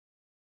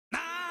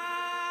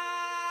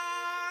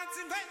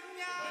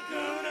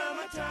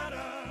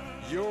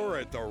You're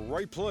at the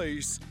right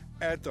place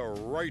at the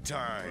right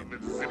time.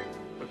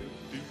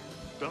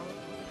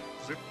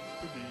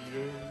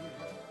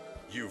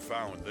 You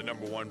found the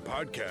 #1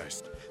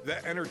 podcast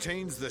that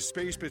entertains the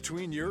space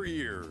between your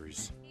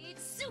ears.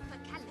 It's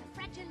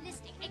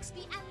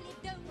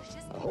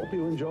supercalifragilisticexpialidocious. I hope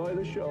you enjoy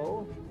the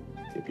show.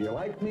 If you're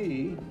like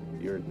me,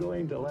 you're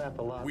going to laugh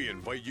a lot. We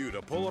invite you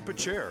to pull up a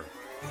chair.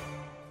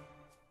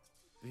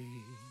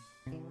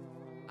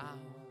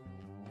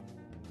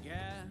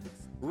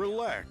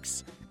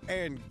 Relax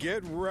and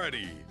get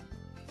ready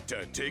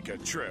to take a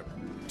trip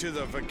to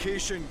the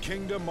vacation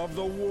kingdom of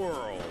the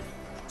world.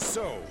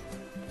 So,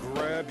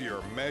 grab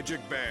your magic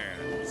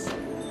bands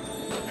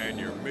and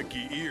your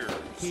Mickey ears.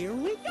 Here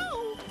we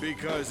go.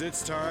 Because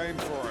it's time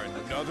for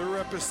another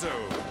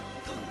episode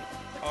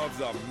of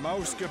the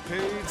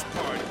Mousecapades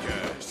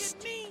Podcast.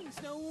 It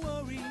means no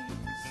worries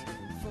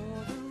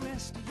for the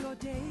rest of your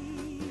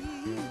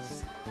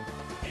days.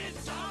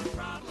 It's our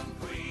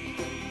problem-free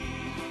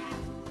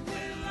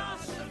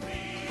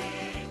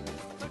philosophy.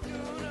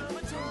 Hakuna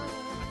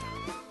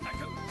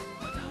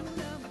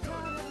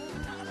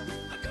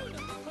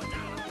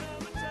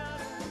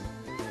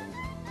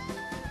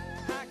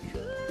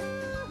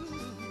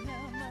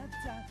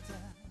Matata.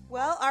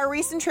 Well, our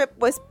recent trip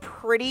was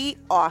pretty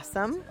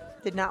awesome.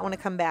 Did not want to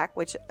come back,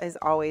 which is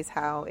always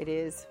how it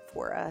is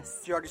for us.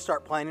 Did you already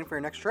start planning for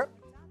your next trip?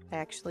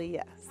 Actually,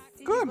 yes.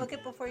 Did you book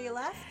it before you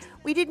left?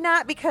 We did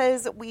not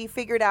because we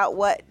figured out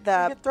what You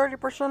the... get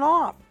 30%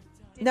 off.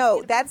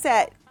 No, that's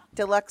at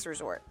deluxe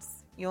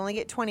resorts. You only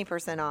get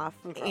 20% off.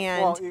 Okay.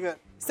 And Well, you get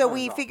so 20%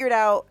 we off. figured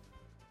out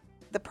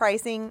the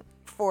pricing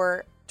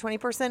for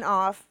 20%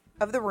 off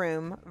of the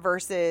room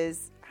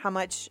versus how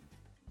much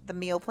the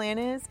meal plan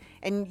is.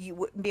 And you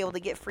wouldn't be able to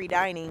get free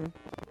dining.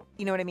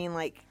 You know what I mean?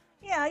 Like...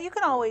 Yeah, you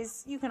can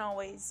always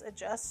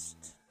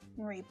adjust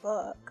and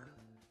rebook.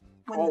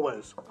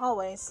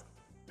 Always.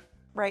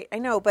 Right, I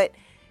know, but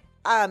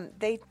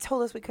they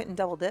told us we couldn't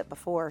double dip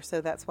before, so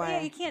that's why.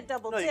 Yeah, you can't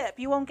double dip.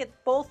 You won't get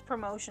both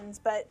promotions,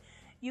 but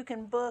you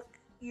can book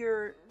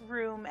your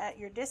room at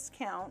your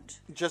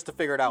discount. Just to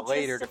figure it out Just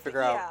later, to to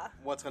figure yeah. out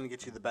what's going to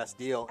get you the best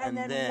deal, And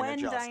then when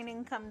adjust.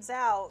 dining comes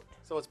out,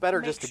 So it's better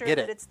make just to sure get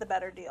that it. it's the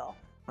better deal.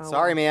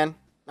 Sorry, man.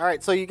 All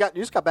right, so you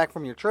just got back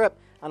from your trip.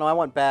 I know I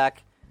went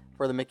back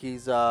for the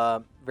Mickey's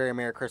Very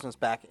Merry Christmas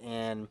back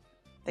in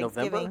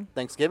November.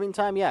 Thanksgiving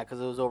time, yeah, because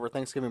it was over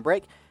Thanksgiving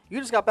break. You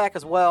just got back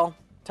as well.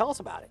 Tell us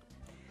about it.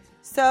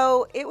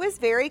 So it was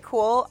very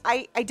cool.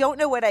 I don't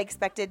know what I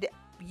expected.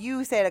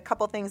 You said a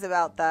couple things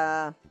about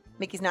the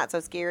Mickey's Not So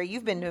Scary.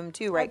 You've been to them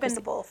too, right? I've been to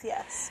Christy? both,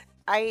 yes.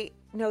 I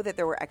know that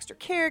there were extra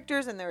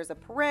characters and there was a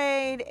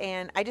parade,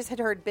 and I just had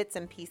heard bits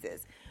and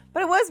pieces.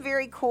 But it was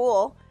very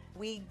cool.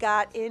 We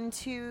got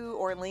into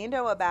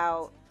Orlando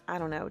about, I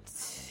don't know,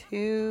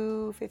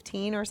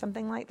 2:15 or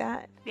something like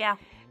that. Yeah.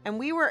 And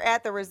we were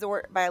at the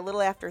resort by a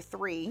little after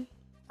 3,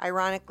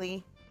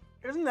 ironically.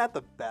 Isn't that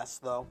the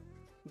best, though?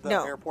 The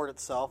No. airport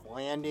itself,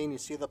 landing, you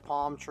see the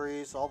palm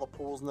trees, all the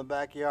pools in the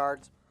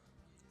backyards.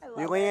 I love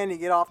You it. land, you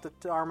get off the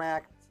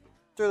tarmac,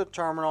 through the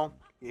terminal,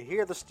 you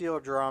hear the steel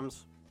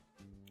drums,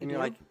 and you're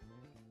like,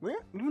 "You've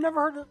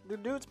never heard the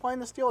dudes playing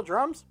the steel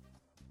drums?"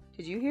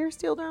 Did you hear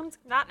steel drums?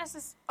 Not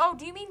necessarily. Oh,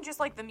 do you mean just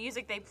like the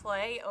music they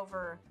play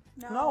over?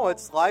 No,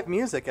 it's live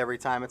music every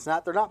time.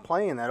 They're not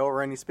playing that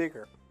over any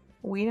speaker.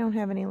 We don't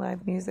have any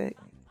live music.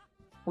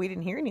 We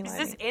didn't hear any Is live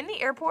this music. in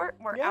the airport?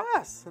 We're out.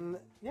 Yes, and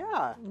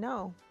yeah,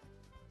 No.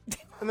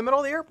 in the middle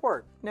of the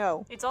airport.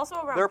 No. It's also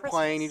around. They're Christmas.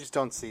 playing, you just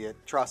don't see it.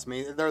 Trust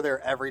me, they're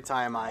there every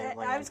time I land.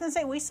 I was going to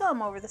say, we saw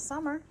them over the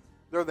summer.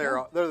 They're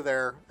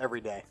there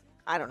every day.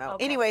 I don't know.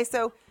 Okay. Anyway,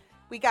 so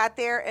we got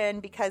there,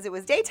 and because it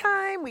was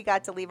daytime, we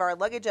got to leave our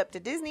luggage up to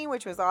Disney,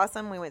 which was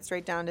awesome. We went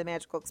straight down to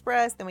Magical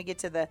Express. Then we get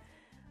to the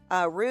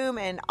room,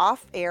 and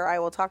off air, I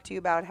will talk to you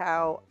about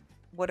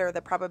what are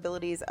the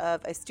probabilities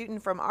of a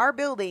student from our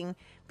building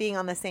being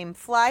on the same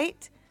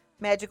flight,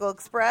 Magical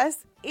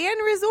Express, and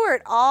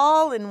resort,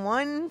 all in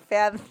one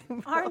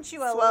fathom. Aren't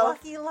you a slow.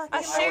 lucky A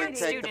I shared would take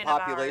the student of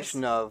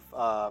population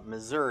of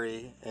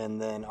Missouri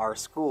and then our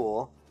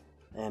school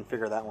and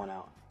figure that one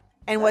out.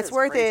 And That what's is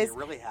worth crazy. is, It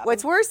really happened.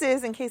 what's worse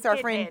is, in case our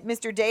It friend did.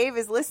 Mr. Dave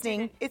is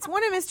listening, it's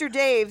one of Mr.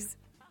 Dave's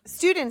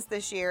students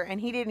this year,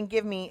 and he didn't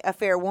give me a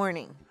fair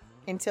warning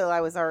until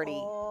I was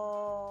already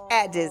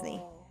at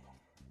Disney.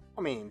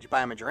 I mean, did you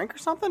buy him a drink or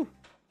something?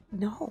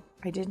 No,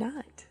 I did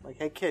not. Like,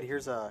 hey kid,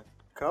 here's a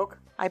Coke.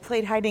 I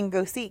played hide and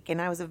go seek, and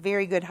I was a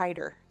very good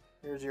hider.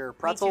 Here's your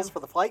pretzels too. for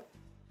the flight.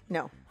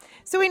 No.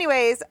 So,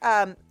 anyways,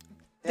 Yeah,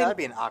 that'd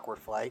be an awkward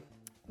flight.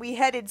 we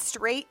headed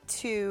straight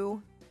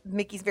to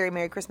Mickey's Very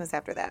Merry Christmas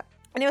after that.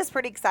 And it was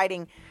pretty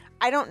exciting.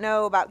 I don't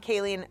know about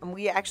Kaylee, and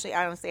we actually,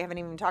 I honestly haven't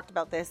even talked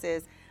about this,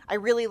 is I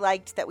really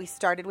liked that we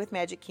started with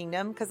Magic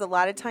Kingdom, because a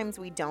lot of times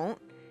we don't.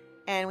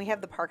 And we have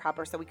the park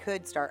hopper, so we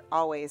could start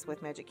always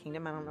with Magic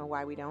Kingdom. I don't know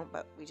why we don't,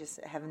 but we just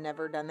have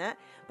never done that.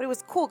 But it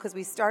was cool because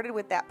we started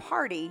with that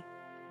party,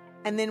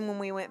 and then when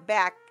we went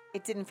back,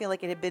 it didn't feel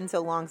like it had been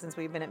so long since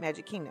we've been at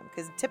Magic Kingdom.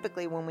 Because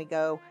typically when we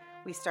go,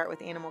 we start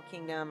with Animal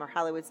Kingdom or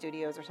Hollywood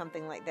Studios or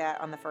something like that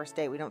on the first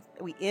day.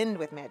 We end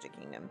with Magic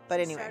Kingdom. But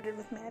anyway. Started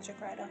with Magic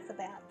right off the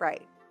bat.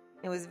 Right.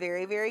 It was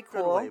very, very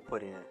Good cool. way of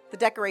putting it. The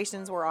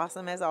decorations were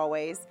awesome as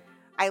always.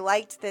 I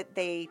liked that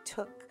they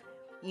took,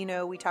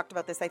 we talked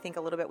about this I think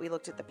a little bit. We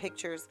looked at the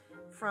pictures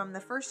from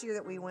the first year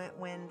that we went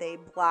when they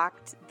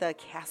blocked the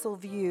castle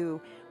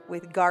view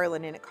with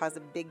garland and it caused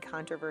a big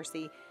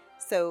controversy.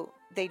 So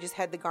they just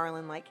had the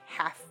garland not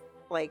halfway.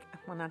 Well, you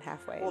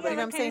know what I'm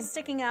kind saying? of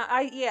sticking out.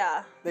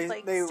 They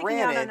sticking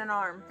ran out it on an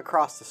arm.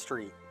 across the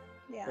street.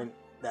 Yeah, And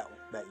that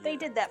year. they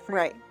did that for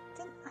Right.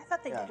 I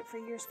thought they Yeah. did it for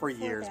years. For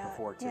before years that.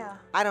 before, too. Yeah.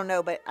 I don't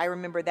know, but I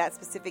remember that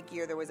specific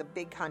year there was a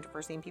big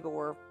controversy and people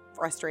were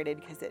frustrated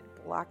because it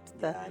blocked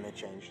the Yeah, and it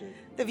changed it.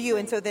 the view,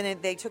 and so then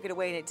they took it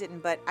away and it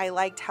didn't. But I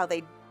liked how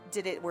they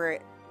did it where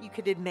you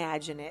could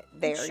imagine it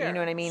there. Sure, you know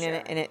what I mean?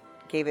 sure. And it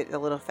gave it a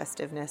little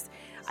festiveness.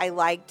 I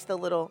liked the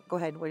little. Go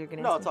ahead. What are you going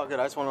to? No, it's all good.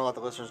 I just want to let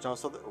the listeners know.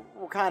 So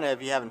we're kind of,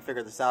 if you haven't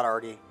figured this out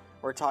already,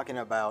 we're talking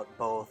about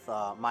both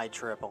my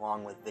trip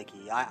along with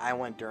Vicky. I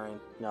went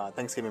during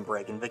Thanksgiving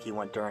break, and Vicky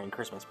went during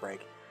Christmas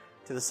break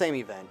to the same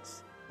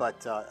events.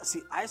 But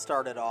see, I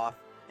started off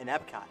in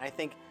Epcot. I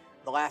think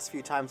the last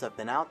few times I've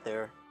been out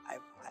there,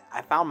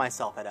 I found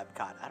myself at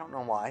Epcot. I don't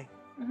know why.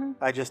 Mm-hmm.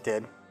 I just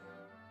did.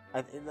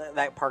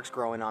 That park's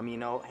growing on me.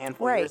 A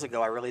handful of Right. years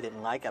ago, I really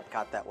didn't like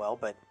Epcot that well,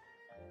 but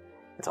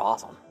it's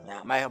awesome.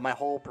 Yeah, my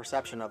whole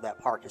perception of that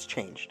park has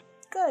changed.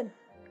 Good.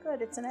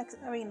 It's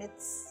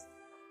it's.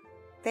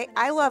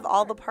 I love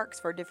all the parks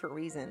for different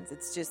reasons.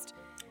 It's just.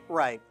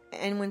 Right.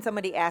 And when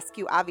somebody asks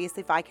you,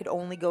 obviously, if I could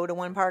only go to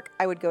one park,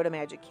 I would go to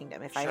Magic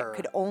Kingdom. If Sure. I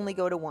could only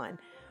go to one.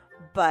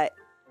 But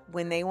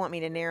when they want me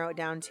to narrow it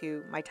down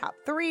to my top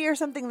 3 or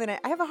something, then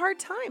I have a hard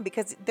time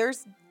because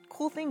there's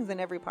cool things in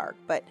every park.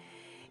 But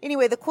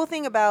anyway, the cool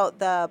thing about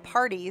the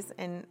parties,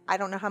 and I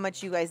don't know how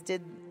much you guys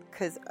did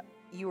because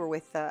you were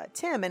with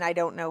Tim, and I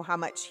don't know how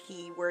much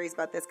he worries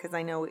about this because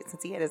I know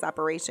since he had his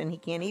operation, he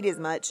can't eat as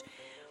much.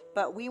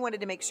 But we wanted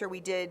to make sure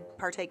we did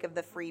partake of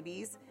the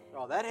freebies.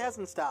 Oh, that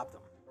hasn't stopped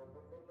them.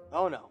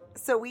 Oh, no.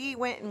 So we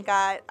went and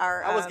got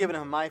our... I was giving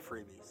him my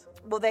freebies.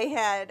 Well, they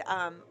had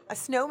a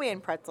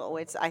snowman pretzel,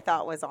 which I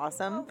thought was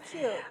awesome.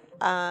 Cute.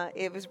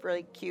 It was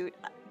really cute.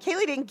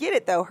 Kaylee didn't get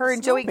it, though. Her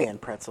and Joey... Snowman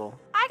pretzel.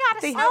 I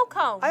got a snow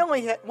cone. I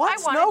only had... What?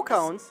 I wanted Snow this-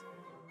 cones?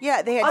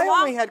 Yeah, they had... I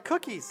only had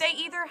cookies. They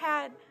either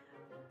had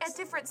at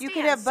different stands. You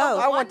could have So both.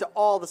 the I one- went to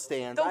all the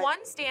stands. The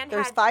one stand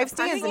There's had 5 the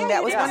stands, pretzel. and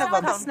that was Yeah. one of Some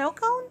them. the snow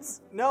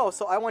cones. No,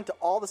 so I went to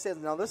all the stands.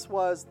 Now, this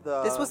was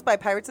the... This was by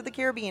Pirates of the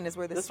Caribbean is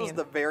where this This was stand.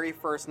 the very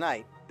first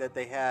night that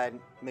they had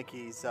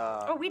Mickey's...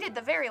 Oh, we did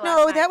the very last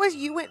No, night. that was...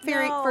 You went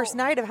very No. first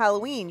night of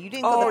Halloween. You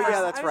didn't go Oh, the yeah,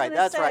 first... that's I was right. gonna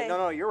That's right. say.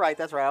 No, you're right.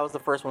 That's right. I was the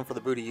first one for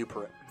the Booty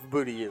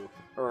U.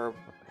 Or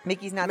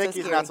Mickey's Not Mickey's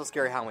So Scary. Not So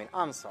Scary Halloween.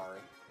 I'm sorry.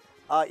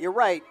 You're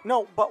right.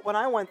 No, but when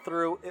I went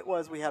through,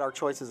 we had our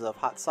choices of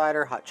hot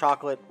cider, hot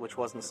chocolate, which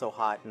wasn't so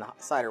hot, and the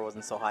hot cider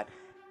wasn't so hot,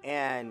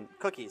 and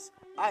cookies.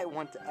 I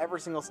went to every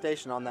single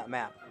station on that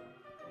map.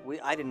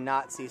 I did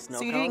not see snow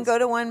So you cones. didn't go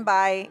to one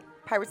by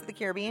Pirates of the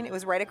Caribbean? It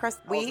was right across...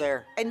 I was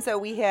there. And so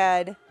we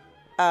had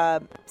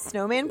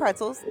snowman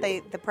pretzels.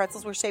 The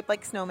pretzels were shaped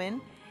like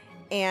snowmen.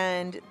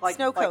 And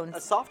snow cones. Like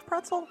a soft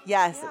pretzel?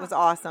 Yes, it was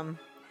awesome.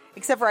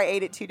 Except for I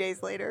ate it 2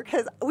 days later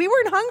because we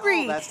weren't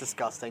hungry. Oh, that's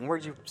disgusting.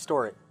 Where'd you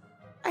store it?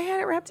 I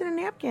had it wrapped in a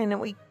napkin, and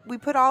we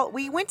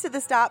went to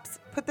the stops,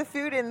 put the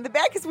food in the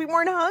bag because we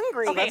weren't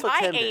hungry. Okay, That's what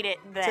I Tim ate did. it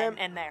then Tim-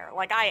 and there.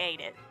 Like, I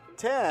ate it.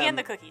 Tim. And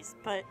the cookies.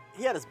 But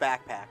He had his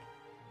backpack.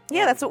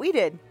 Yeah, that's what we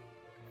did.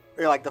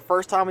 Like the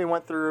first time we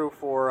went through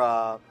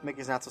for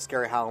Mickey's Not So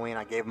Scary Halloween,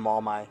 I gave him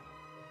all my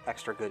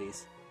extra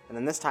goodies. And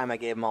then this time I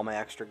gave him all my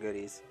extra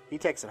goodies. He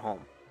takes it home.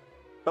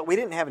 But we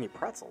didn't have any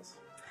pretzels.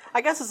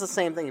 I guess it's the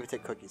same thing if you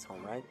take cookies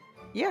home, right?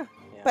 Yeah.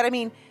 Yeah. But I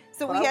mean,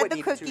 so But we I had wouldn't the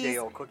eat a cookies.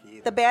 2-day-old cookie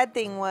either. The bad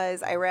thing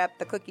was I wrapped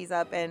the cookies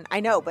up, and I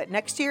know, but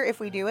next year if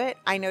we do it,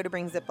 I know to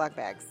bring Ziploc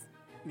bags.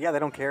 Yeah, they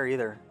don't care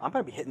either. I'm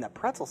going to be hitting that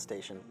pretzel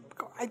station.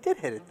 I did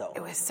hit it, though.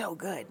 It was so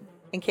good.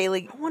 And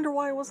Kaylee, I wonder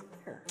why it wasn't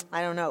there.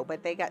 I don't know,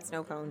 but they got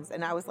snow cones,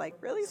 and I was like,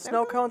 really?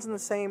 Snow cones in the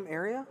same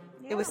area?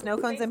 It was snow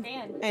cones Same and,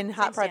 stand. and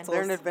hot Same stand. pretzels.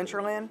 They're in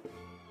Adventureland?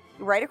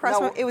 Right across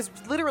No. from it was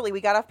literally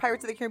we got off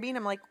Pirates of the Caribbean.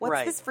 I'm like, what's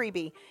Right. this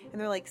freebie?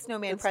 And they're like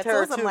snowman It's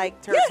pretzels. I'm like,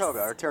 Saratoga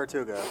yes! or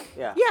Taratuga.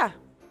 Yeah. Yeah.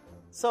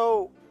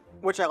 So,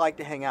 which I like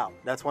to hang out.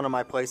 That's one of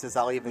my places.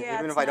 I'll even Yeah,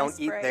 if it's I don't nice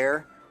eat break.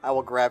 there, I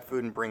will grab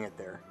food and bring it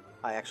there.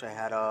 I actually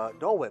had a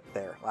Dole Whip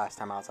there last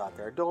time I was out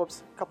there. Dole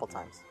Whips a couple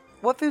times.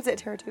 What food's at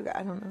Taratuga?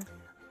 I don't know.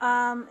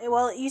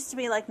 Well, it used to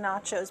be like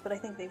nachos, but I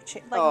think they've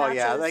changed. Like oh nachos,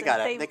 yeah, they got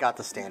it. they've- They got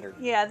the standard.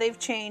 Yeah, they've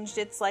changed.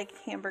 It's like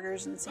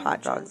hamburgers and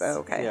Hot sandwiches. dogs. Oh,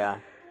 okay. Yeah.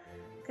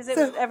 Because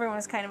everyone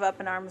was kind of up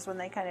in arms when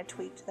they kind of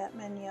tweaked that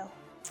menu.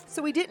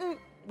 So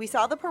we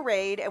saw the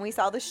parade and we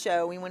saw the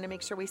show. We wanted to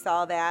make sure we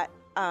saw that.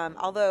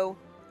 Although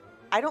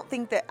I don't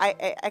think that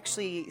I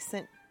actually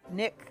sent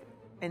Nick,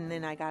 and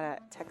then I got a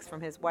text from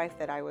his wife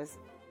that I was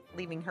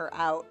leaving her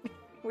out,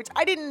 which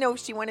I didn't know if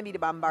she wanted me to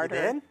bombard You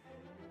her. did?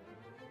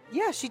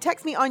 Yeah, she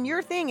texted me on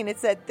your thing and it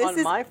said, "This On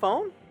is my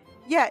phone?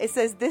 Yeah, it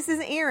says, "This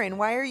is Erin.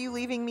 Why are you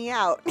leaving me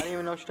out?" I didn't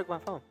even know she took my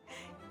phone.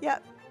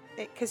 Yep.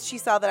 Because she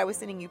saw that I was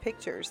sending you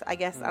pictures. I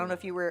guess, I don't know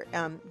if you were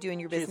doing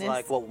your business. She's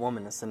like, what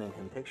woman is sending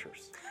him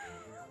pictures?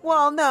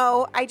 Well,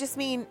 no, I just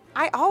mean,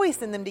 I always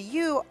send them to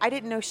you. I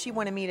didn't know she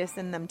wanted me to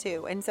send them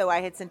too. And so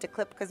I had sent a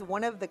clip because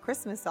one of the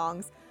Christmas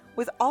songs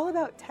was all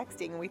about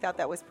texting, and we thought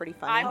that was pretty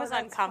funny. I was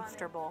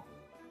uncomfortable.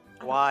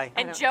 Why?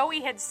 And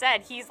Joey had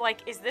said, he's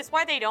like, is this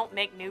why they don't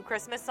make new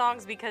Christmas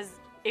songs? Because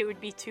it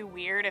would be too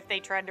weird if they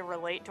tried to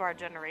relate to our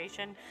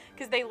generation.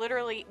 Because they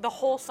literally, the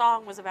whole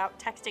song was about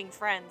texting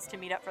friends to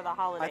meet up for the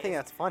holidays. I think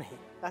that's funny.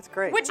 That's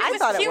great. Which I was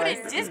thought it cute was.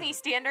 in Disney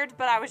standards,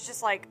 but I was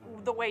just like,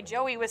 the way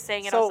Joey was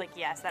saying it, So, I was like,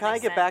 yes, that can I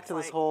makes get back to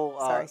sense. this whole...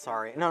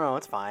 Sorry. No,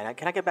 it's fine.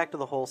 Can I get back to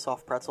the whole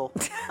soft pretzel?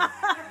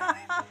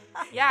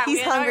 Yeah, He's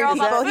we know hungry, you're all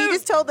people. about He food.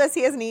 just told us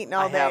he hasn't eaten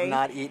all I day. have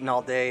not eaten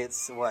all day.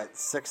 It's,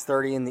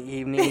 6:30 in the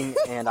evening,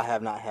 and I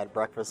have not had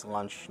breakfast,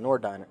 lunch, nor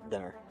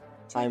dinner.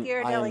 Two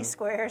Ghirardelli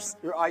squares.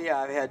 Yeah,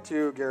 I've had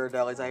 2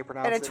 Ghirardellis. I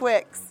pronounce And a it.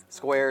 Twix.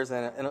 Squares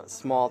and a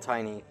small,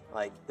 tiny,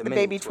 like the mini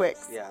baby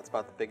Twix. Yeah, it's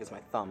about the big as my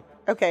thumb.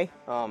 Okay,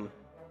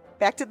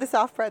 back to the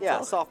soft pretzel.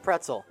 Yeah, soft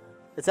pretzel.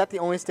 Is that the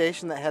only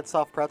station that had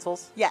soft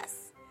pretzels?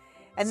 Yes.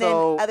 And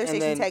So- then other and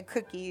stations then had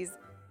cookies,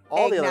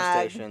 All the eggnog.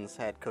 other stations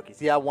had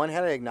cookies. Yeah, one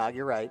had eggnog.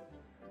 You're right.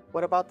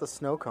 What about the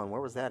snow cone?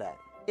 Where was that at?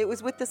 It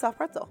was with the soft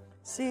pretzel.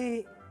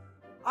 See,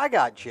 I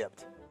got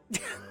gypped.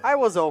 I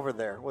was over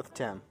there with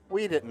Tim.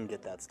 We didn't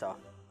get that stuff.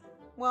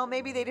 Well,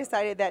 maybe they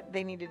decided that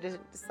they needed to.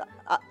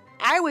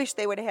 I wish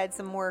they would have had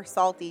some more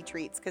salty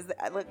treats because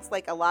it looks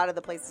like a lot of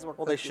the places were.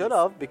 Well, they cookies. should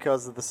have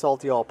because of the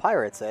salty all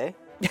pirates, eh?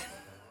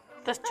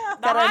 The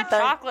That hot done.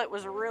 chocolate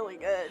was really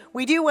good.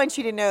 We do want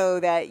you to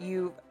know that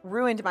you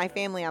ruined my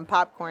family on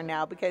popcorn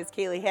now because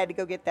Kaylee had to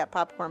go get that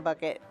popcorn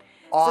bucket.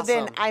 Awesome. So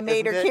then I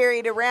made Isn't her it? carry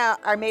it around.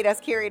 I made us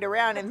carry it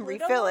around and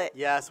refill it.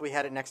 Yes, we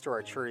had it next to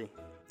our tree.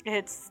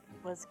 It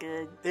was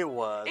good. It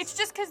was. It's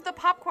just because the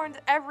popcorn's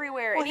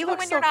everywhere. Well, and he even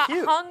looks when so you're not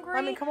cute. hungry,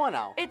 I mean, come on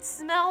now. it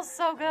smells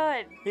so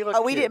good. He looked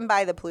Oh, we cute. didn't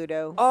buy the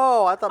Pluto.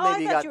 Oh, I thought Oh, maybe I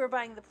you thought got. you were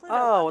buying the Pluto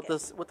Oh,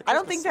 bucket. with the. I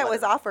don't Christmas think that was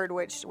sweater. offered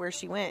where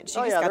she went. She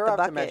Oh just yeah, got they're the off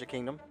to bucket. Magic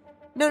Kingdom.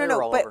 No, They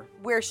were all but over.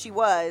 where she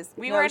was.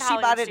 We no, were in she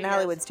Hollywood bought it in Studios.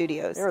 Hollywood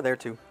Studios. They were there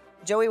too.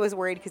 Joey was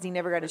worried because he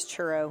never got his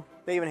churro.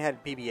 They even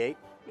had BB-8.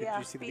 Did Yeah,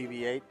 you see the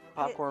BB-8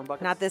 popcorn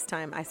buckets? Not this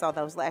time. I saw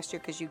those last year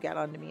because you got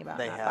on to me about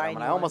They not had buying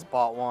them, and you I almost one.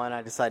 bought one.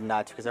 I decided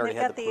not to because I They already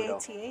had got the the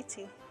Pluto.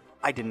 AT-AT.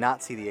 I did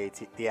not see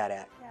the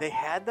ad. They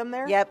had them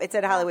there. Yep, it's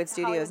at Hollywood Yeah,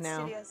 Studios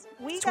Hollywood now. Studios.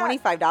 We It's got-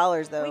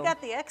 $25 though. We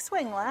got the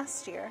X-Wing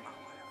last year.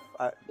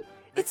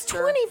 It's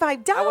Victor,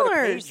 $25. I would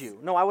have paid you.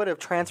 No, I would have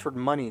transferred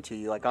money to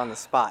you like on the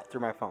spot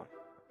through my phone.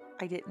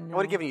 I didn't know. I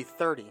would have given you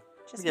 30.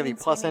 Just Give you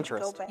means plus we need to go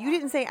interest. back. You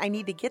didn't say I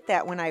need to get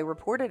that when I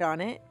reported on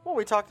it. Well,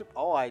 we talked.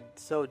 Oh, I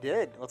so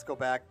did. Let's go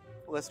back.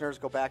 Listeners,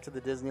 go back to the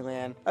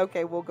Disneyland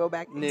Okay, we'll go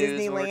back to news.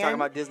 Disneyland. When we were talking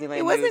about Disneyland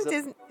It wasn't news.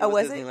 Disney. It Oh,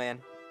 was it? Disneyland.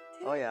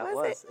 Oh yeah, it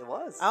Was was. It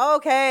was.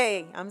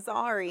 Okay, I'm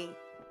sorry.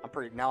 I'm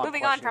pretty now.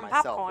 Moving I'm on questioning from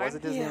myself. popcorn. Was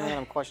it Disneyland? Yeah.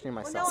 I'm questioning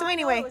Well, myself. no, So I know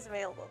anyway- it was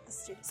available at the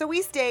studio. So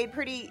we stayed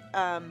pretty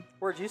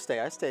Where'd you stay?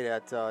 I stayed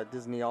at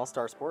Disney All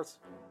Star Sports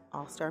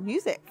all-star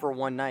music, for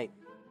one night,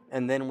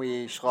 and then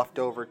we schluffed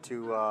over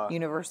to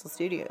Universal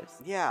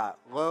Studios. yeah,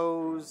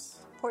 Lowe's.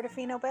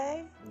 Portofino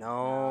Bay?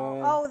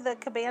 No. Oh, the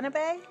Cabana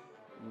Bay?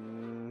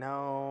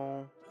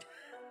 No.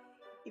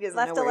 He doesn't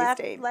Left know a where he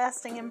stayed.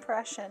 lasting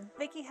impression.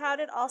 Vicky, how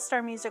did All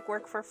Star Music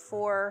work for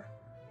 4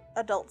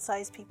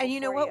 adult-sized people? And you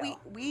know for what? you?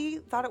 We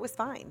thought it was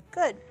fine.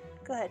 Good.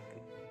 Good.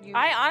 You,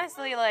 I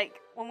honestly,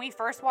 when we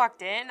first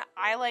walked in,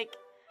 I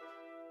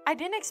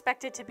didn't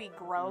expect it to be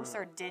gross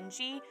or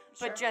dingy,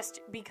 Sure. but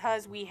just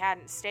because we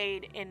hadn't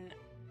stayed in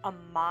a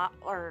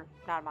Value.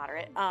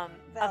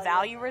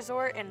 value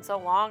resort in so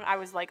long, I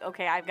was like,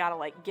 okay, I've got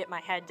to get my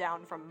head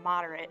down from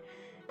moderate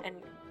and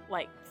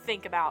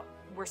think about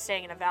we're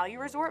staying in a value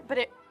resort, but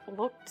it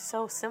looked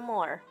so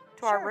similar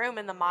to our Sure. room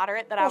in the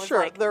moderate that I Well, was sure,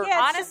 like, they're-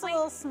 Yeah, it's just a honestly,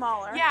 little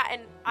smaller. yeah,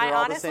 and I They're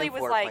all the honestly same was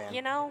floor like, plan.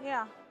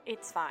 Yeah.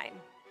 it's fine.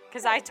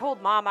 Because I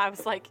told Mom, I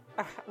was like,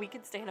 we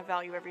can stay in a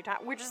value every time.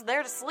 We're just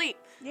there to sleep.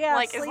 Yeah,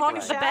 as sleep long in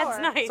as the the bed's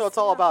shower. nice. So it's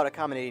all about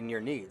accommodating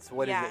your needs.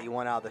 What is Yeah. it you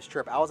want out of this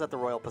trip? I was at the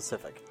Royal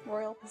Pacific.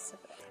 Royal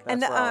Pacific. That's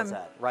And the, where I was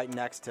at. Right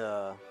next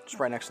to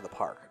the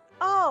park.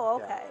 Oh,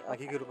 Yeah. okay.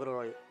 Like you could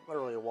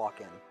literally walk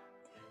in.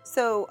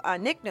 So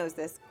Nick knows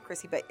this,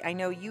 Chrissy, but I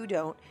know you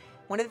don't.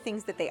 One of the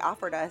things that they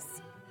offered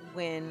us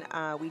when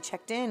we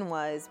checked in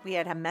was we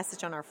had a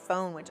message on our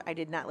phone, which I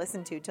did not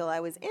listen to till I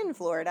was in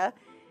Florida,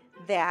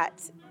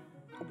 that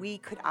we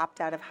could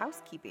opt out of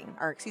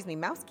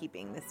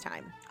mousekeeping this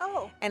time.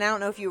 Oh, And I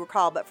don't know if you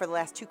recall, but for the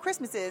last 2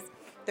 Christmases,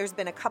 there's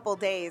been a couple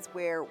days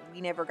where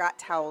we never got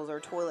towels or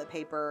toilet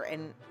paper,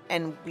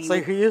 and we So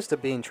you're used to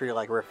being treated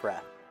like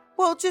riffraff.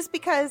 well, just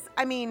because,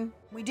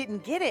 we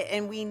didn't get it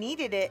and we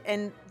needed it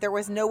and there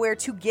was nowhere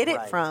to get it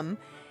Right. from.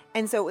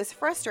 And so it was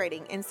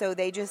frustrating. And so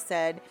they just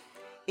said,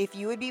 if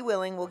you would be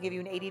willing, we'll give you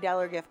an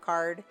 $80 gift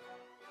card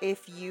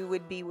if you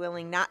would be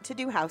willing not to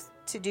do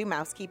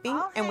mousekeeping.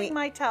 I'll and hang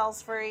my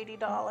towels for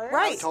 $80.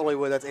 Right. I totally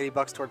would. That's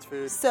 $80 towards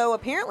food. So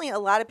apparently a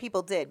lot of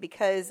people did,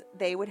 because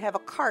they would have a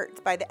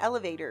cart by the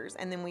elevators,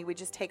 and then we would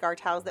just take our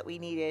towels that we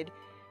needed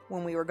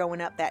when we were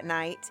going up that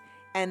night.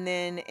 And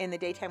then in the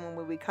daytime when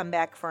we would come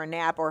back for a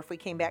nap, or if we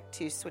came back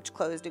to switch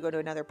clothes to go to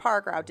another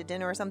park or out to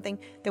dinner or something,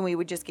 then we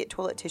would just get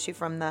toilet tissue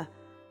from the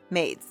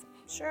maids.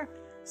 Sure.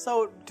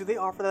 So, do they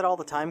offer that all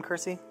the time,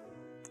 Kersey?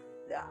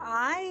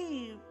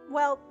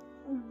 Well,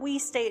 we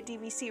stay at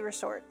DVC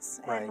resorts,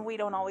 and Right. we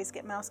don't always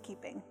get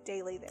mousekeeping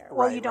daily there. Right,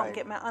 Well, you don't right.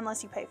 get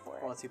unless you pay for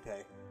it. Unless you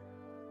pay.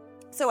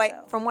 So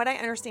from what I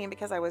understand,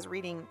 because I was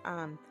reading,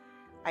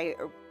 I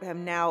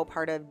am now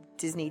part of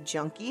Disney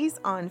Junkies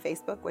on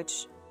Facebook,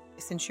 which,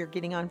 since you're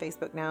getting on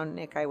Facebook now,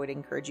 Nick, I would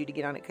encourage you to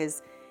get on it,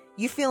 because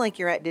you feel like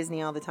you're at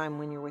Disney all the time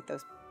when you're with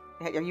those.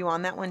 Are you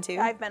on that one too?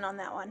 I've been on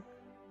that one.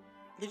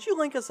 Did you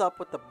link us up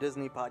with the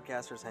Disney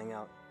Podcasters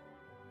Hangout?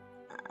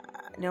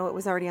 No, it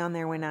was already on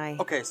there when I.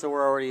 Okay, so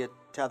we're already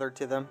tethered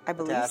to them? I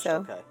believe attached? so.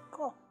 Okay.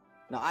 Cool.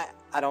 No, I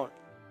don't.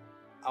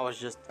 I was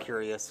just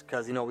curious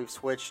because we've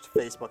switched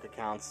Facebook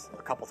accounts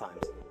a couple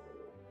times.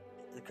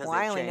 Because Well,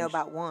 I they only know changed-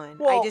 about one.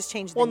 Well, I just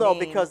changed the well, no, name.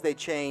 because they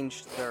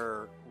changed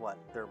their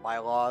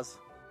bylaws.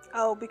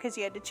 Oh, because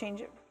you had to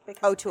change it.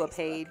 Because Oh, of to a Facebook.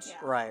 page. Yeah.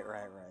 Right.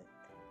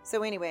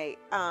 So anyway,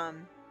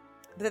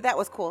 but that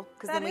was cool.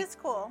 That is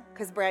cool.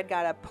 Because Brad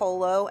got a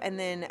polo, and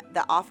then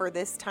the offer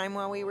this time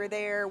while we were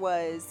there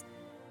was,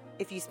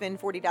 if you spend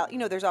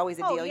 $40, there's always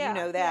a Oh, deal. yeah, You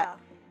know that.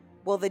 yeah.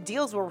 Well, the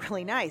deals were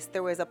really nice.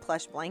 There was a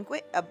plush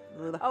blanket,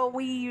 Oh,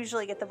 we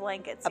usually get the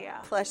blankets, a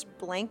plush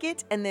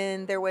blanket, and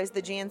then there was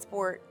the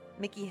JanSport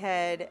Mickey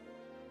head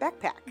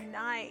backpack.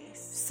 Nice.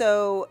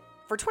 So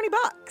for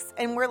 $20,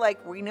 and we're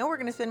like, we know we're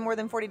going to spend more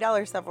than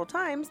 $40 several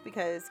times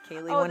because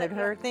Kaylee wanted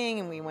her thing,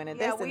 and we wanted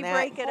Yeah, this we and that.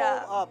 break it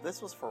up. Hold up.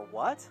 This was for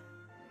what?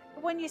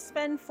 When you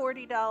spend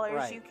 $40,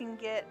 Right. you can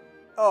get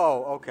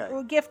Oh, okay.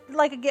 a gift,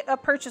 like a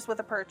purchase with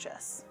a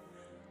purchase.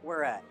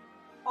 Where at?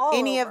 All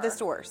Any of over. the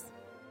stores,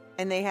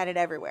 and they had it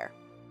everywhere.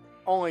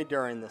 Only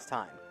during this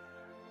time.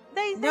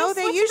 They No,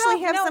 they switch it usually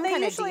up. have No, some they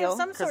kind of usually have deal.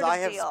 some Because sort of I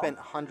have deal. spent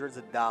hundreds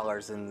of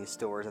dollars in these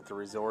stores at the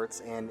resorts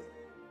and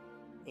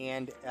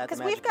at the Because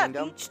Magic we've got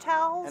Kingdom. beach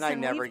towels and I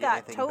never we've get got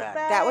anything tote back.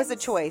 bags. That was a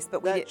choice,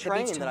 but we That did the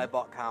train beach that I time.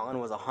 bought Colin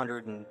was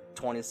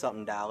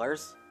 $120-something.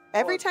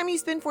 Every time you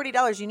spend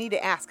 $40, you need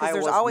to ask, because I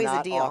there's was always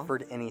not a deal.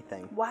 offered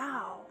anything.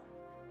 Wow.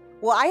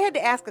 Well, I had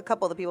to ask a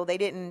couple of the people. They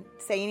didn't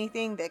say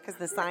anything because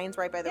the sign's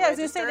right by the Yeah, I was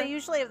register. going to say they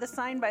usually have the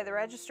sign by the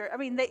register. I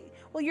mean,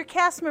 your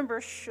cast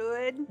members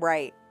should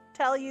Right.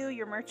 tell you,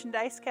 your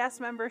merchandise cast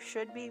members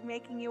should be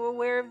making you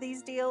aware of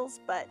these deals,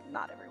 but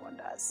not everyone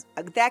does.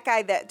 That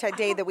guy that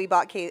today that we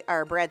bought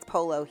Brad's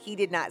polo, he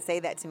did not say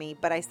that to me,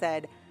 but I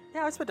said,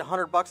 Yeah, I spent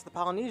 $100 at the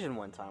Polynesian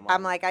one time.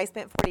 I'm like, I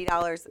spent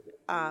 $40,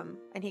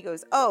 and he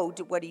goes, oh,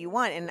 what do you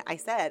want? And I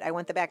said, I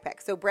want the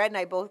backpack. So Brad and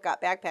I both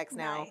got backpacks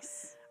now,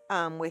 Nice.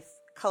 with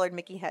colored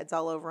Mickey heads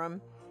all over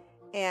them.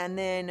 And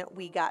then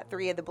we got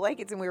 3 of the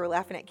blankets, and we were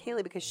laughing at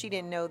Kaylee because she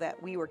didn't know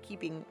that we were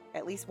keeping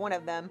at least one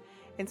of them.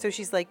 And so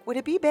she's like, would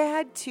it be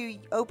bad to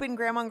open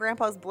Grandma and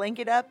Grandpa's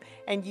blanket up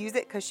and use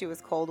it? Because she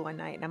was cold one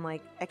night. And I'm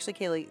like, actually,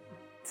 Kaylee,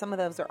 some of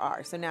those are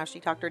ours. So now she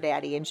talked her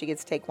daddy, and she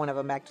gets to take one of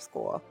them back to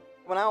school.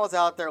 When I was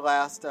out there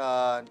last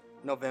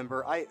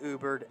November, I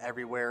Ubered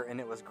everywhere, and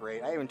it was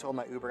great. I even told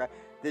my Uber guy,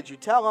 did you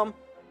tell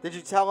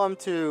him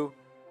to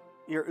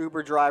your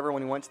Uber driver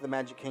when he went to the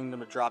Magic Kingdom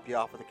to drop you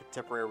off at the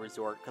Contemporary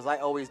Resort? Because I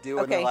always do,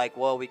 and they're Okay. like,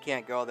 well, we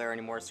can't go there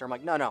ananymore. So I'm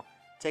like, no,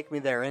 take me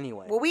there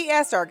anyway. Well, we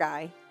asked our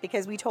guy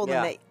because we told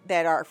Yeah. him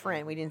that our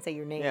friend, we didn't say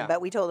your name, Yeah.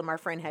 but we told him our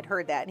friend had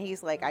heard that. And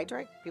he's like, I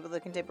drink people to the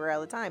Contemporary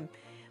all the time.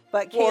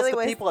 But Well, it's Kaylee the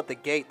was. people at the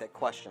gate that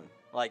question.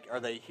 Like, are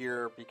they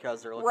here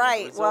because they're looking at the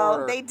Right. resort? Well,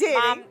 or- they did.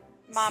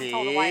 Mom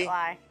told a white See?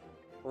 lie.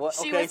 What?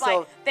 She Okay, was so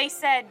like,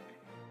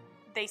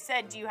 they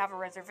said, do you have a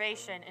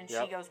reservation? And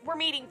Yep. she goes, we're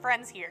meeting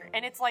friends here.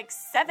 And it's like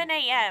 7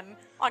 a.m.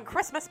 on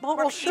Christmas morning.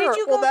 well, sure. Did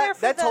you well, go there that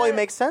for that totally the-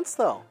 makes sense,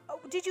 though. Oh,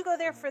 did you go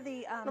there for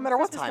the No matter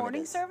what Christmas time it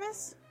morning is.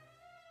 service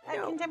at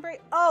No. Contemporary?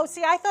 Oh,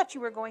 see, I thought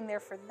you were going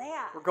there for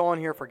that. We're going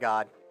here for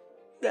God.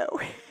 No.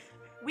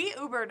 We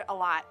Ubered a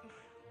lot.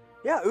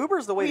 Yeah,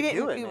 Uber's the way We to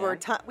didn't do it, Uber.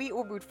 man. We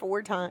Ubered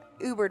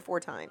 4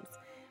 times.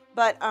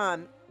 But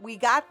we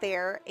got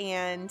there,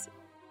 and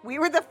we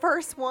were the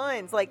first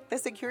ones. Like, the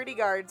security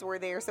guards were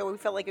there, so we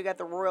felt like we got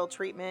the royal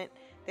treatment.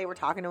 They were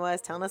talking to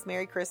us, telling us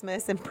Merry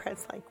Christmas, and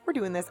Brad's like, we're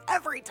doing this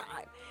every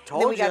time.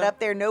 Told then we got ya. up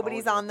there,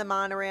 nobody's Told ya. on the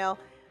monorail.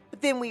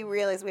 But then we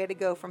realized we had to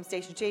go from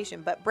station to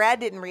station. But Brad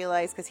didn't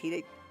realize, because he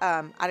did,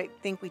 I don't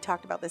think we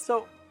talked about this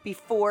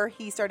before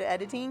he started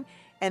editing,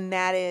 and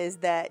that is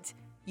that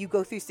you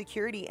go through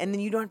security, and then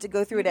you don't have to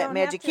go through You it at don't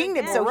have Magic to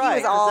Kingdom. again. So right, he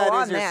was 'cause all that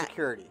on is your that.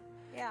 security.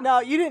 Yeah. No,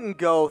 you didn't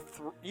go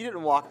through. You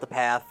didn't walk the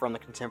path from the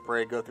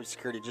Contemporary, go through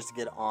security just to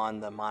get on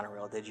the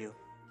monorail, did you?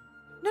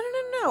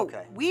 No.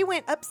 Okay. We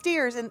went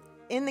upstairs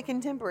in the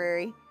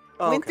Contemporary,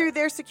 Oh, went okay. through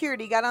their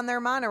security, got on their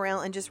monorail,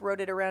 and just rode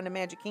it around to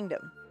Magic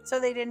Kingdom. So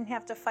they didn't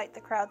have to fight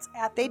the crowds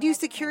at the They do Magic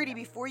security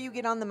Kingdom. before you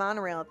get on the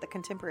monorail at the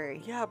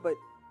Contemporary. Yeah, but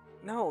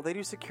No, they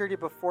do security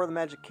before the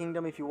Magic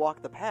Kingdom if you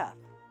walk the path.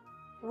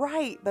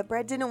 Right, but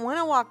Brett didn't want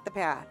to walk the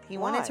path. He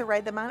Why? wanted to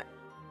ride the mountain.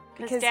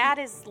 Because Dad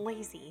is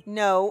lazy.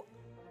 No.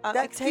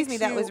 That Excuse me, takes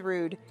that you- was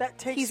rude. That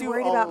takes He's you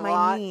worried a about my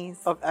lot knees.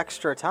 of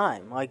extra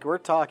time. Like, we're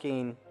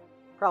talking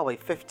probably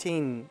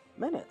 15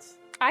 minutes.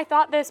 I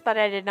thought this, but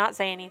I did not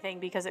say anything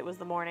because it was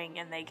the morning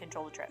and they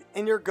control the trip.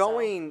 And you're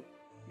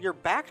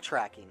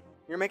backtracking.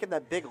 You're making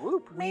that big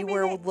loop. We Maybe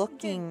were they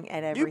looking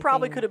at everything. You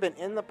probably could have been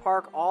in the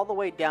park all the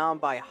way down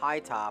by High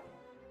Top.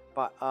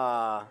 But,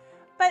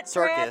 But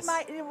Circus.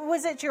 Brad,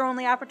 was it your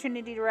only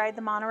opportunity to ride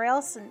the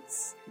monorail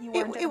since you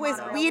weren't? It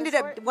was. We ended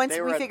up once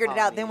They were we at figured it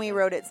out. Then we Polynesian.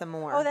 rode it some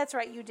more. Oh, that's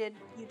right. You did.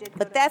 You did.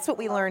 But that's what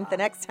we learned the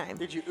next time.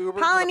 did you Uber to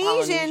the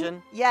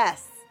Polynesian.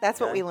 Yes, that's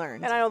what Okay. we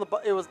learned. And I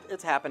know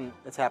it's happened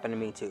to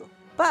me too.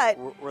 But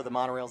Where the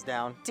monorail's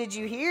down, did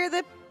you hear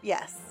the?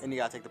 Yes. and you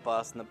gotta take the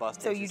bus, and the bus.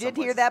 So takes you did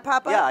someplace. hear that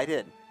pop up? Yeah, I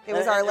did. It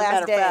was And- our and last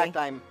matter day. of fact,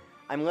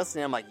 I'm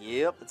listening. I'm like,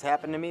 yep, it's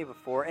happened to me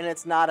before, and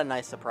it's not a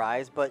nice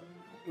surprise, but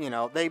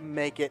they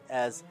make it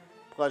as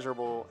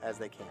pleasurable as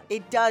they can.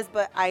 It does,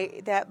 but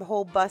that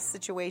whole bus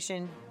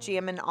situation,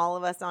 jamming all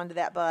of us onto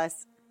that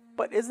bus.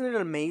 But isn't it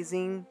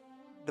amazing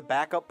the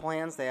backup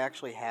plans they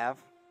actually have?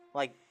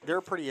 Like,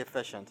 they're pretty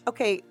efficient.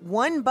 Okay,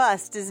 one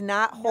bus does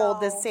not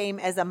hold the No. same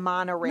as a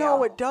monorail.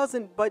 No, it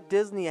doesn't. But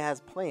Disney has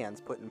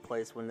plans put in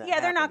place when that. Yeah,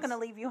 they're not going happens. to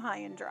leave you high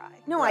and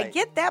dry. No, I Right.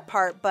 get that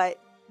part, but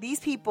these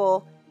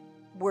people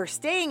were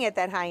staying at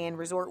that high-end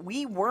resort.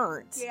 We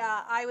weren't.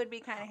 Yeah, I would be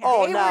kind of.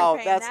 Oh, They now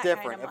weren't paying that's that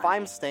different. Kind of If I'm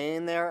money.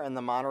 staying there and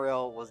the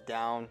monorail was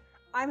down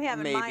I'm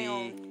having my maybe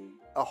own.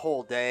 a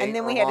whole day, And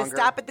then we or had longer, to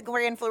stop at the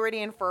Grand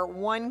Floridian for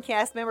one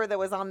cast member that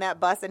was on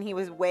that bus, and he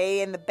was way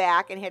in the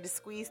back, and he had to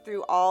squeeze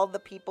through all the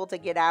people to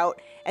get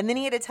out. And then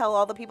he had to tell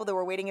all the people that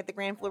were waiting at the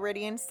Grand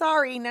Floridian,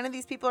 "Sorry, none of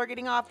these people are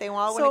getting off. They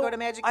all want to go to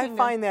Magic Kingdom." I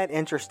find that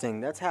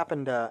interesting. That's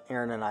happened to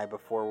Aaron and I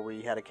before. Where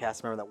we had a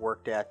cast member that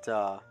worked at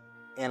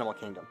Animal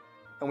Kingdom,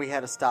 and we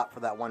had to stop for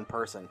that one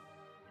person.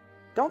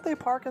 Don't they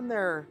park in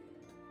their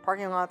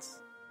parking lots?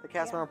 The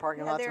cast Yeah. member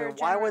parking Yeah, lots. I they're mean,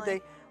 why would generally-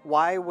 they?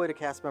 Why would a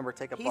cast member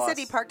take a He bus? said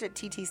he parked at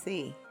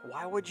TTC.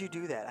 Why would you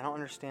do that? I don't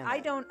understand.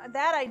 I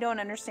that. don't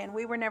understand.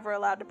 We were never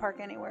allowed to park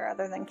anywhere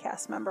other than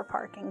cast member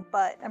parking.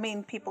 But I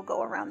mean, people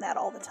go around that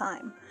all the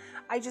time.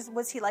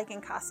 Was he like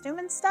in costume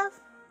and stuff?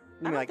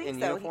 You mean don't like think in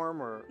so.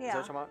 uniform or? Is that Yeah, what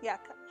you're talking about? yeah,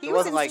 He It was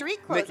wasn't in like street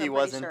clothes. Mickey I'm pretty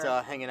wasn't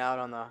sure. hanging out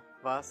on the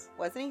bus.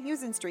 Wasn't he? He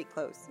was in street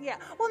clothes. yeah.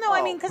 Well, no, I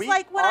Oh, mean, because we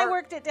like when I are-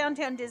 worked at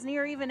Downtown Disney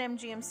or even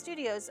MGM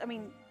Studios, I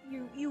mean,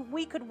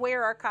 we could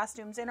wear our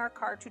costumes in our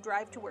car to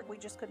drive to work. We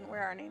just couldn't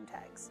wear our name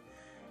tags.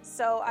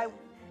 So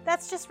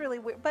that's just really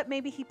weird. But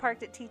maybe he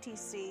parked at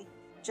TTC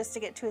just to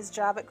get to his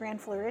job at Grand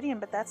Floridian.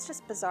 But that's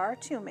just bizarre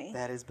to me.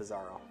 That is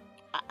bizarro.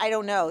 I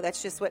don't know.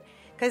 That's just what,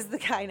 because the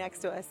guy next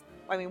to us,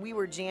 I mean, we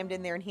were jammed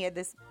in there, and he had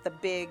the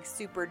big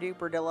super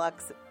duper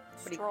deluxe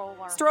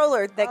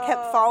stroller that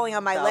kept falling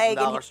on my leg,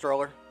 and $1,000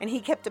 stroller. he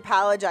kept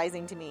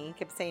apologizing to me. He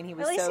kept saying he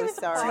was At least so he was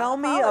sorry. Tell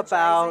me about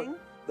apologizing.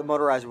 the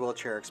motorized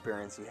wheelchair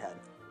experience you had.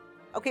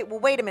 Okay, well,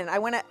 wait a minute.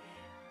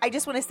 I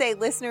just want to say,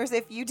 listeners,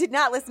 if you did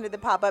not listen to the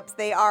pop-ups,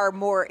 they are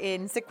more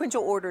in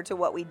sequential order to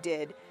what we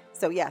did.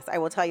 So, yes, I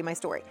will tell you my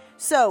story.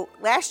 So,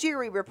 last year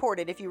we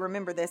reported, if you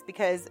remember this,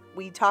 because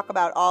we talk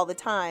about all the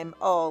time,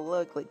 oh,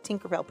 look, like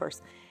Tinkerbell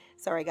purse.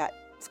 Sorry, I got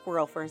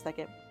squirrel for a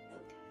second.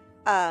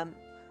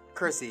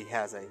 Chrissy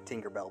has a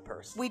Tinkerbell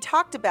purse. We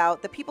talked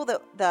about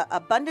the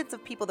abundance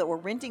of people that were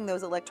renting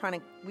those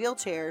electronic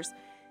wheelchairs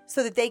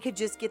so that they could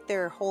just get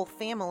their whole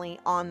family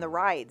on the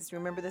rides.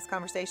 Remember this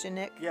conversation,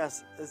 Nick?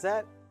 Yes, is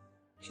that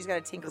She's got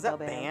a Tinkerbell is that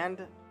bag.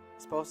 band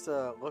supposed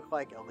to look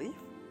like a leaf?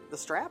 The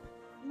strap?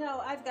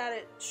 No, I've got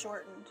it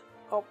shortened.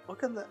 Oh,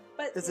 look at that.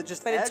 But Is it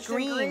just but it's edged in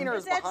green. or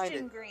It's is behind etched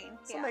in it? green.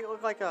 Doesn't Yeah. make it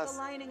look like The us.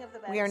 lining of the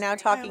bag. We are is now green.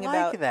 talking I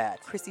like about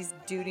that. Chrissy's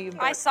duty. of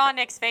I birth. saw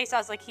Nick's face. I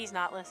was like, he's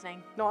not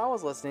listening. No, I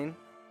was listening.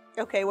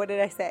 Okay, what did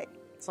I say?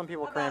 Some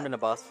people crammed in a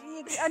bus.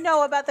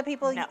 No, about the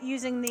people No.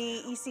 using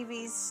the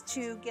ECVs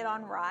to get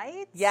on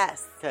rides.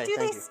 Yes. Okay, Do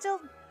they thank you. still?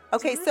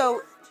 Okay, do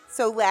so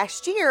that?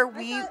 last year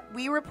thought-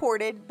 we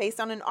reported based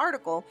on an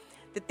article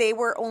that they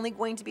were only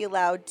going to be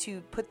allowed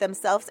to put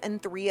themselves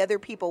and 3 other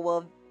people.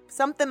 Well,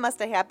 something must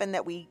have happened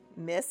that we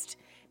missed.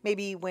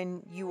 Maybe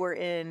when you were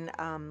in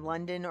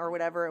London or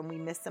whatever, and we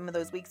missed some of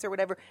those weeks or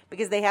whatever,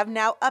 because they have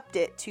now upped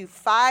it to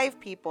 5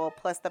 people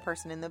plus the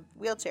person in the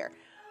wheelchair.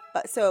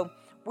 But so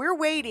we're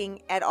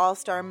waiting at All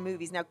Star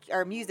Movies now,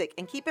 our music,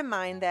 and keep in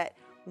mind that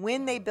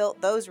when they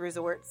built those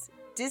resorts,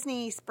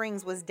 Disney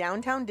Springs was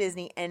downtown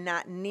Disney and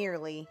not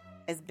nearly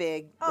as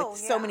big Oh, with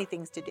so yeah. many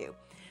things to do.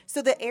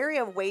 So the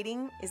area of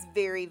waiting is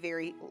very,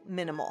 very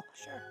minimal.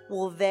 Sure.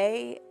 Well,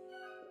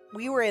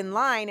 we were in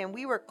line and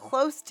we were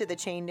close to the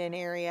chained in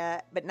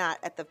area, but not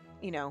at the,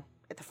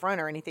 at the front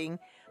or anything.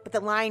 But the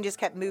line just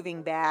kept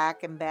moving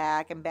back and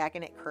back and back,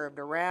 and it curved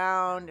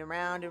around and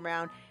round and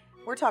round.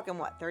 We're talking,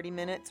 30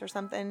 minutes or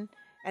something?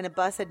 And a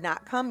bus had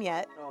not come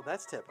yet. Oh,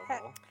 that's typical.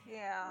 Heck,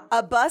 yeah.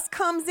 A bus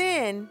comes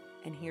in,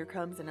 and here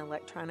comes an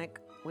electronic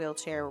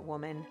wheelchair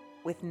woman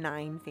with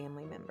 9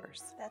 family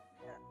members. That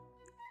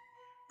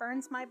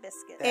burns my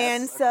biscuit. That's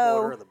And a so-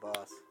 quarter of the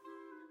bus.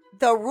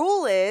 The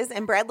rule is,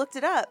 and Brad looked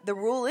it up, the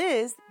rule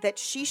is that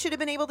she should have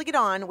been able to get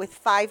on with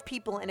 5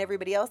 people and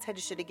everybody else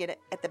should have get it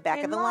at the back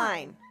In of the line.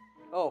 line.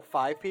 Oh,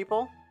 5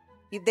 people?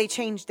 They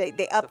changed,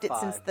 they upped it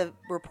since 5. the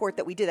report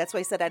that we did. That's why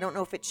I said I don't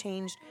know if it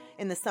changed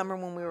in the summer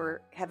when we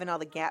were having all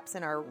the gaps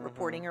in our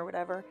reporting or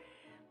whatever.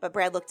 But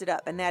Brad looked it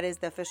up, and that is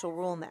the official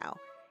rule now.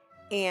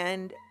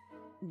 And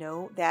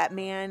no, that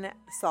man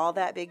saw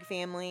that big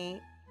family.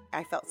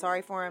 I felt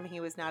sorry for him. He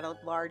was not a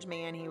large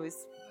man. He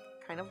was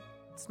kind of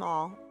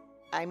small.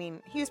 I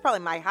mean, he was probably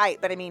my height,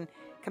 but I mean,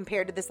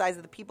 compared to the size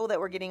of the people that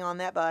were getting on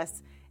that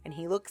bus, and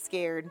he looked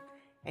scared,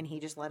 and he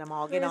just let them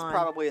all get He was on.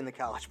 probably in the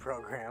college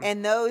program.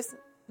 And those,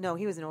 no,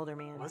 he was an older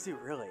man. Was he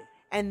really?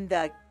 And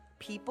the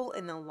people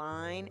in the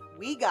line,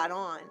 we got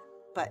on,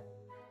 but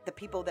the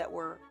people that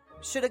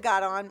should have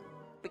got on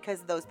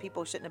because those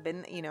people shouldn't have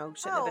been, shouldn't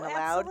have been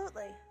allowed.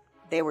 Absolutely.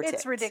 They were It's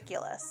ticked.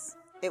 ridiculous.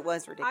 It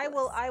was ridiculous.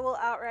 I will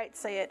outright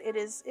say it. It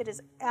is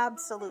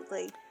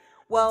absolutely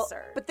Well,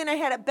 absurd. but then I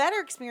had a better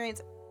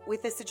experience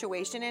with this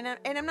situation, and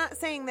I'm not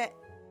saying that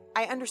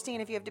I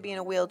understand if you have to be in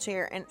a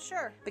wheelchair, and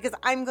Sure. because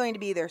I'm going to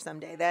be there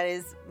someday. That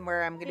is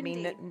where I'm going to be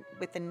Indeed.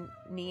 with the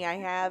knee I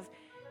have.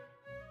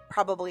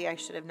 Probably I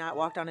should have not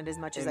walked on it as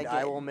much as I And did.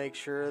 I will make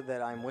sure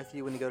that I'm with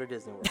you when you go to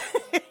Disney World.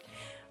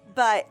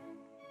 But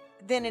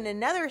then in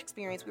another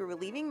experience, we were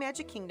leaving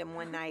Magic Kingdom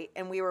one night,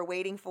 and we were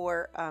waiting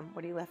for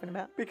what are you laughing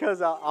about?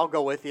 Because I'll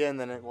go with you, and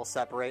then we'll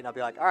separate, and I'll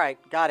be like, all right,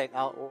 got it.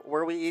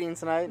 Where are we eating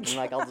tonight?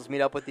 And I'll just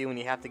meet up with you when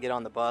you have to get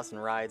on the bus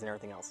and rides and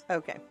everything else.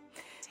 Okay.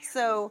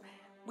 So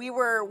we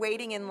were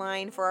waiting in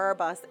line for our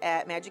bus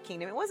at Magic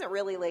Kingdom. It wasn't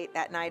really late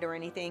that night or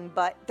anything,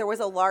 but there was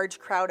a large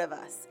crowd of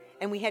us.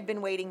 And we had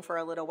been waiting for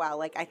a little while.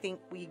 Like, I think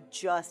we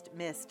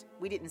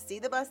didn't see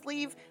the bus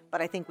leave, but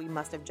I think we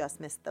must have just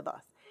missed the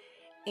bus.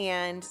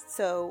 And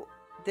so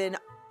then,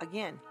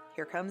 again,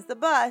 here comes the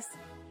bus.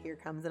 Here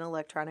comes an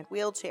electronic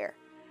wheelchair.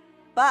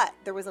 But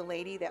there was a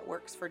lady that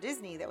works for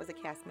Disney that was a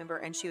cast member,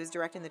 and she was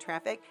directing the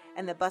traffic.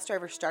 And the bus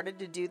driver started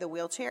to do the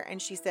wheelchair,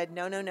 and she said,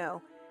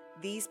 no.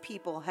 These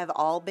people have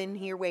all been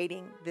here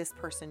waiting. This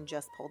person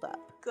just pulled up.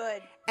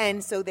 Good.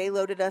 And so they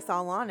loaded us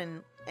all on,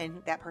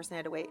 and that person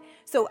had to wait.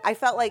 So I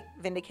felt like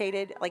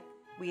vindicated, like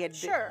we had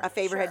Sure, a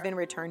favor had sure. been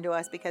returned to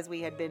us because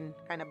we had been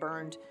kind of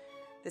burned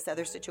this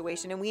other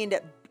situation. And we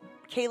ended up,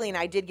 Kaylee and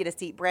I did get a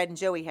seat. Brad and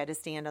Joey had to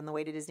stand on the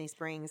way to Disney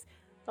Springs.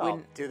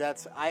 Oh, dude,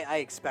 I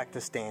expect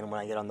to stand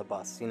when I get on the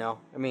bus, I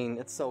mean,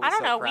 it's so I don't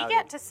so know. crowded. We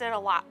get to sit a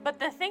lot. But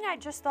the thing I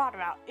just thought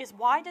about is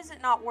why does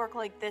it not work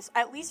like this,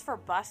 at least for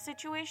bus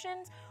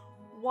situations?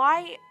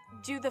 Why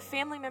do the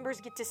family members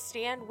get to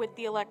stand with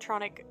the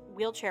electronic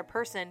wheelchair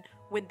person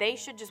when they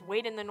should just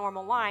wait in the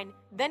normal line?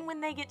 Then when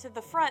they get to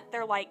the front,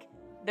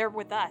 they're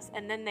with us,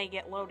 and then they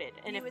get loaded.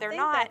 And You if would they're think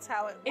not, that's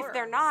how it if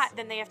they're works. not,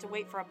 then they have to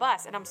wait for a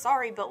bus. And I'm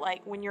sorry, but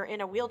when you're in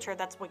a wheelchair,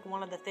 that's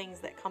one of the things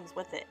that comes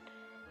with it.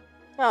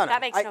 No,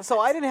 That makes no So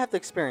sense. I didn't have to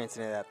experience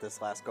any of that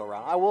this last go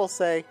round. I will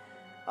say,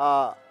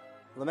 the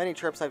many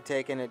trips I've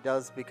taken, it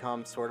does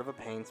become sort of a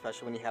pain,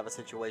 especially when you have a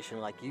situation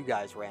like you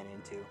guys ran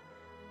into.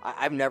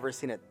 I've never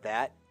seen it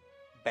that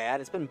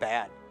bad. It's been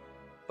bad,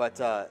 but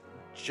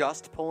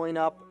just pulling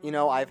up,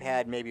 I've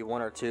had maybe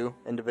 1 or 2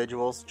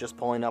 individuals just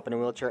pulling up in a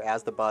wheelchair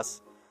as the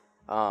bus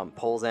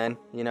pulls in,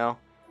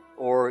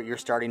 or you're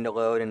starting to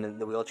load and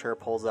the wheelchair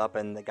pulls up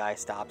and the guy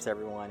stops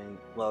everyone and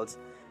loads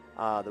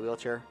the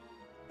wheelchair.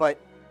 But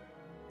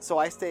so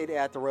I stayed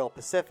at the Royal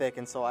Pacific,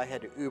 and so I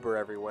had to Uber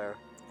everywhere.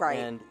 Right.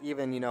 And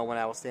even when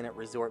I was staying at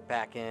resort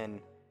back in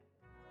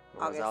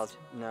August. August.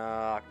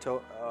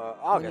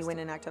 When you went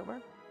in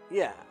October?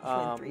 Yeah. You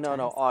went 3 no,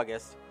 times.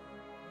 August.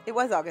 It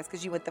was August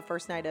because you went the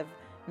first night of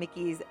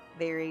Mickey's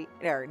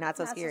Not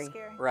So Scary.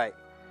 Right.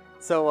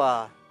 So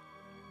I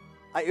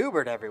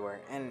Ubered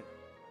everywhere, and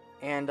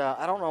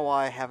I don't know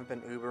why I haven't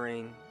been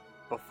Ubering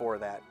before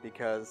that,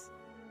 because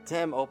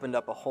Tim opened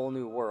up a whole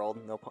new world,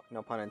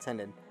 no pun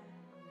intended,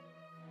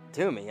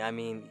 to me. I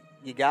mean,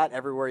 you got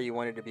everywhere you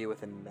wanted to be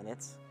within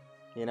minutes,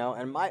 and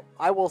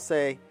I will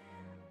say,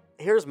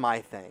 here's my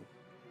thing.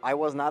 I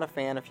was not a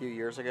fan a few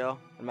years ago.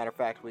 As a matter of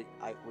fact,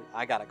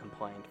 I got a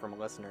complaint from a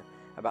listener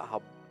about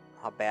how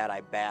bad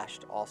I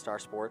bashed All-Star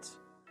Sports.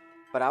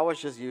 But I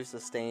was just used to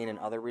staying in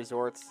other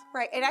resorts.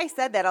 Right, and I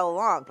said that all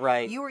along.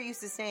 Right. You were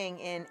used to staying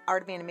in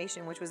Art of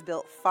Animation, which was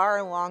built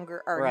far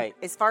longer, or Right.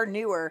 is far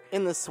newer.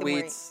 In the than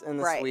where- suites,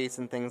 Right. suites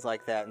and things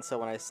like that. And so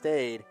when I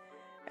stayed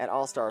at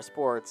All-Star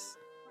Sports,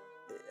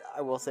 I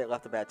will say it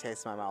left a bad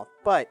taste in my mouth.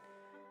 But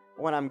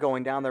when I'm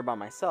going down there by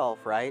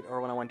myself, right, or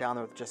when I went down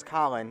there with just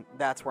Colin,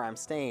 that's where I'm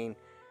staying.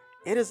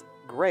 It is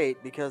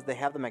great because they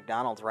have the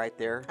McDonald's right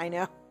there. I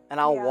know. And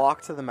I'll Yeah.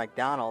 walk to the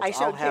McDonald's. I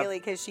showed I'll have, Kaylee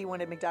because she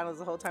wanted McDonald's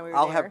the whole time we were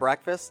I'll there. have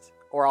breakfast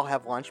or I'll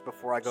have lunch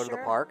before I go to the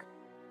Sure. park.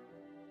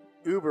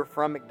 Uber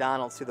from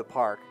McDonald's to the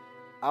park.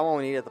 I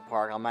won't eat at the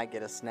park. I might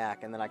get a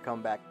snack, and then I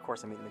come back. Of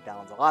course, I'm eating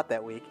McDonald's a lot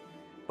that week,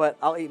 but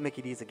I'll eat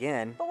Mickey D's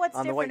again. But what's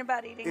on the way. different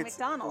about eating It's-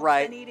 McDonald's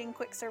right. than eating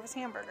quick service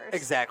hamburgers?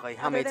 Exactly.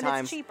 How Other many than it's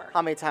times? cheaper.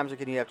 How many times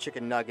can you have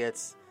chicken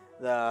nuggets,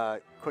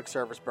 the quick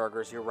service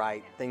burgers? You're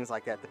right. Things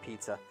like that. The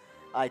pizza.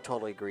 I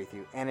totally agree with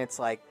you. And it's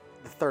like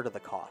the third of the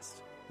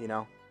cost.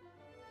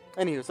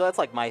 Anywho, so that's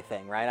like my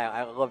thing, right?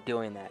 I love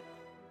doing that.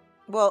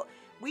 Well,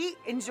 we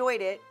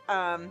enjoyed it.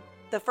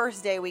 The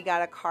first day we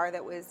got a car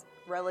that was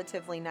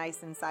relatively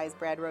nice in size.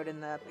 Brad rode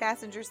in the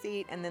passenger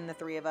seat, and then the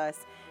three of us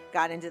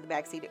got into the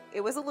back seat.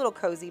 It was a little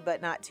cozy,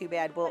 but not too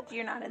bad. Well, But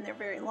you're not in there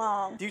very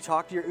long. Do you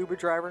talk to your Uber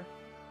driver?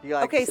 Do you,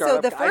 like, okay, start so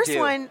up- the I first do.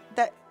 one,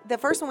 the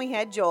first one we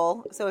had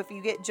Joel. So if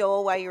you get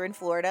Joel while you're in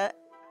Florida,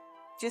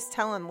 just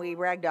tell him we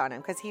ragged on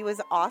him because he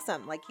was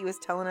awesome. Like, he was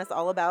telling us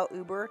all about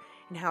Uber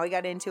and how he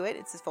got into it.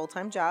 It's his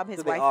full-time job. His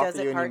Do they wife offer does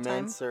you it any part-time.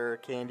 mints or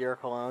candy or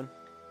cologne?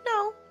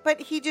 No, but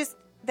he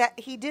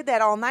did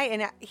that all night,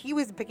 and he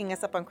was picking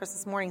us up on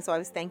Christmas morning. So I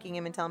was thanking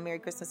him and telling him Merry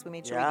Christmas. We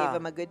made sure we Yeah. gave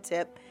him a good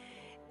tip,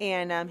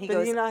 and he Did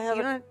goes, he not have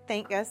 "You a don't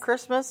thank us.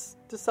 Christmas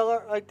to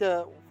celebrate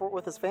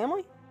with his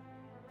family?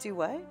 Do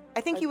what?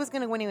 I think he was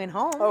going to when he went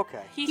home.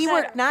 Okay. He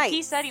worked nights.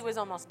 He said he was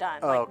almost done.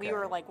 Oh, Like okay. we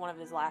were like one of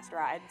his last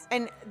rides.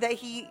 And that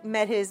he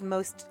met his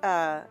most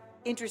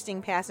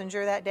interesting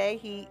passenger that day.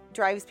 He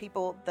drives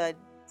people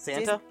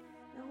Santa?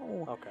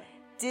 No. Okay.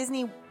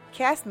 Disney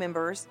cast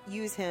members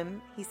use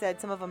him. He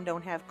said some of them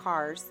don't have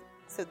cars,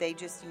 so they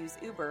just use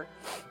Uber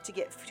to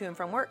get to and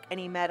from work. And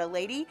he met a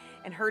lady,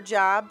 and her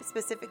job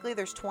specifically,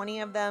 there's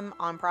 20 of them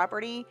on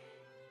property.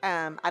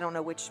 I don't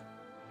know which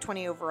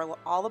 20 over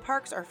all the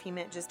parks, or if he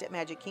meant just at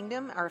Magic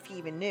Kingdom, or if he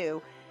even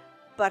knew.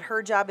 But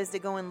her job is to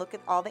go and look at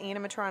all the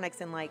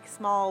animatronics in like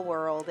Small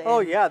World. And, Oh,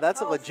 yeah,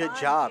 that's a Oh, legit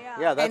fun, job. yeah.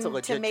 Yeah, that's and a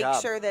legit to make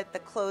job. sure that the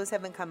clothes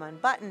haven't come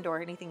unbuttoned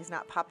or anything's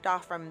not popped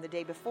off from the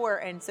day before.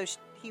 And so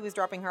he was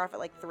dropping her off at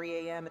like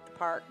 3 a.m. at the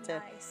park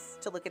Nice.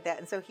 to look at that.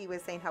 And so he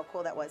was saying how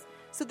cool that was.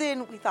 So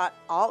then we thought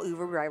all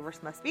Uber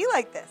drivers must be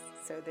like this.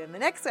 So then the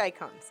next guy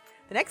comes.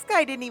 The next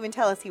guy didn't even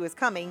tell us he was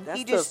coming. That's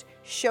He just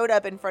showed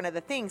up in front of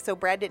the thing. So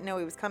Brad didn't know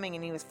he was coming,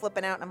 and he was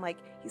flipping out. And I'm like,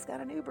 he's got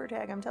an Uber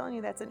tag. I'm telling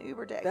you, that's an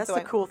Uber tag. That's so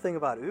the cool thing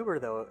about Uber,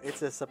 though.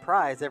 It's a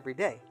surprise every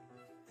day.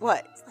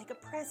 What? It's like a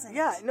present.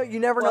 Yeah, no, you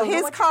never Well, know.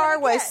 his what you're car gonna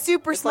was get.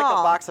 super It's small. like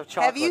a box of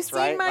Have you chocolates, seen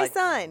right? my Like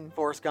son?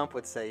 Forrest Gump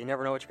would say, you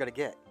never know what you're going to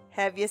get,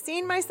 Have you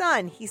seen my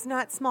son? He's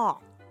not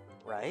small.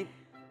 right?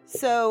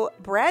 So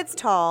Brad's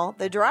tall.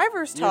 The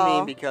driver's You tall.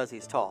 mean because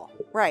he's tall.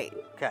 Right.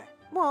 Okay.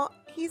 Well,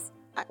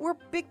 we're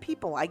big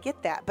people. I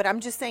get that, but I'm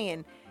just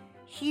saying,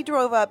 he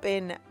drove up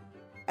in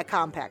a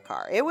compact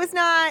car. It was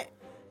not.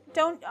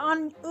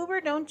 On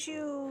Uber, don't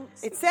you?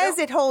 It says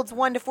it holds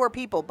 1 to 4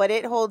 people, but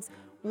it holds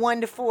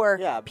 1 to 4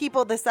 Yeah.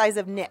 people the size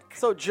of Nick.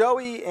 So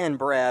Joey and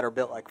Brad are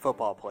built like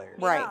football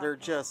players. Right. They're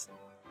just,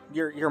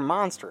 you're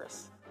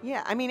monstrous.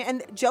 Yeah, I mean,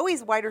 and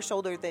Joey's wider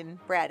shouldered than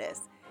Brad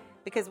is.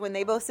 Because when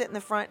they both sit in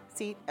the front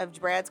seat of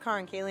Brad's car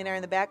and Kaylee and I are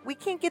in the back, we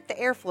can't get the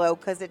airflow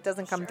because it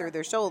doesn't come through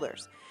their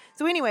shoulders.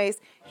 So anyways,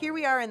 here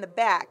we are in the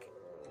back.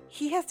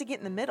 He has to get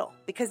in the middle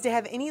because to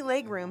have any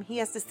leg room, he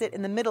has to sit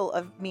in the middle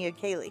of me and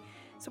Kaylee.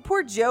 So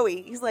poor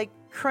Joey, he's like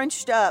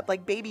crunched up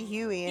like baby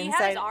Huey He inside.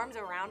 had his arms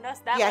around us.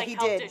 That Yeah, like he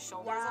helped did. his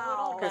shoulders a Wow.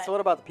 little. Okay, but- so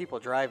what about the people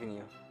driving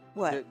you?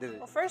 What? Did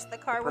Well, first the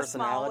car the was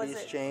small. Was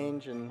personalities it?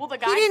 change? And Well, the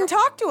guy He didn't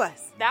talk to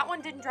us. That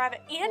one didn't drive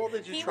it, and well,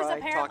 did you he try was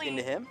apparently talking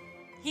to him?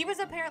 He was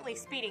apparently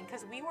speeding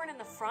because we weren't in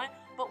the front,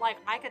 but like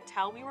I could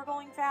tell we were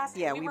going fast.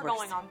 Yeah, and we we were were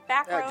going on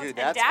back Yeah, roads. dude, and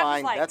that's Dad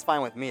fine. Was like, That's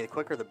fine with me. The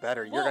quicker the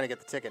better. You're Well, gonna get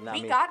the ticket, not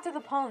we me. got to the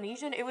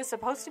Polynesian. It was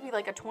supposed to be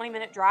like a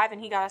 20-minute drive, and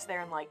he got us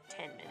there in like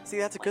 10 minutes. See,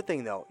 that's a good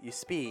thing though. You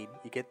speed,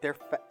 you get there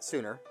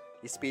sooner.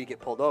 You speed, you get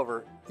pulled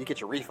over, you get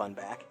your refund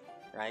back,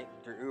 right?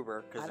 Through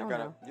Uber, because I you're don't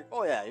gonna. know.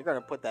 Oh yeah, you're gonna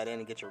put that in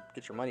and get your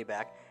money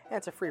back, and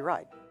it's a free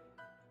ride.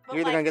 But,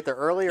 You're either like, gonna get there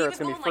early or he it's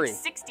was gonna be going, free.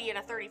 Like 60 and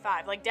a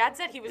 35. Like Dad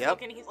said, he was Yep.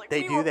 looking. He's like,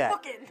 They we do were that.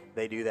 looking.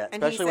 They do that,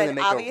 And especially he said, when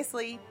they make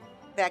obviously,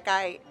 that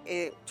guy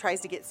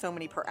tries to get so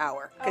many per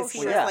hour because Oh, he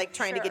sure. was Yeah. like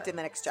trying to Sure. get to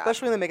the next job.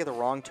 especially when they make it the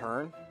wrong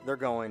turn. They're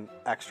going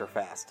extra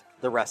fast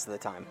the rest of the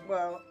time.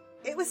 Well,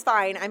 it was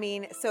fine. I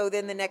mean, so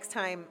then the next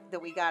time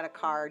that we got a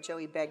car,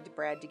 Joey begged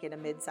Brad to get a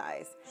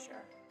midsize. Sure.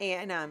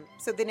 And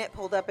so then it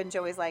pulled up, and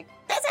Joey's like,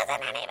 "This isn't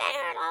any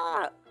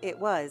bigger." It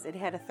was. It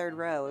had a third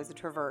row. It was a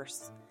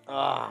traverse.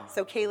 Ah,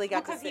 So Kaylee got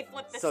to Because he sit.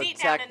 flipped the So seat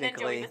down, and then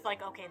technically- Joey was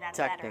like, okay, that's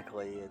better.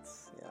 technically,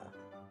 it's yeah.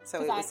 So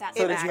 'Cause it I was. sat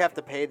So it did was- you have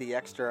to pay the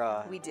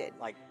extra? We did.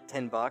 Like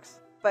 $10.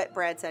 But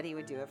Brad said he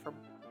would do it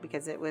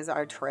because it was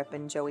our trip,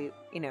 and Joey,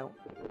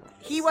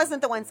 he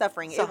wasn't the one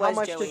suffering. So it how was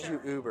much Joey. did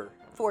you Uber?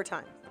 4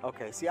 times.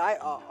 Okay, see, I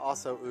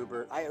also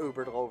Ubered. I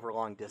Ubered over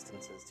long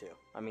distances too.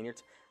 I mean,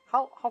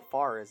 how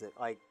far is it?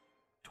 Like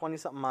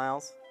 20-something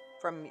miles?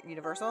 From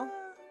Universal?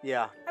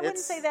 Yeah, I wouldn't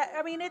say that.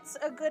 I mean, it's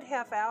a good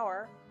half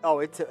hour. Oh,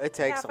 it takes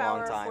half a long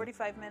hour, time.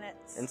 45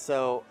 minutes. And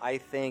so I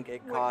think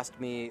it cost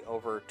me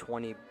over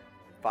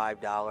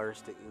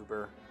 $25 to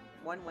Uber.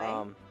 One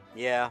way?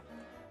 Yeah.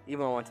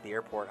 Even when I went to the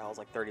airport, I was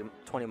like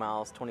 20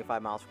 miles,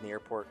 25 miles from the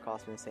airport,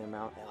 cost me the same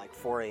amount at like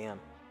 4 a.m.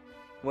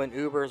 When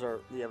you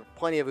have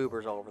plenty of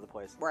Ubers all over the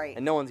place. Right.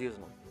 And no one's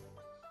using them.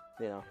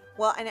 You know.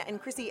 Well,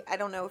 and Chrissy, I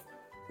don't know if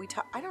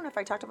I don't know if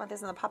I talked about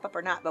this in the pop-up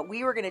or not, but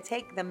we were going to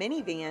take the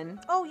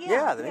minivan. oh, yeah.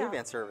 Yeah, the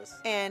minivan service.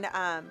 And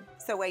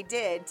so I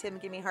did. Tim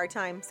gave me a hard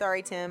time.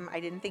 Sorry, Tim.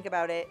 I didn't think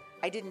about it.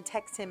 I didn't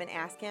text him and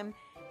ask him.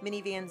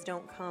 Minivans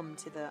don't come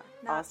to the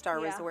Not- All-Star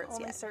yeah, resorts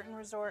only yet. certain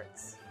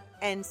resorts.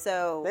 And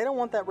so They don't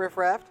want that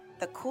riffraff.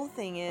 the cool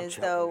thing is,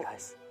 joking, though,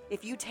 guys.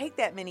 if you take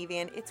that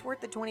minivan, it's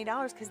worth the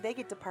 $20 because they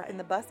get to park in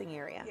the busing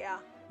area. Yeah.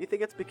 You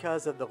think it's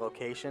because of the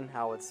location,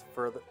 how it's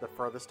the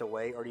furthest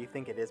away, or do you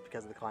think it is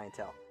because of the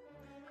clientele?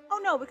 Oh,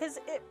 no, because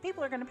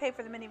people are going to pay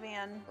for the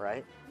minivan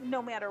Right?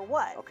 no matter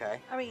what. Okay.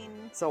 I mean,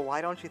 So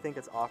why don't you think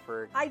it's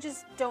offered? I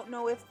just don't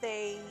know if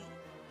they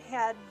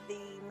had the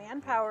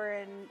manpower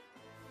and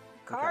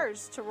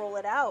cars to roll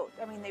it out.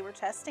 I mean, they were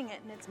testing it,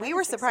 and it's been We a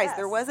were surprised. success.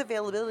 There was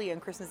availability on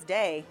Christmas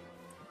Day,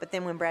 but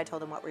then when Brad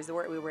told them what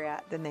resort we were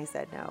at, then they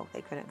said no,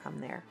 they couldn't come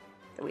there.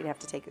 That we'd have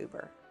to take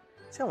Uber.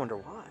 I wonder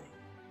why.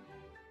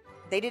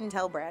 They didn't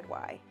tell Brad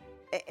why.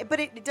 But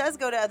it does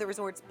go to other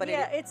resorts, but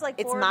Yeah, it's like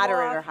it's Boardwalk.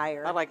 moderate or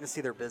higher. I'd like to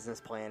see their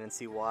business plan and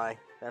see why.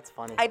 That's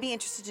funny. I'd be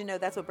interested to know.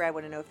 That's what Brad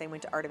would know if they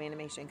went to Art of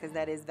Animation, because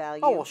that is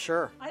value. Oh, well,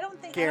 sure. I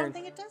don't think Karen.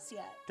 it does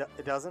yet.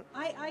 It doesn't?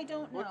 I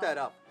don't know. Look that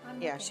up.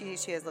 I'm Yeah, looking.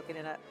 she is looking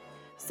it up.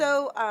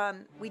 So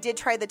we did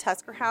try the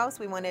Tusker House.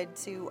 We wanted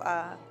to.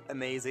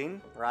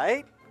 Amazing,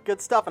 right?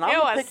 Good stuff. And It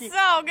I'm a was picky,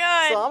 so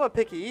good. So I'm a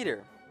picky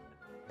eater,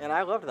 and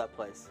I loved that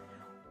place.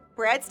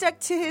 Brad stuck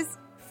to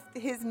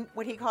his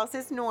what he calls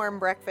his norm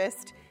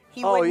breakfast.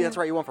 He Oh, wouldn't- yeah, that's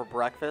right. You went for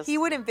breakfast? He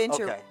wouldn't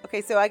venture.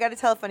 Okay. So I got to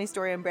tell a funny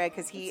story on Brad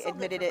because he It's so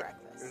good admitted for it.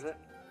 breakfast. Is it?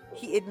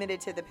 He admitted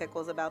to the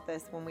Pickles about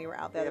this when we were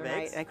out the They other have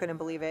night, eggs? and I couldn't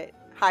believe it.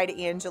 Hi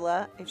to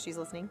Angela if she's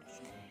listening.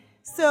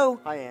 So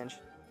Hi, Ange.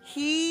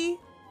 he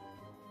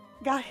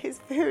got his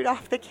food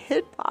off the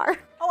kid bar.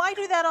 Oh, I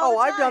do that all Oh, the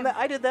time. I've done that.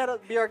 I did that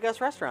at Be Our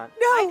Guest restaurant.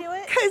 No, I do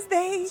it. because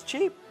It's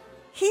cheap.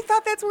 he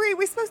thought that's where he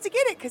was supposed to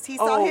get it because he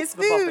saw his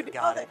the buffet. food.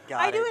 Got it.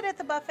 Got I it. do it at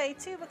the buffet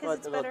too because But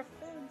it's the- better food.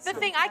 The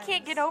thing I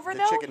can't get over The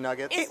though chicken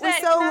nuggets. is It was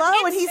that so low,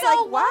 and it's he's so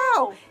like, "Wow!"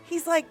 low.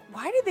 He's like,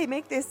 "Why did they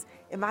make this?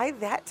 Am I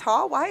that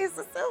tall? Why is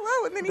it so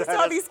low?" And then he That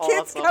saw is these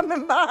kids awesome.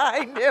 coming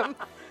behind him,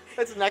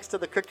 It's next to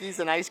the cookies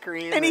and ice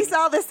cream. and he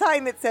saw the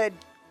sign that said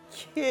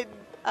 "Kid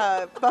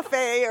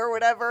Buffet" or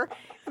whatever.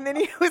 And then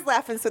he was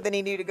laughing, so then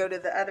he knew to go to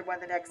the other one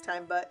the next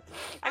time. But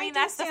I mean, do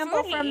that's the sample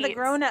food he from the eats.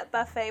 grown-up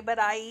buffet, but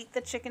I eat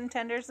the chicken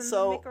tenders and the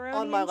So macaroni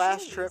on my and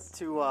last cheese. trip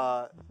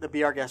to the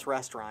Be Our Guest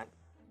restaurant,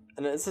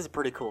 and this is a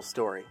pretty cool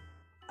story.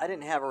 I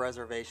didn't have a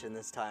reservation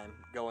this time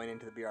going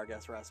into the Be Our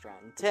Guest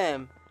restaurant. And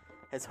Tim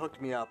has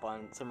hooked me up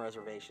on some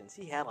reservations.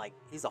 He's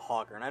a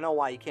hogger, and I know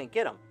why you can't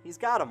get them. He's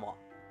got them all.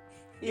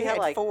 He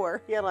had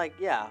 4. He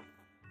had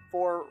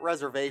 4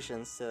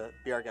 reservations to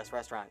Be Our Guest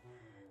restaurant.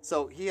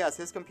 So he has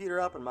his computer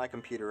up and my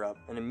computer up,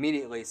 and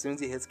immediately, as soon as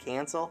he hits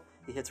cancel,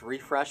 he hits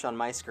refresh on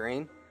my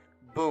screen.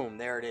 Boom,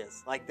 there it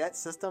is. Like, that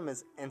system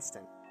is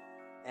instant,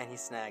 and he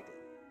snagged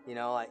it. You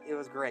know, it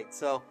was great.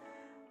 So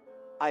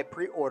I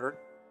pre-ordered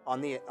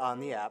on the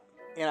app,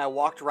 and I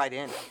walked right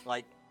in.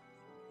 Like,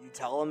 you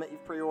tell them that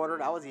you've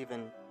pre-ordered. I was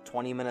even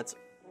 20 minutes,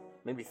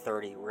 maybe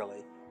 30,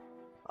 really,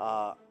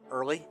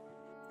 early.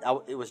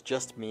 It was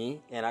just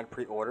me, and I'd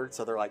pre-ordered,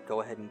 so they're like,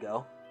 go ahead and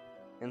go.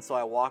 And so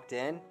I walked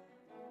in.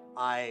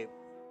 I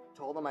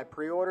told them I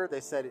pre-ordered. They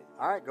said,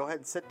 all right, go ahead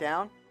and sit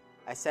down.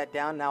 I sat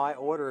down. Now I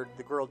ordered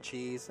the grilled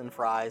cheese and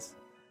fries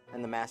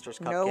and the Master's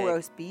cupcake. no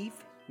roast beef.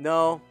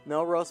 No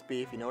roast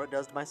beef. You know what it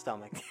does to my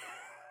stomach.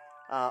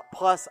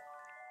 Plus,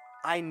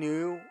 I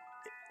knew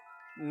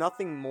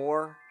nothing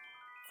more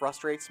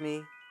frustrates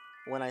me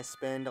when I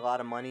spend a lot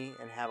of money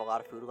and have a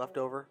lot of food left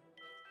over.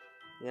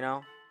 You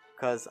know?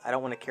 Because I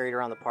don't want to carry it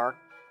around the park.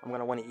 I'm going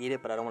to want to eat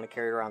it, but I don't want to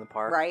carry it around the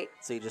park. Right.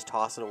 So you just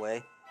toss it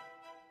away.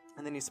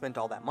 And then you spent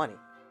all that money,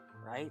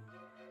 right?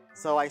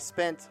 So I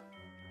spent,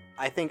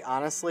 I think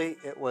honestly,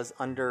 it was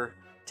under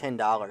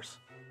 $10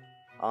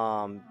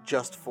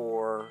 just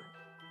for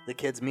the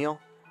kids' meal.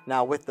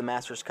 Now with the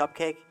Master's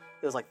cupcake,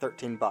 it was like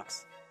 $13.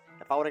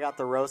 If I would have got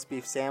the roast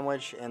beef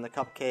sandwich and the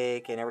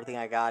cupcake and everything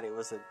I got, it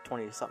was a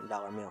 $20-something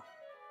meal.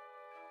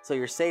 So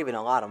you're saving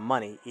a lot of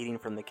money eating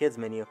from the kids'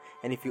 menu.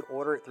 And if you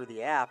order it through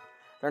the app,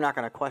 they're not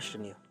going to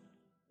question you.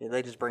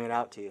 They just bring it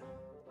out to you.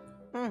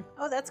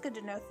 Oh, that's good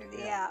to know through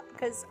the app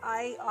because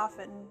I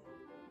often.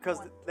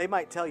 Because they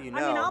might tell you no.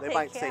 I mean, I'll they pay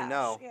might cash. say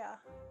no. Yeah.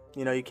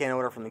 You know, you can't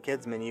order from the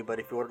kids' menu, but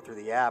if you order through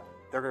the app,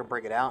 they're going to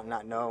bring it out and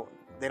not know.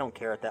 They don't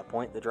care at that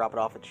point. They drop it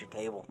off at your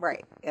table.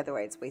 Right.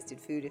 Otherwise, it's wasted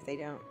food if they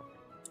don't.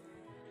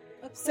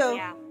 So,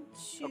 Yeah.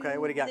 Okay,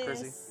 what do you got,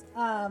 Chrissy?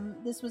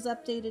 This was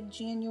updated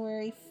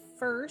January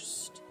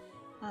 1st,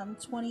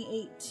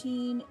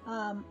 2018.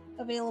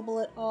 Available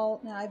at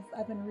all. Now,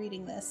 I've been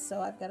reading this, so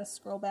I've got to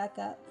scroll back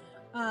up.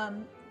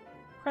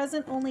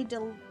 Present only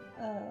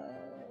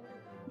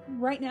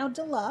right now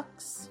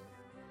deluxe.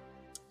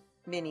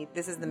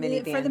 This is the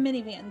minivan. For the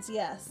minivans,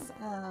 yes.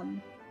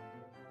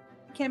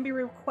 Can be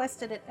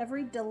requested at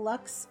every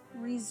deluxe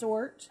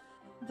resort.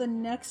 The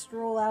next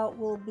rollout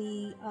will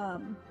be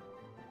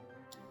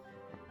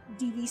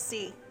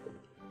DVC.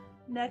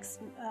 Next,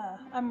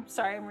 I'm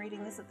sorry, I'm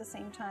reading this at the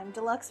same time.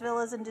 Deluxe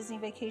Villas and Disney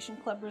Vacation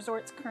Club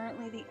Resorts.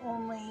 Currently, the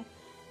only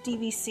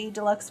DVC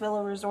Deluxe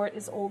Villa Resort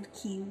is Old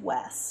Key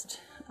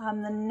West.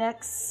 The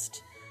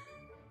next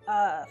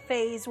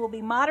phase will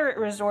be Moderate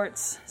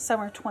Resorts,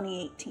 summer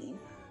 2018.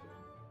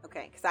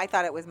 Okay, because I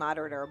thought it was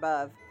moderate or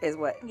above is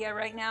what. Yeah,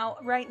 right now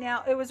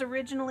it was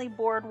originally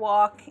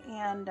Boardwalk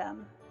and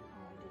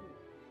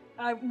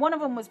one of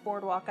them was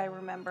Boardwalk, I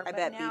remember. I but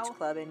bet now, Beach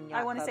Club and Yacht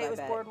I want to Club, say it was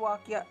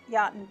Boardwalk,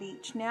 Yacht and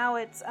Beach. Now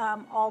it's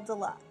all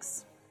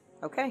deluxe.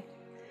 Okay.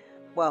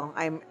 Well,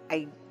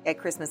 at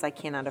Christmas I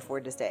cannot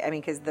afford to stay. I mean,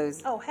 because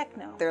those Oh heck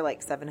no! they're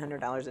like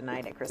 $700 a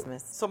night at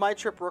Christmas. So my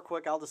trip, real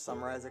quick, I'll just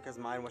summarize it because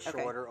mine was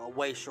Okay. shorter,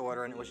 way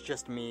shorter, and it was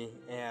just me,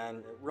 and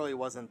it really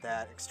wasn't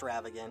that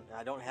extravagant.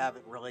 I don't have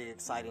really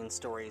exciting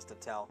stories to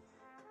tell.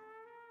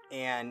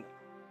 And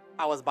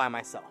I was by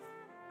myself.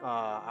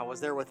 I was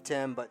there with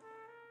Tim, but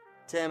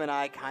Tim and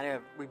I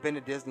we've been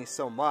to Disney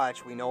so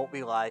much, we know what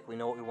we like, we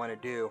know what we want to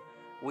do.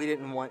 We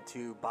didn't want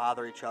to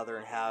bother each other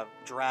and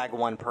drag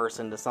one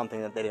person to something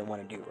that they didn't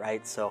want to do,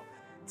 right? So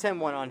Tim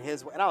went on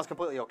his way, and I was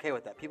completely okay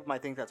with that. People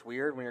might think that's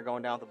weird when you're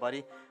going down with a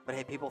buddy, but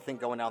hey, people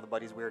think going down with a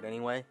buddy's weird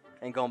anyway,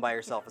 and going by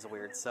yourself is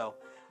weird. So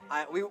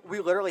we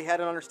literally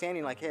had an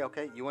understanding like, hey,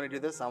 okay, you want to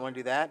do this, I want to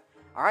do that.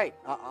 All right,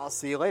 I'll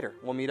see you later.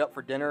 We'll meet up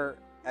for dinner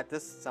at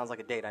this, sounds like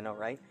a date, I know,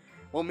 right?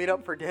 We'll meet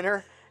up for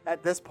dinner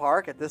at this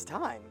park at this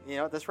time,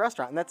 at this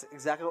restaurant. And that's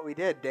exactly what we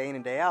did day in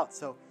and day out.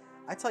 So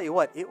I tell you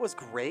what, it was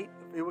great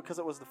because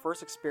it was the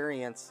first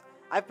experience.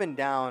 I've been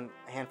down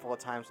a handful of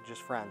times with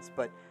just friends,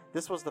 but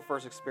this was the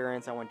first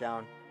experience I went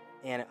down,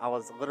 and I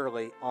was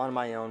literally on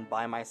my own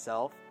by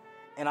myself,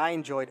 and I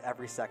enjoyed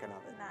every second of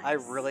it. Nice. I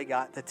really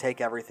got to take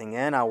everything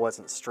in. I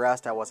wasn't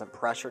stressed. I wasn't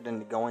pressured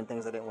into going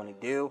things I didn't want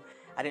to do.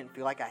 I didn't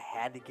feel like I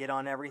had to get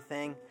on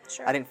everything.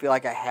 Sure. I didn't feel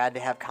like I had to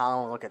have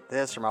Colin look at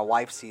this or my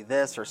wife see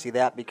this or see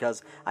that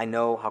because I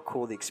know how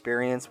cool the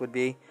experience would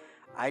be.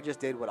 I just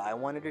did what I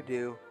wanted to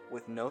do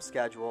with no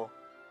schedule.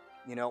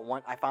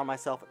 I found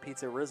myself at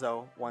Pizza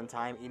Rizzo one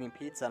time eating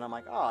pizza, and I'm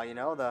like,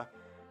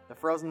 the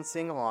Frozen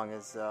sing-along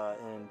is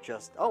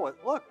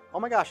look, oh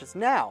my gosh, it's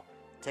now.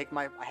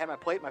 I had my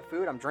plate, my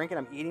food, I'm drinking,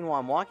 I'm eating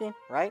while I'm walking,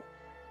 right?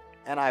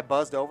 And I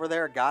buzzed over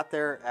there, got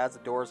there as the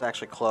doors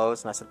actually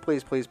closed, and I said,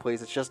 please, please,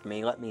 please, it's just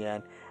me, let me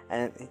in.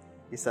 And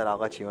he said, I'll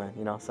let you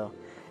in, so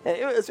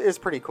it was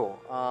pretty cool.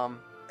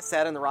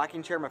 Sat in the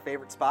rocking chair, my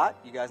favorite spot.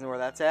 You guys know where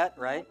that's at,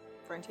 right?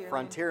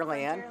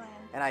 Frontierland.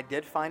 And I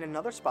did find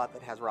another spot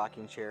that has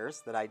rocking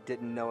chairs that I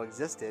didn't know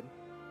existed,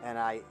 and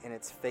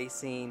it's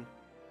facing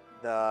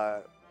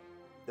the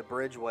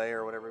bridgeway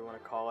or whatever you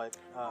want to call it,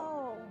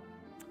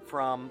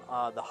 from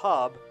the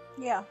hub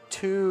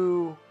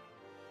to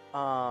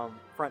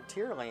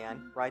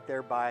Frontierland, right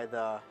there by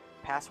the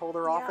pass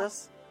holder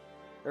office.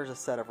 There's a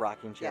set of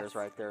rocking chairs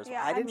right there.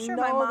 Yeah, I didn't I'm sure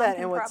know my mom that.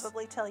 can And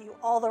probably tell you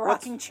all the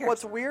rocking chairs.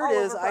 What's weird all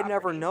is over I never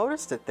property.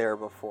 noticed it there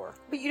before.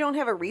 But you don't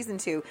have a reason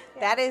to.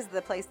 That is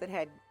the place that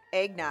had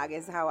eggnog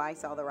is how I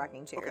saw the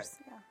rocking chairs.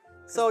 Yeah.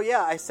 So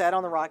yeah, I sat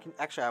on the rocking.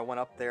 Actually, I went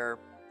up there.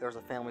 There was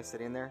a family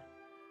sitting there.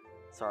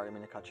 Sorry, I didn't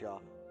mean to cut you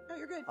off. No,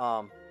 you're good.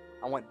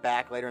 I went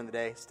back later in the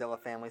day. Still a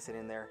family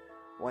sitting there.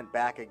 Went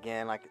back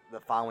again like the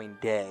following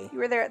day. You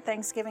were there at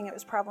Thanksgiving. It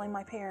was probably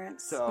my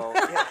parents. So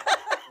yeah.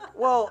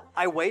 Well,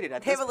 I waited.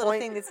 At They this have a little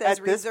point, thing that says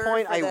at this reserved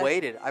point, for I the-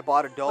 waited. I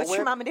bought a Dole What's your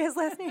Whip. mom and dad's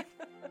last name?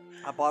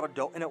 I bought a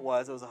Dole, and it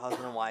was a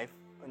husband and wife,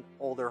 an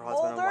older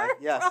husband and wife. Older?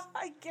 Yes.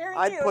 I guarantee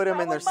I'd it put was them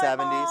in their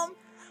probably my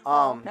 70s.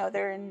 mom. No,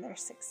 they're in their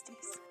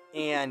 60s.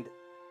 And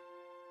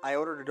I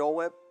ordered a Dole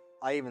Whip.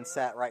 I even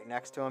sat right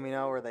next to them,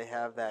 where they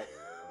have that,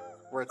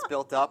 where it's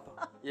built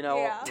up,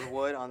 Yeah. with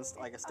wood on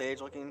like a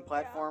stage-looking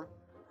platform.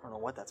 I don't know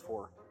what that's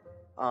for.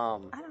 I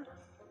don't know.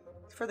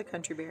 It's for the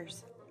country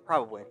bears.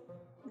 Probably.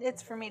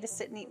 It's for me to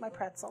sit and eat my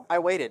pretzel. I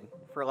waited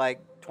for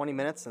like 20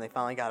 minutes, and they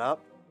finally got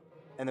up.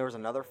 And there was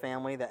another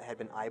family that had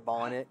been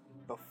eyeballing it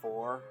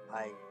before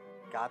I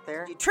got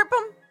there. Did you trip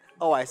them?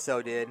 Oh, I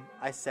so did.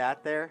 I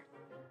sat there,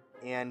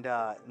 and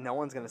no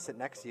one's going to sit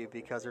next to you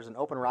because there's an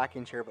open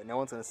rocking chair, but no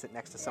one's going to sit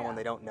next to someone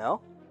they don't know.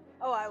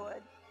 Oh, I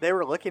would. They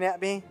were looking at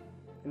me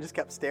and just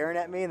kept staring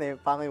at me, and they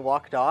finally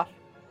walked off.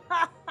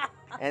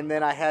 And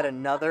then I had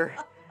another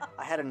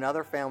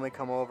family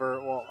come over,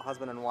 well,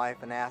 husband and wife,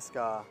 and ask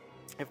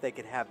if they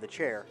could have the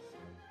chair,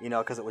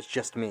 because it was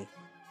just me.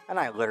 And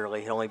I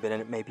literally had only been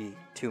in it maybe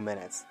 2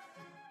 minutes.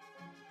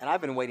 And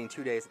I've been waiting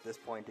 2 days at this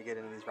point to get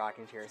into these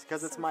rocking chairs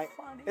because it's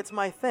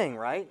my thing,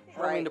 right?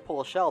 I don't mean to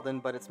pull a Sheldon,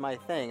 but it's my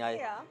thing.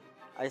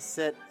 I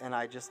sit and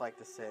I just like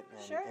to sit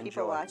and enjoy.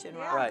 People watching.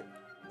 Yeah. Right.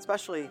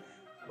 Especially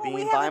Well, being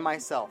we by have a-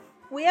 myself.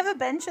 We have a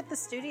bench at the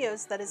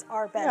studios that is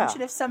our bench, Yeah.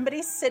 and if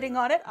somebody's sitting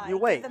on it, I You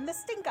give wait. them the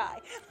stink eye.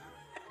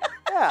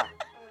 Yeah.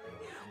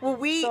 Well,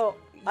 we So,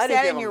 I didn't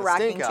sat give in them your the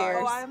rocking stink eye. chairs.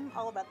 Oh, I'm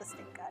all about the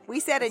stink eye. We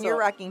sat in your So-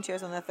 rocking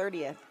chairs on the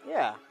 30th.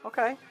 Yeah.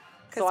 Okay.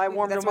 'Cause So I we-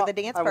 warmed that's them where up.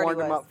 the dance I party warmed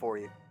them was. up for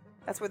you.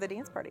 That's where the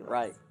dance party was.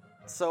 Right.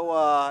 So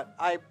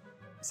I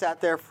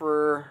sat there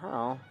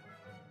for,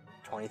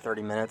 20,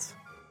 30 minutes.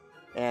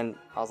 And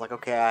I was like,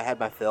 okay, I had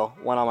my fill.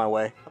 Went on my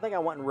way. I think I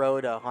went and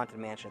rode a Haunted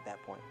Mansion at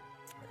that point.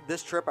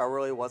 This trip, I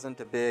really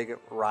wasn't a big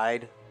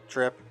ride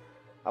trip.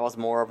 I was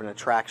more of an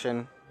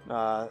attraction,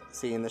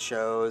 seeing the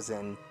shows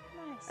and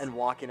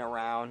walking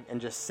around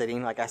and just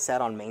sitting. Like, I sat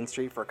on Main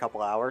Street for a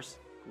couple hours,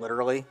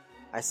 literally.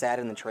 I sat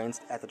at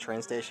the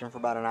train station for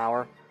about an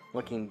hour,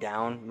 looking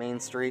down Main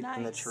Street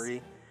in the Nice.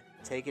 tree.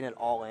 taking it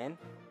all in,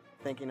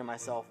 thinking to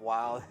myself,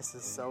 wow, this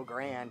is so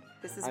grand.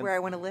 This is where I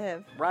want to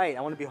live. Right.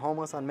 I want to be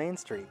homeless on Main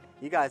Street.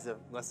 You guys have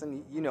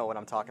listened. You know what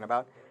I'm talking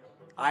about.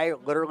 I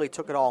literally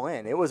took it all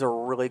in. It was a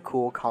really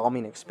cool,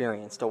 calming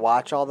experience to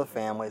watch all the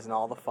families and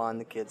all the fun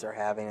the kids are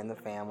having and the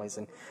families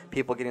and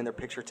people getting their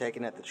picture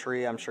taken at the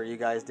tree. I'm sure you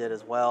guys did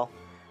as well.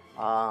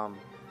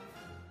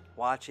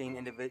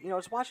 Watching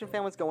just watching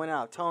families going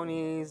out,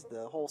 Tony's,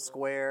 the whole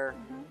square.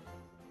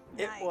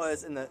 It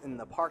was in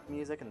the park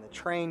music and the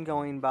train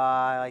going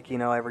by,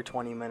 every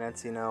 20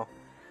 minutes.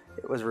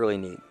 It was really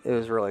neat. It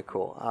was really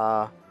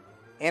cool.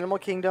 Animal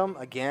Kingdom,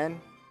 again,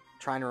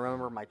 trying to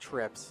remember my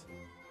trips.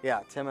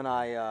 Yeah, Tim and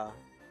I,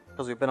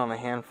 because we've been on a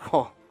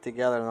handful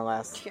together in the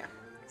last,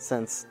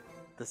 since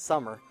the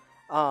summer.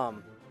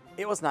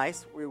 It was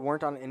nice. We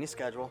weren't on any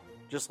schedule.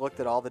 Just looked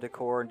at all the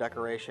decor and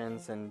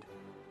decorations, and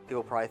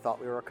people probably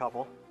thought we were a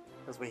couple.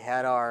 Because we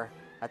had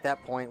at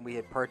that point, we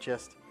had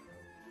purchased.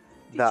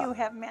 Did you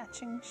have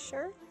matching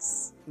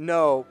shirts?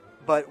 No,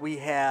 but we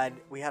had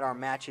our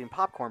matching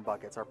popcorn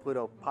buckets, our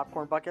Pluto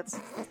popcorn buckets.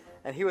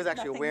 And he was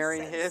actually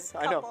wearing his.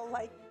 I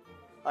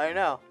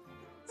know.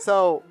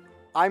 So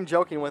I'm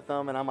joking with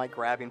him, and I'm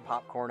grabbing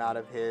popcorn out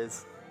of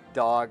his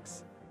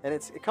dog's, and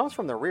it comes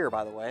from the rear,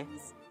 by the way.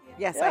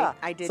 Yes, yeah.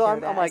 I did know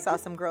that. I saw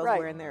some girls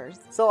wearing theirs.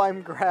 So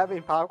I'm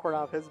grabbing popcorn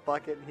out of his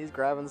bucket, and he's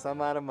grabbing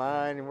some out of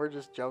mine, and we're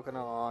just joking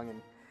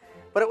along.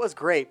 But it was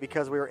great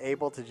because we were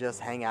able to just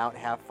hang out,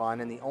 have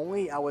fun, and the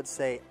only, I would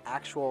say,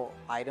 actual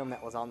item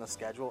that was on the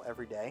schedule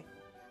every day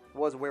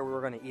was where we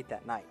were going to eat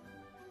that night.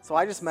 So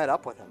I just met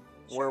up with him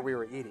where we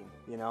were eating,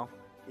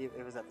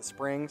 It was at the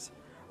Springs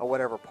or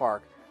whatever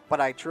park. But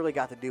I truly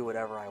got to do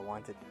whatever I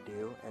wanted to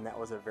do, and that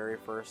was the very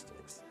first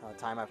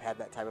time I've had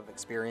that type of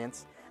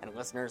experience. And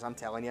listeners, I'm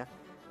telling you,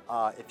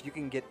 if you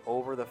can get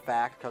over the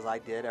fact, because I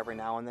did every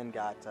now and then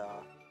got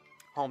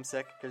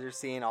homesick because you're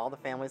seeing all the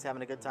families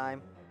having a good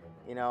time.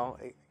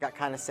 It got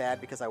kind of sad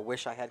because I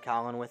wish I had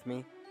Colin with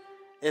me.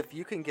 If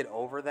you can get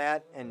over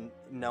that and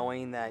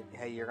knowing that,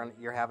 hey,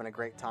 you're having a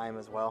great time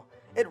as well,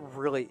 it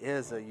really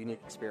is a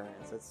unique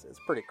experience. It's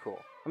pretty cool.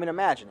 I mean,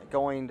 imagine it,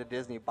 going to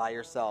Disney by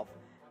yourself,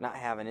 not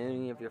having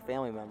any of your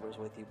family members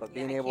with you, but I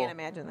can't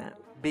imagine that.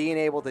 Being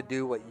able to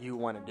do what you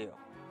want to do.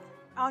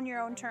 On your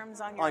own terms,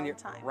 on your own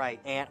time. Right.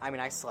 And,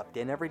 I slept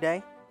in every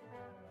day.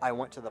 I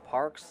went to the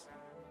parks.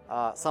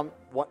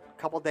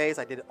 Couple days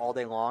I did it all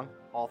day long,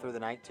 all through the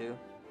night too.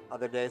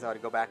 Other days I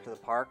would go back to the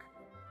park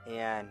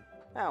and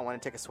I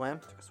want to take a swim.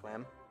 Took a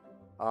swim.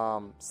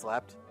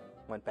 Slept.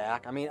 Went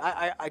back.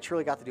 I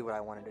truly got to do what I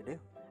wanted to do.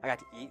 I got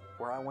to eat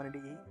where I wanted to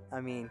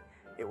eat.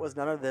 It was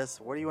none of this.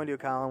 What do you want to do,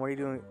 Colin? What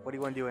do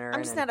you want to do, Aaron?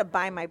 I'm just not a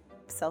by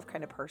myself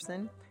kind of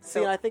person. See,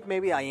 and I think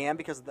maybe I am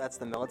because that's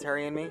the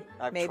military in me.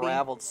 I've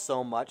traveled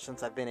so much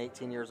since I've been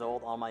 18 years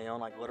old on my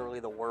own, literally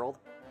the world,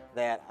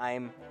 that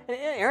and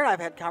Aaron and I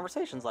have had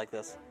conversations like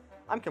this.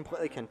 I'm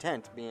completely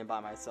content being by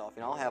myself.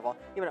 I'll have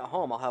even at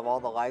home, I'll have all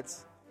the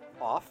lights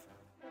off,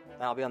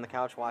 and I'll be on the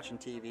couch watching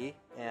TV,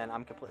 and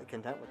I'm completely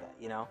content with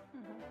that.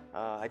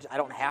 I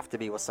don't have to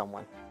be with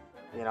someone.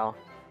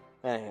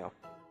 Anyhow.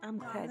 I'm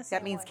good.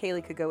 That means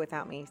Kaylee could go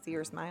without me. See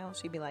her smile?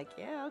 She'd be like,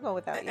 yeah, I'll go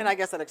without you. And I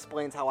guess that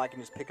explains how I can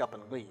just pick up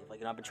and leave.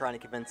 I've been trying to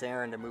convince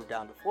Erin to move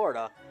down to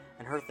Florida,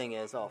 and her thing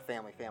is,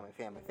 family.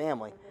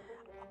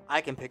 I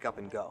can pick up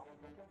and go.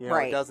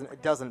 Right.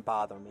 It doesn't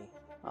bother me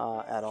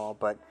at all.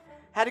 But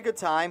had a good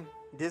time.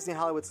 Disney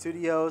Hollywood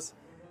Studios.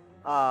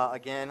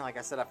 Again, like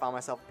I said, I found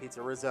myself at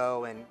Pizza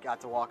Rizzo and got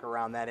to walk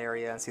around that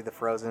area and see the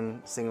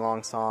Frozen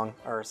sing-along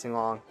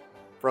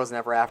Frozen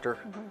Ever After.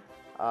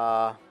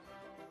 Mm-hmm.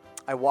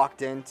 I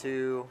walked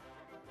into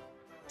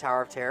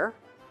Tower of Terror.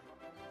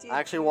 I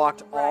actually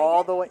walked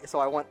all the way. So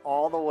I went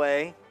all the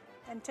way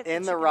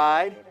in the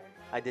ride. Elevator.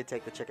 I did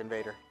take the chicken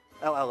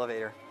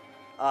elevator.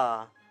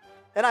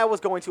 And I was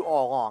going to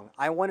all along.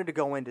 I wanted to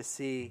go in to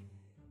see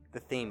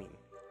the theming.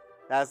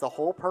 That is the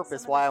whole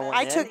purpose why I went in.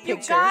 I took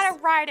pictures. You gotta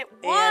ride it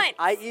once. And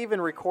I even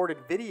recorded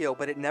video,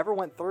 but it never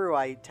went through.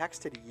 I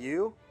texted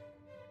you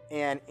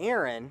and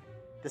Aaron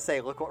to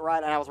say, look what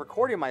ride, and I was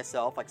recording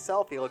myself,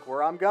 selfie, look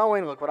where I'm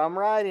going, look what I'm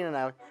riding, and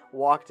I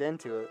walked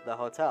into the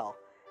hotel,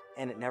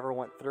 and it never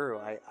went through.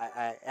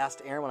 I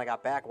asked Erin when I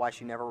got back why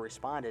she never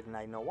responded, and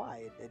I know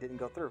why. It didn't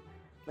go through.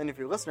 And if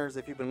you're listeners,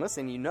 if you've been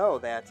listening, you know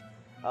that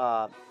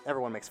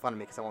everyone makes fun of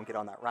me because I won't get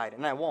on that ride,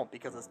 and I won't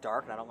because it's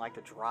dark, and I don't like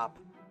to drop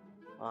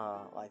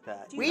like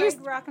that. Do you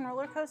ride Rock and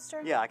Roller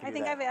Coaster? Yeah, I can do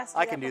that. I think I've asked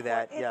you I that can do before.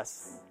 that,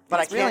 yes. But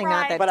I really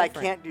not that But different.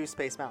 I can't do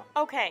Space Mountain.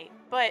 Okay,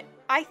 but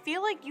I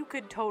feel like you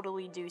could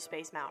totally do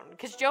Space Mountain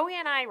because Joey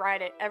and I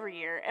ride it every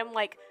year, and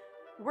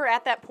we're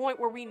at that point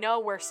where we know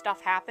where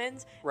stuff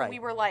happens. Right. And we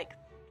were like,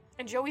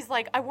 and Joey's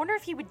like, I wonder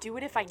if he would do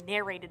it if I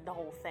narrated the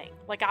whole thing.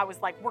 I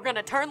was like, we're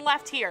gonna turn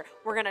left here,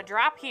 we're gonna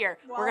drop here,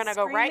 we're gonna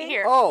go right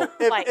here. Oh,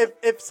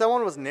 if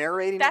someone was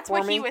narrating that's it for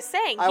what me, he was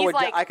saying.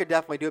 I could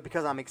definitely do it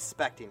because I'm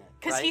expecting it.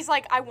 Because he's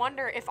like, I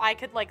wonder if I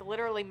could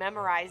literally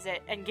memorize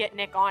it and get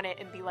Nick on it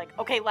and be like,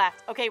 okay,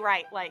 left, okay,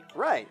 right,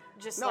 right.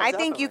 Just No, I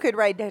think you could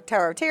ride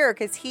Tower of Terror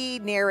because he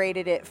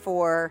narrated it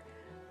for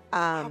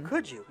How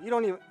could you? You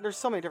don't even. There's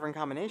so many different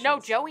combinations. No,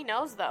 Joey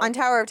knows though. On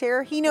Tower of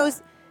Terror, he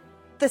knows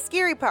the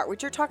scary part,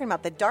 which you're talking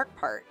about, the dark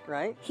part.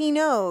 Right? He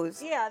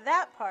knows. Yeah,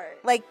 that part.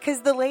 Like,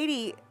 because the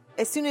lady,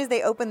 as soon as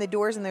they open the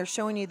doors and they're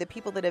showing you the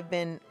people that have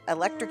been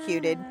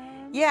electrocuted,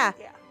 yeah,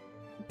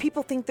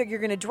 people think that you're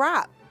going to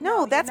drop.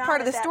 No, No, that's you're part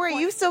not of the at that story.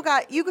 point. You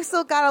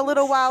still got a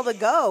little while to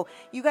go.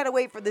 You got to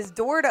wait for this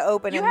door to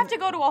open. You and, have to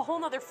go to a whole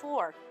nother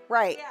floor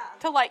right. Yeah.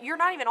 to like. You're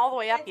not even all the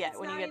way up It's yet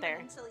when you not get even there.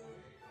 until you-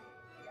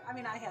 I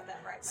mean, I have that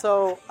right.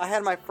 So I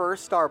had my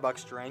first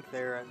Starbucks drink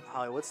there at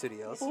Hollywood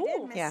Studios,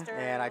 You did, Yeah. Mr.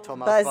 and I told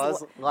them I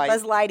was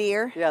Buzz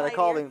Lightyear. Yeah, they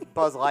called Lightyear. him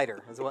Buzz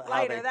Lighter. Is what how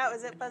Lighter. they. That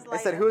was it, Buzz Lighter.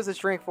 I said, "Who is this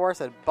drink for?" I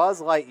said,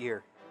 "Buzz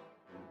Lightyear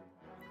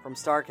from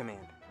Star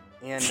Command."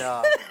 And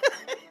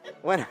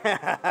when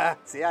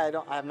see, I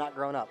have not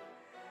grown up.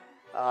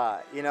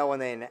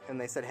 When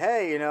they said,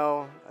 "Hey,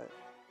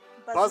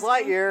 Buzz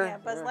Lightyear. Yeah,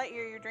 Buzz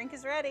Lightyear, your drink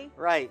is ready.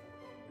 right?"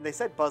 They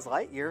said Buzz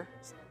Lightyear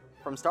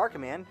from Star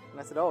Command, and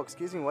I said, "Oh,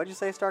 excuse me, what'd you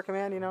say, Star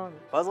Command?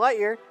 Buzz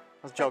Lightyear." I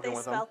was joking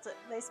with them.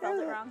 They spelled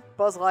it wrong.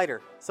 Buzz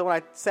Lighter. So when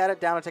I sat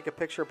it down to take a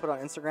picture, put it on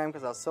Instagram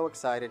because I was so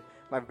excited.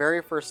 My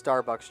very first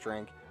Starbucks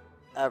drink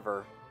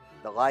ever.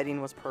 The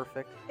lighting was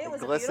perfect. It was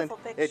glistened. a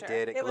beautiful picture. It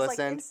did. It was like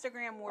glistened.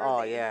 Instagram worthy.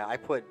 Oh yeah, I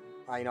put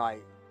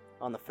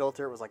on the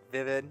filter. It was like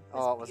vivid.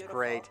 Oh, it was beautiful.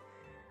 great.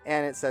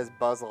 And it says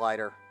Buzz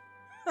Lighter.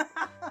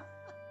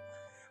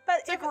 But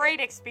It's a great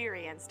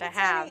experience to it's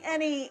have.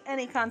 any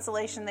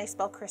consolation, they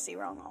spell Chrissy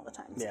wrong all the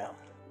time. So. Yeah.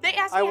 They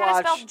asked I me how to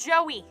spell watched-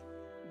 Joey.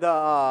 The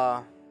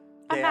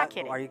I'm not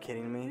kidding. Are you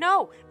kidding me?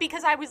 No,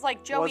 because I was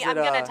like, Joey, Was I'm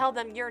it gonna a tell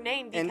them your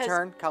name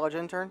because college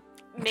intern.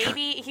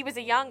 maybe he was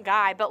a young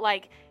guy, but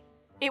like,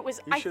 it was.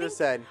 You should have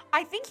said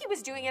I think he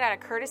was doing it out of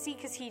courtesy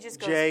because he just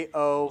goes.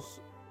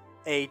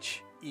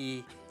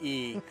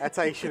 JOHEE. That's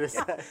how you should have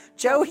said.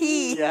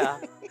 Joey. Yeah.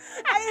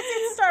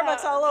 It's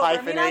Starbucks all over.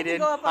 I mean, I can Hyphenated,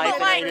 go up on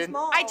hyphenated.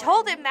 Mall. I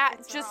told him that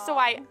It's just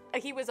wrong. so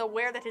he was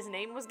aware that his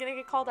name was gonna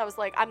get called. I was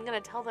like, I'm gonna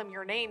tell them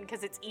your name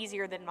because it's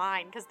easier than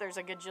mine because there's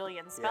a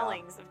gajillion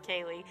spellings of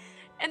Kaylee.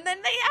 And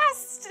then they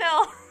asked still.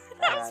 I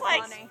was That's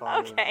like,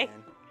 funny, okay.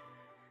 man.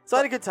 So I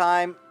had a good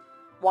time.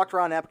 Walked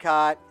around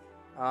Epcot.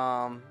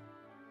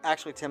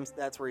 Actually,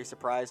 that's where he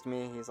surprised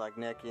me. He's like,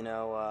 Nick,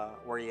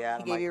 where you at?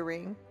 He I'm gave like, you a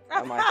ring.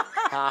 I'm like,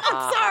 ha,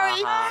 ha,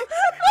 sorry. ha,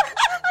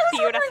 ha.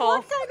 Beautiful.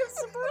 What kind of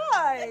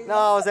surprise? No,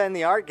 I was in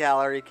the art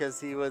gallery because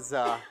he was.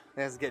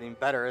 It's getting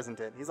better, isn't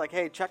it? He's like,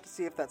 hey, check to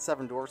see if that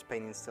Seven Dwarfs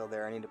painting's still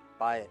there. I need to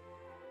buy it.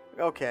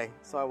 Okay,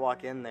 so I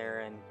walk in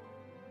there and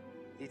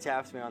he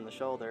taps me on the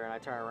shoulder, and I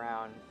turn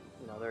around.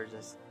 There's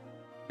this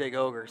big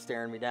ogre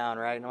staring me down,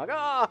 right? And I'm like,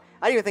 oh,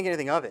 I didn't even think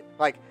anything of it.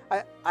 Like,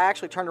 I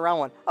actually turned around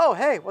and went, oh,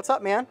 hey, what's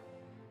up, man?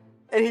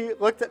 And he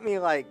looked at me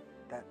like,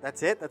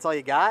 that's it? That's all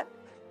you got?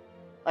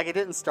 Like, it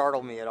didn't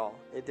startle me at all.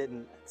 It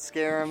didn't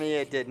scare me.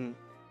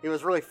 It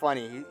was really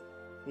funny.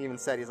 He even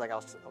said, he's like, I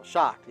was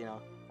shocked, I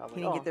was He like,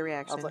 didn't get the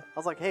reaction. I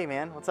was like, hey,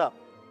 man, what's up?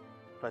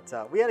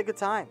 But we had a good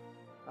time.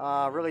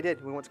 Really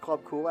did. We went to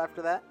Club Cool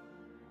after that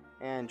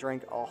and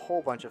drank a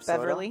whole bunch of soda.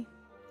 Beverly,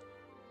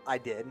 I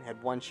did.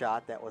 Had one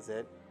shot. That was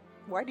it.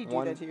 why did you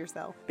do that to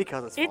yourself?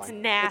 Because it's It's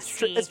fun.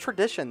 nasty. It's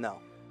tradition, though.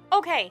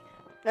 Okay,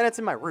 And it's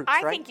in my roots,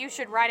 I right? think you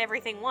should ride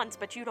everything once,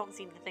 but you don't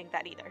seem to think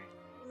that either.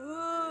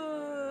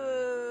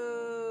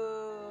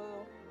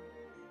 Ooh.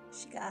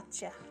 She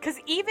gotcha. Because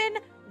even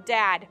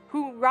Dad,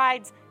 who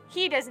rides,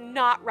 he does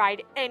not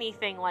ride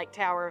anything like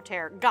Tower of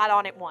Terror, got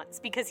on it once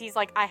because he's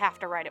like, I have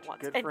to ride it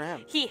once. Good and for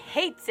him. He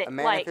hates it. A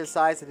man like, of his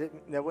size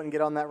that wouldn't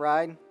get on that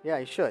ride, yeah,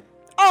 he should.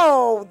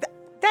 Oh,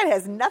 that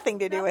has nothing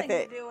to do with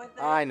Nothing it. to do with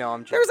it. I know,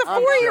 I'm joking. There was a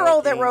I'm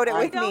 4-year-old that joking. rode it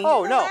I'm- with me.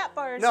 Oh, go no. that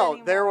bars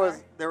No, there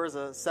anymore. was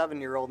a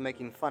 7-year-old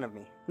making fun of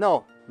me.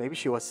 No, maybe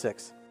she was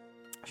 6.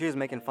 She was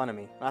making fun of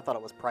me, and I thought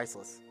it was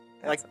priceless.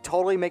 Like,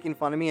 totally making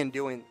fun of me and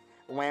doing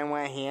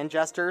wah-wah hand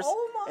gestures.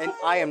 Oh my and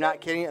I am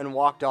not kidding, and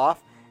walked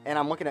off. And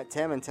I'm looking at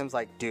Tim, and Tim's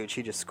like, dude,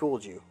 she just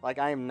schooled you. Like,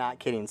 I am not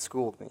kidding,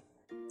 schooled me.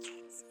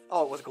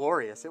 Oh, it was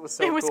glorious. It was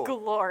so it was cool.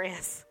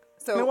 glorious.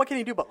 So I mean, what can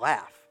you do but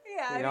laugh?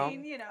 Yeah, You know? I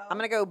mean, I'm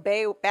going to go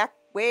back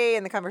way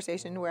in the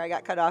conversation where I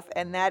got cut off,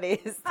 and that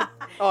is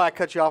Oh, I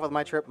cut you off with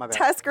my trip? My bad.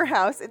 Tusker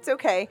House. It's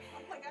okay.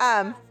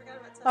 I forgot about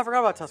I forgot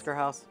about Tusker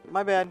House.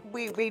 My bad.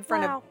 We made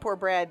fun Wow. of poor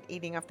Brad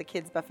eating off the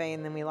kids' buffet,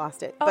 and then we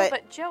lost it. Oh,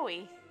 but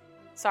Joey.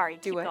 Sorry,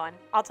 keep what? going.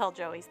 I'll tell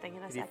Joey's thing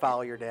in a Did you second.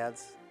 follow your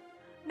dad's?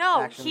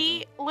 No, actions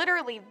he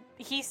literally,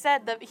 he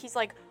said that, he's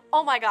like,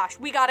 oh my gosh,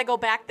 we gotta go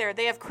back there.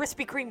 They have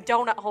Krispy Kreme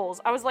donut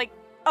holes. I was like,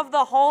 of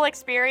the whole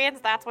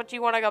experience, that's what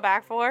you want to go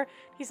back for?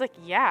 He's like,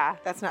 yeah.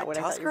 that's not At what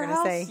I thought you were Tusker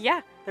going to House? say.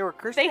 Yeah. They were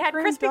Krispy They had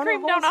Kreme Krispy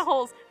Kreme donut holes?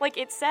 holes. Like,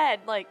 it said,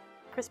 like,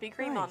 Krispy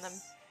Kreme on them.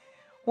 Nice.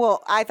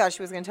 Well, I thought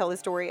she was going to tell the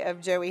story of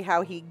Joey,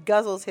 how he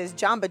guzzles his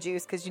Jamba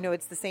Juice, because,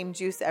 it's the same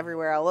juice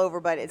everywhere all over,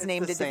 but it's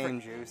named the a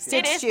different... same juice. Stitch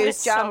It is, but Juice,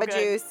 it's so Jamba good.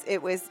 Juice.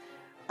 It was,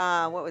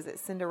 what was it?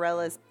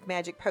 Cinderella's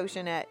magic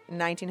potion at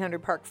 1900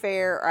 Park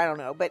Fair. I don't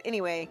know. But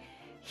anyway,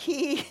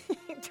 he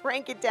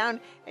drank it down,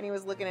 and he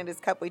was looking at his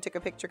cup. We took a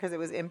picture because it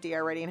was empty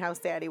already, and how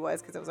sad he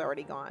was because it was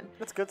already gone.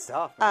 That's good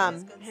stuff.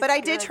 Man. But I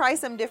did try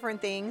some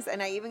different things,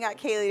 and I even got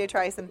Kaylee to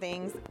try some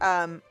things.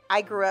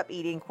 I grew up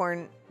eating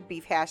corned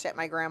beef hash at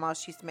my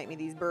grandma's. She used to make me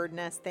these bird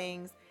nest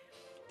things.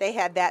 They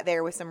had that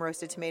there with some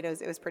roasted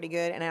tomatoes. It was pretty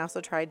good. And I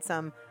also tried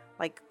some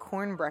like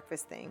corn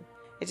breakfast thing.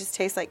 It just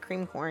tastes like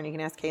cream corn. You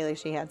can ask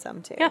Kaylee. She had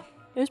some too. Yeah,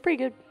 it was pretty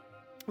good.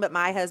 But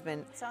my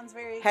husband Sounds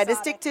very had to exotic.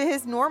 stick to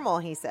his normal,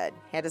 he said.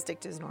 Had to stick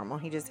to his normal.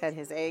 He just had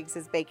his eggs,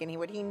 his bacon.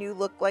 What he knew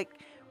looked like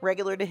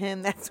regular to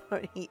him, that's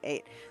what he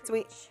ate.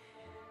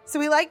 So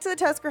we liked the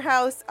Tusker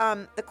House.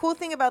 The cool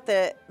thing about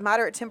the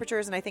moderate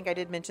temperatures, and I think I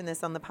did mention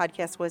this on the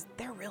podcast, was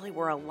there really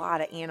were a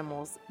lot of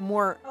animals,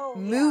 more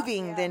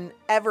moving than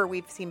ever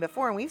we've seen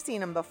before. And we've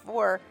seen them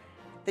before.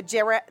 The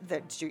giraffes.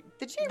 The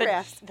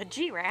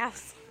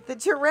giraffes. The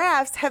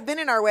giraffes have been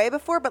in our way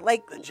before, but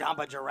like The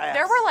Jamba giraffes.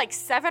 There were like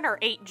 7 or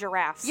 8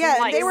 giraffes. yeah,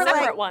 like they were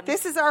separate like, ones.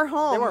 this is our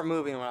home. They weren't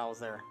moving when I was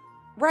there.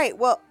 Right.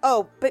 Well,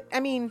 but I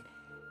mean,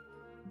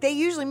 they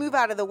usually move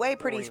out of the way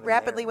pretty even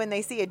rapidly there. when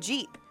they see a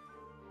Jeep.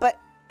 But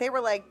they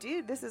were like,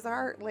 dude, this is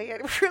our,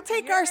 like, we'll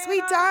take our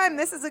sweet time.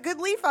 This is a good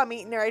leaf I'm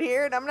eating right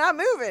here, and I'm not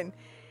moving.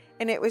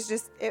 And it was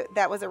just,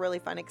 that was a really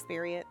fun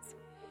experience.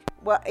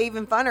 What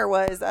even funner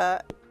was,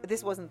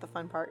 this wasn't the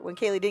fun part, when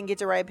Kaylee didn't get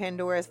to ride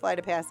Pandora's Flight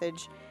of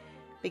Passage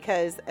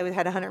because it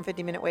had a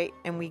 150-minute wait,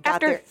 and we got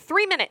After there.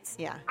 3 minutes.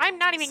 Yeah. I'm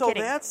not even So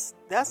kidding. that's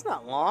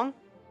not long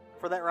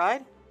for that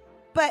ride.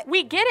 But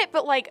We get it,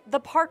 but like the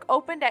park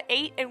opened at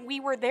 8 and we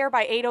were there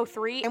by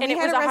 8:03 And and we it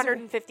had was a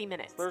 150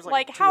 minutes. There's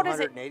Like how does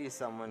it 280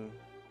 someone,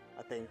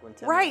 I think, when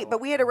Tim right, went.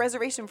 but we had a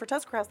reservation for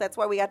Tusker House. That's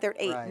why we got there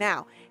at 8. Right.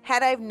 Now,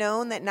 had I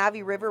known that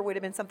Navi River would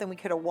have been something we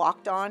could have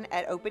walked on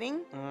at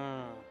opening,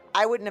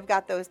 I wouldn't have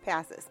got those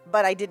passes.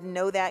 But I didn't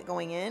know that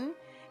going in,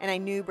 and I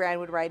knew Brad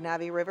would ride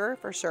Navi River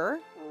for sure.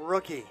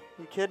 Rookie,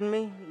 you kidding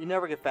me? You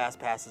never get fast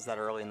passes that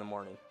early in the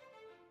morning.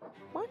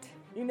 What?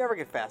 You never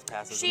get fast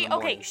passes. She in the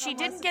morning. okay, she Unless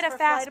didn't it's get a for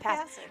fast Flight of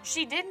pass. Passage.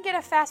 She didn't get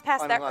a fast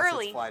pass that Unless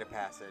early. It's flight of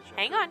passage.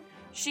 Hang on.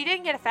 She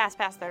didn't get a fast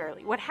pass that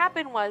early. What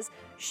happened was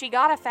she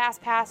got a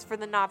fast pass for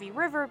the Navi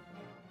River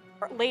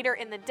later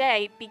in the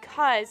day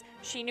because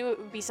she knew it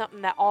would be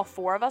something that all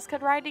 4 of us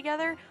could ride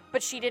together,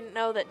 but she didn't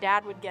know that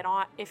Dad would get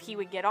on if he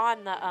would get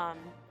on the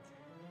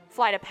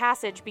Flight of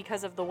Passage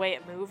because of the way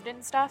it moved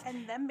and stuff.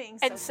 And them being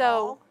And so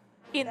tall,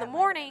 in the that might have been a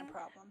morning,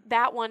 problem.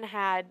 that one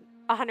had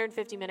a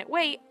 150-minute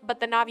wait, but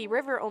the Navi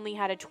River only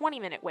had a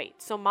 20-minute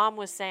wait. So Mom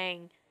was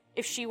saying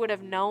if she would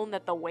have known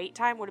that the wait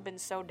time would have been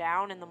so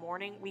down in the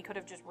morning, we could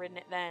have just ridden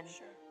it then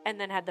and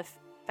then had the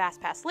fast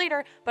pass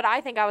later. But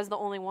I think I was the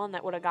only one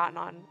that would have gotten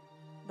on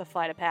the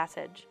Flight of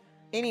Passage.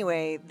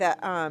 Anyway,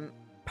 the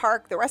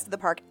park, the rest of the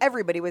park,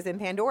 everybody was in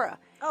Pandora.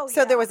 Oh,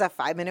 So yeah. there was a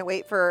 5-minute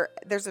wait for,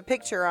 there's a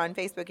picture on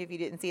Facebook, if you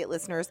didn't see it,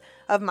 listeners,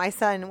 of my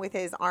son with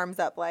his arms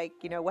up like,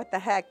 what the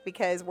heck,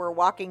 because we're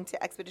walking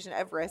to Expedition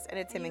Everest, and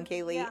it's him and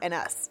Kaylee and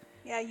us.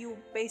 Yeah, you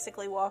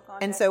basically walk on.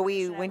 And so we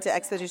Expedition went to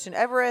Everest now. Expedition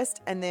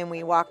Everest, and then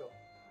we walked.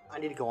 I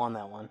need to go on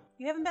that one.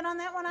 You haven't been on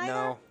that one either?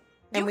 No.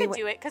 You And we could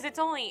went- do it because it's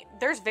only,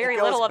 there's very It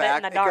goes little of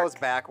back, it in the dark. It goes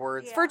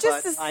backwards. Yeah. For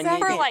just but a I second. need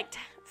For to- like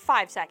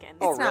 5 seconds.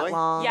 Oh, It's really? not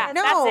long. Yeah,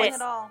 no, that's it's,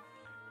 At all.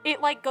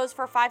 It like goes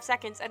for 5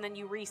 seconds and then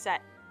you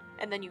reset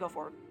and then you go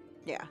forward.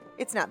 yeah,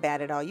 it's not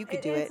bad at all. You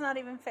could do It's it. not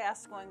even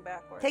fast going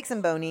backwards. Take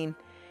some boning.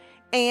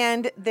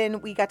 And then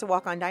we got to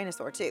walk on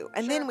Dinosaur, too.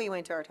 And then we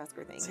went to our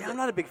Tusker thing. See, I'm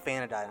not a big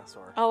fan of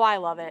dinosaur. Oh, Oh, I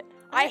love it.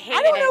 I hate it.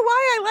 I don't know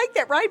why I like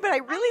that ride, but I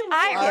really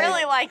like I it.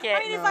 really like it. I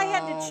mean, if I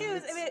had No, to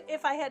choose,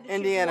 if I had to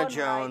Indiana choose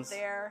one ride Jones.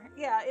 there,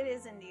 yeah, it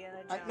is Indiana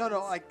Jones. No,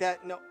 like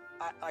that. No,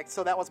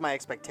 so that was my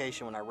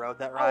expectation when I rode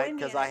that ride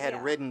because I had Indiana,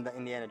 yeah. ridden the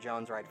Indiana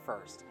Jones ride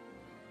first,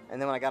 and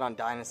then when I got on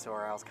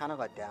Dinosaur, I was kind of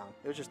let down.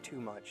 It was just too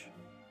much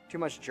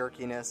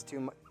jerkiness,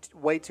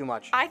 way too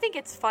much. I think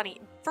it's funny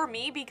for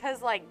me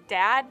because like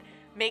Dad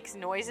makes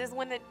noises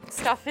when the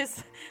stuff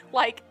is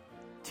like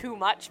too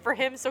much for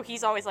him, so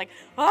he's always like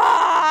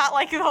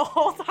like the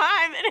whole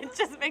time, and it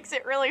just makes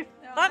it really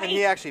funny. And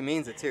he actually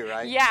means it too,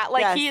 right? Yeah,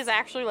 like Yes. he is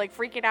actually like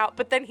freaking out,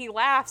 but then he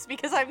laughs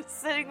because I'm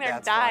sitting there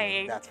That's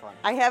dying. Funny. That's funny.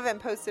 I haven't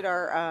posted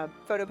our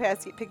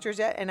PhotoPass pictures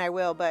yet, and I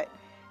will, but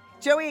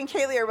Joey and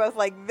Kaylee are both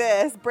like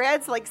this.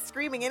 Brad's like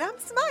screaming, and I'm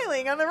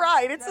smiling on the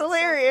ride. It's That's so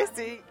hilarious.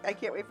 funny. I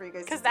can't wait for you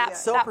guys to 'Cause see that's that.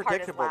 So that part is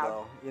predictable, loud.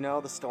 though. You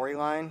know, the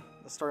storyline's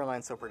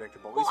so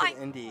predictable. At Well, least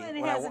with Indy. And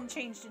it when I hasn't wa-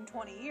 changed in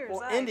 20 years.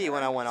 well, either. Indy,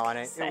 when I went on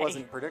it, say. it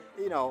wasn't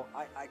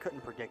I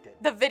couldn't predict it.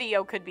 The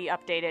video could be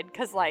updated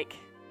because like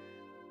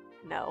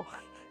no,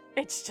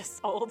 it's just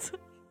old.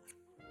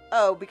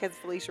 Oh, because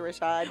Felicia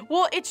Rashad.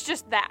 Well, it's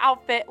just the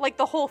outfit, like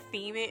the whole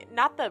theme,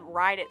 not the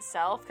ride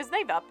itself, because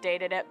they've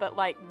updated it, but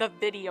like the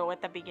video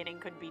at the beginning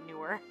could be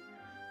newer.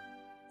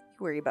 You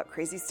worry about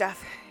crazy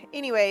stuff.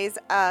 Anyways,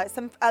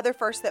 some other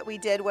first that we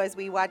did was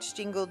we watched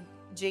Jingle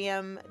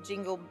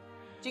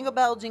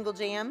Bell, Jingle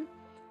Jam,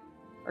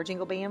 or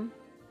Jingle Bam.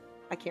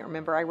 I can't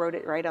remember. I wrote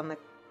it right on the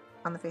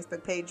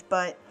Facebook page,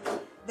 but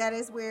that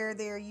is where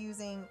they're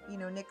using,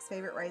 Nick's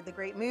favorite ride, the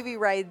Great Movie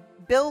Ride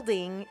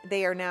building.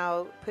 They are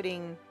now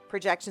putting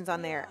projections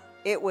on there.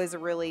 It was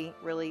really,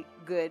 really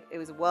good. It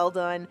was well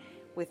done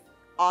with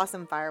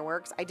awesome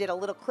fireworks. I did a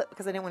little clip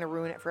because I didn't want to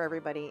ruin it for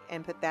everybody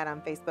and put that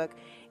on Facebook.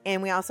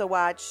 And we also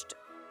watched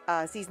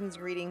Season's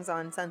Greetings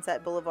on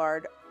Sunset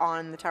Boulevard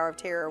on the Tower of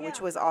Terror, Yeah,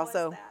 which was how was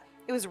also, that?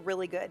 it was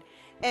really good.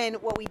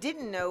 And what we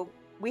didn't know,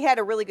 we had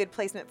a really good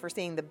placement for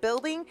seeing the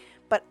building,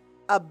 but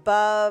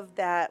above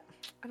that,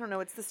 I don't know,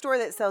 it's the store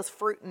that sells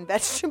fruit and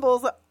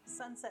vegetables.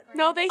 Sunset Ranch.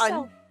 No, they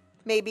sell.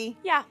 Maybe.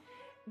 Yeah.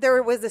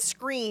 There was a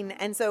screen,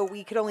 and so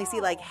we could only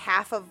see like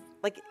half of,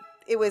 like,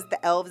 it was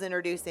the elves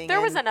introducing. There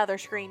was and- another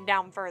screen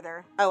down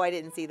further. Oh, I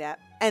didn't see that.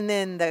 And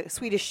then the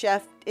Swedish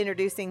Chef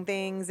introducing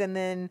things, and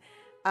then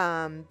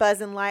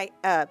Buzz and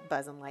Lightyear,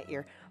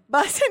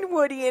 Buzz and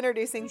Woody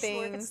introducing You should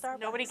work at things. Starbucks.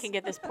 Nobody can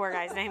get this poor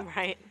guy's name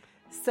right.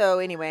 So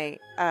anyway,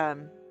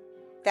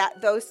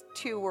 those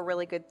two were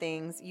really good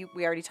things.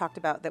 We already talked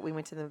about that we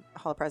went to the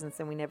Hall of Presents,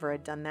 and we never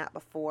had done that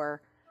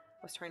before.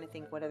 I was trying to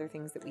think what other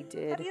things that we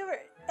did. Have you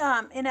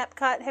ever, in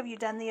Epcot, have you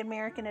done the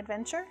American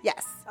Adventure?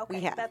 Yes, Okay,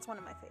 we have. that's one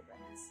of my favorites.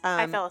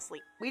 I fell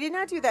asleep. We did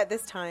not do that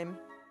this time.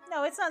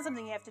 No, it's not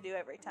something you have to do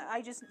every time.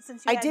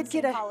 Since you I hadn't did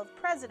get seen a Hall of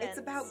Presidents. It's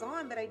about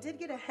gone, but I did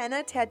get a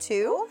henna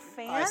tattoo. Oh,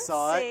 fancy. I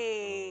saw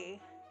it.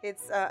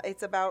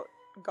 It's about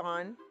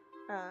gone,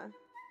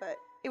 but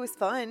it was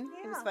fun.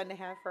 It was Yeah. fun to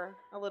have for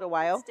a little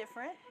while. It's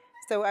different.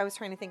 So I was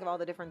trying to think of all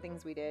the different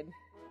things we did.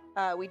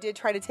 We did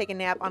try to take a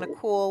nap on a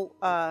cool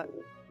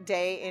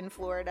day in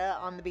Florida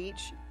on the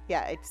beach.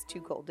 Yeah, it's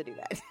too cold to do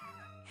that.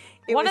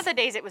 One of the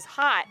days it was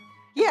hot.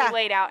 Yeah. We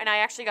laid out, and I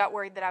actually got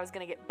worried that I was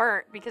going to get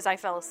burnt because I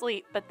fell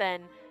asleep. But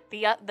then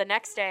the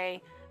next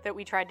day that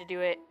we tried to do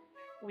it,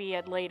 we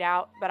had laid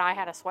out, but I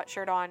had a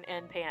sweatshirt on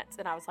and pants,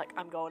 and I was like,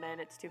 I'm going in.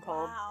 It's too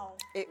cold. Wow.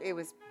 It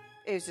was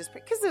just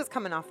because it was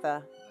coming off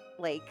the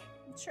lake.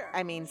 Sure.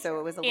 I mean, so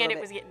it was a little And bit.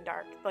 it was getting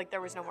dark. Like,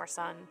 there was no more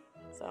sun.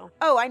 So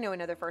Oh, I know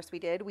another first we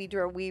did.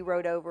 We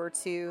rode over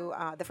to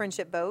the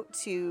Friendship Boat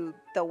to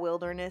the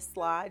Wilderness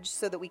Lodge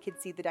so that we could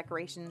see the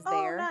decorations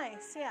there. Oh,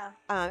 nice. Yeah.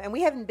 And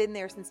we haven't been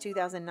there since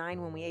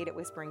 2009 when we ate at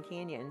Whispering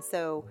Canyon.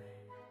 So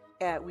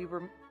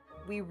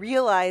we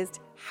realized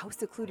how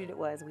secluded it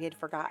was. We had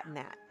forgotten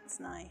that. It's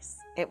nice.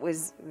 It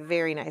was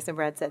very nice. And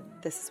Brad said,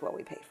 this is what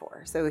we pay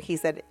for. So he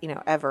said,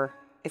 ever,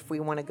 if we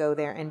want to go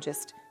there and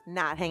just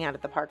not hang out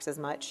at the parks as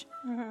much,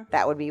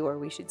 that would be where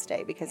we should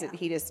stay because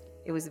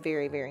it was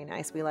very, very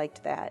nice. We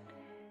liked that.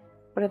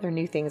 What other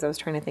new things? I was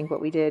trying to think what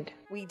we did.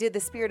 We did the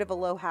Spirit of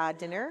Aloha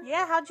dinner.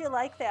 Yeah, how'd you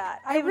like that?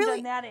 I haven't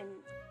done that in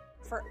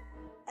forever.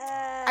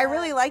 I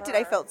really liked it.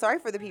 I felt sorry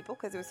for the people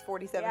because it was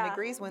 47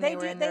 degrees when they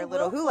were in their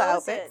little hula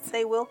outfits.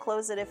 They will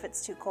close it if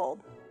it's too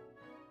cold.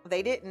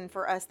 They didn't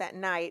for us that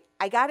night.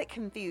 I got it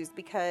confused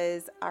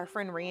because our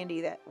friend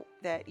Randy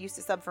that used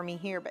to sub for me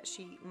here, but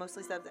she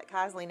mostly subs at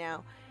Cosley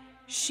now,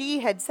 she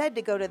had said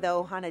to go to the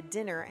Ohana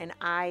dinner, and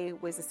I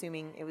was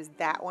assuming it was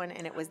that one,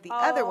 and it was the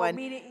other one.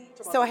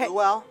 So I had,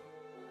 Luau?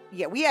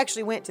 yeah, we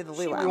actually went to the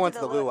She luau. We went to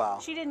the luau.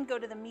 She didn't go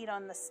to the meat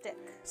on the stick.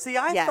 See,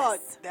 I Yes. thought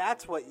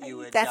that's what you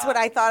would. That's what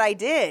I thought I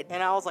did.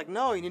 And I was like,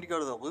 no, you need to go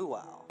to the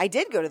luau. I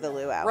did go to the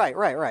luau. Right.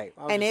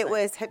 And it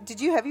was,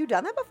 have you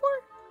done that before?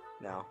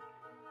 No.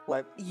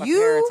 My You-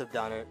 parents have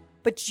done it.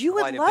 But you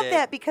would Quite a love bit.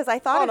 that because I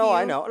thought Oh, of no, you.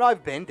 I know. No,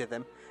 I've been to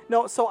them.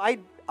 No, so I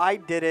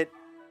did it.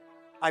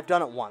 I've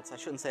done it once. I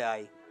shouldn't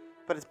say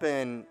but it's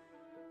been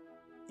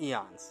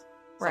eons.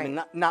 So, I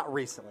mean, not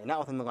recently, not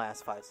within the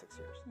last 5-6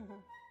 years.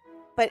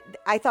 But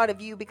I thought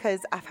of you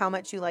because of how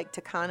much you like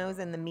Tucanos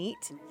and the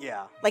meat.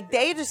 Yeah. Like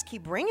they just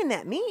keep bringing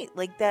that meat,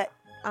 like that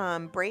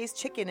braised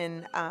chicken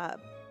and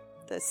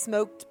the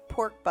smoked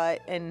pork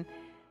butt and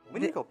We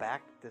need to go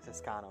back to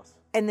Toscanos.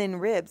 and then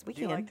ribs. We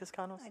Do you can like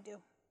Toscanos? I do.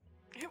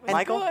 it was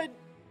Michael? good.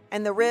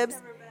 and the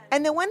ribs.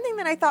 And the one thing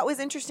that I thought was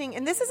interesting,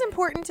 and this is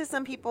important to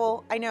some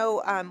people. I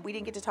know we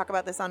didn't get to talk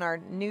about this on our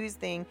news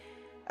thing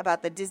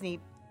about the Disney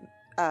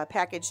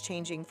package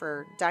changing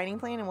for dining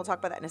plan, and we'll talk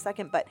about that in a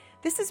second. But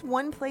this is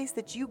one place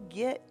that you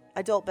get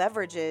adult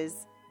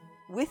beverages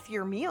with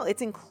your meal.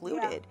 It's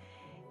included.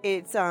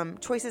 It's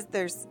choices.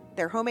 There's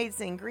their homemade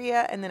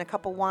sangria, and then a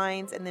couple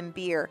wines, and then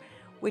beer,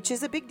 which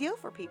is a big deal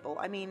for people.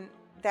 I mean,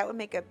 that would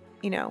make a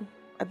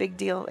big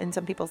deal in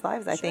some people's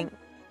lives. I think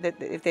that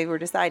if they were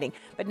deciding.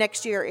 But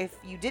next year, if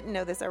you didn't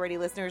know this already,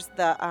 listeners,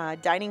 the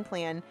dining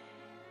plan,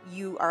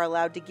 you are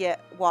allowed to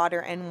get water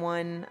and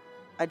one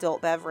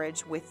adult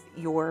beverage with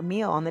your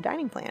meal on the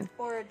dining plan.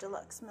 Or a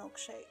deluxe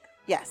milkshake.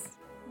 Yes.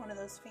 One of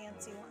those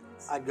fancy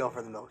ones. I'd go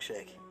for the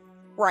milkshake.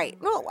 Right.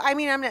 No, I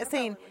mean, I'm not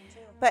saying,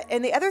 but,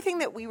 and the other thing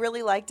that we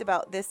really liked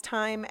about this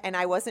time, and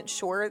I wasn't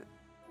sure,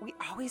 we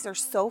always are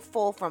so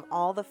full from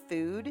all the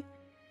food,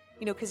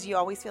 because you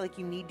always feel like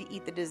you need to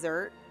eat the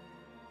dessert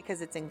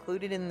because it's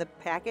included in the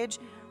package.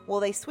 Well,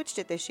 they switched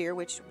it this year,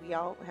 which we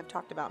all have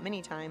talked about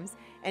many times,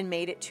 and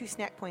made it 2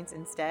 snack points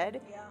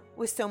instead. Yeah.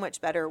 Was so much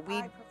better. I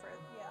prefer,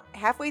 yeah.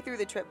 Halfway through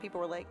the trip,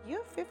 people were like, you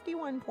have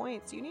 51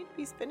 points. You need to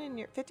be spending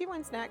your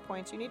 51 snack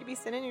points. You need to be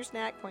spending your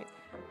snack points.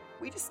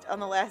 We just,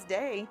 on the last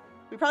day,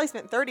 we probably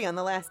spent 30 on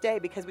the last day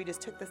because we just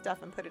took the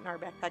stuff and put it in our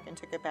backpack and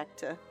took it back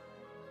to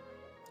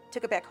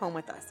took it back home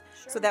with us.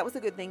 So that was a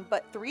good thing.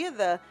 But 3 of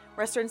the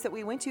restaurants that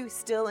we went to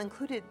still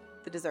included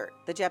the dessert.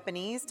 The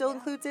Japanese still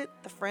includes it.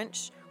 The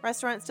French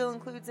restaurant still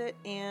includes it.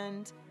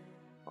 And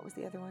what was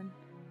the other one?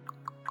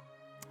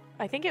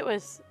 I think it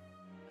was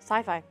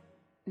Sci-Fi.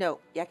 No,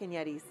 Yak and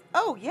Yetis.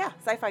 Oh, yeah,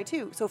 Sci-Fi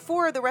too. So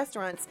 4 of the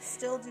restaurants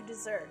Still do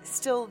dessert.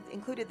 still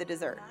included the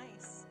dessert.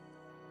 Nice.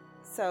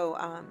 So,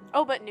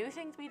 Oh, but new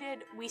things we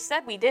did. We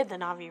said we did the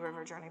Navi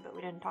River journey, but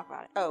we didn't talk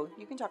about it. oh,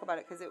 you can talk about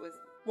it because it was...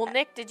 Well,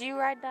 Nick, did you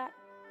ride that?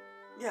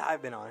 Yeah,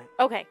 I've been on it.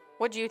 Okay,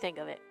 what do you think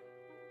of it?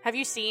 Have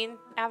you seen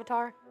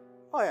Avatar?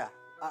 Oh yeah,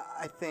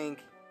 I think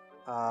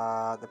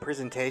the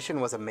presentation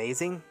was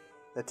amazing.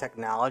 The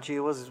technology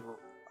was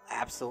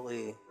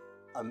absolutely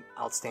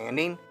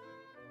outstanding.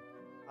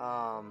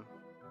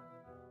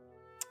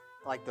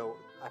 Like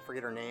I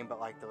forget her name, but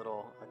like the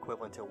little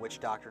equivalent to a witch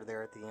doctor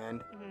there at the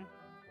end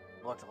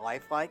looked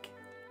lifelike.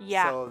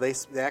 Yeah. So they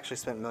actually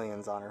spent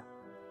millions on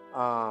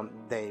her.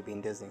 They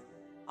being Disney.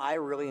 I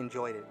really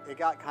enjoyed it. It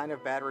got kind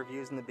of bad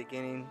reviews in the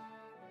beginning,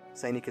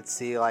 saying you could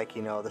see like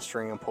the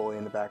string and pulley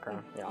in the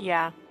background.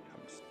 Yeah.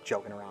 I'm just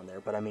joking around there,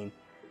 but I mean,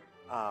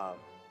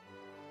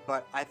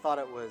 but I thought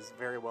it was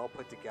very well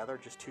put together,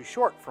 just too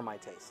short for my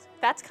taste.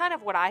 That's kind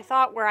of what I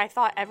thought, where I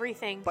thought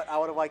everything... But I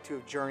would have liked to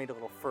have journeyed a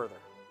little further.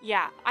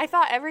 Yeah, I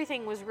thought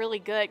everything was really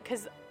good,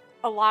 because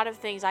a lot of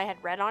things I had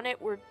read on it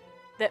were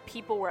that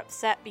people were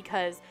upset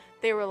because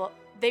they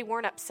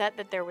weren't upset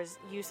that there was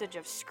usage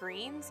of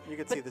screens. You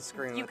could but see the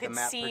screen you with the could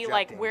map see projecting.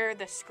 like where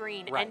the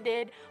screen Right.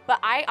 ended, but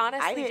I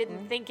honestly didn't.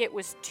 didn't think it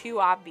was too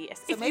obvious.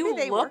 So if maybe you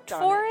they looked worked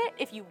on for it.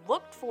 if you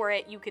looked for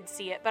it, you could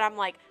see it. But I'm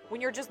like, when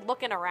you're just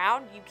looking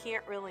around, you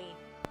can't really.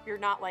 You're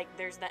not like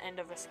there's the end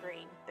of a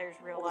screen. There's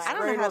real life. I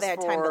don't know how they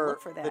had time to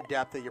look for The that.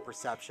 depth of your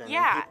perception. And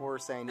Yeah. people were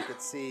saying you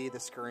could see the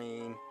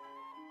screen.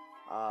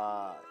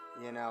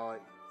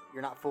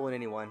 You're not fooling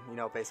anyone.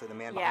 Basically the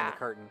man behind Yeah. the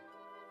curtain.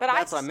 But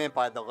That's what I meant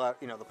by the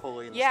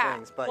pulley and the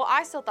strings. But well,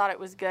 I still thought it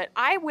was good.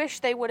 I wish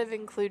they would have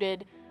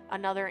included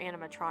another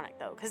animatronic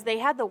though, because they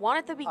had the one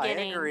at the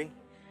beginning. I agree.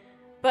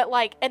 But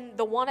and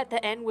the one at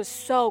the end was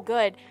so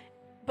good.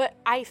 But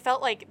I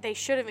felt like they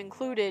should have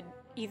included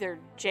either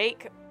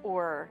Jake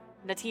or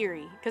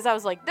Natiri, because I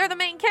was like, they're the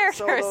main characters.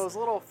 So those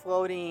little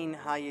floating,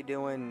 how you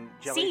doing,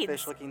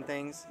 jellyfish-looking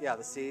things, yeah,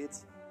 the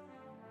seeds.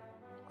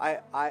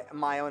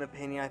 My own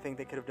opinion, I think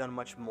they could have done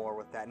much more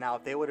with that. Now,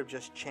 if they would have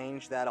just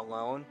changed that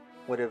alone,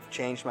 would have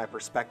changed my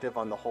perspective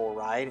on the whole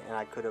ride, and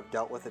I could have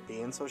dealt with it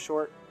being so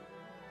short.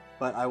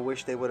 But I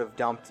wish they would have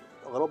dumped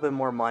a little bit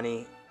more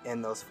money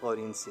in those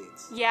floating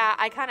seeds. Yeah,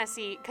 I kind of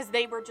see, because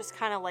they were just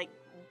kind of like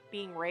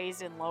being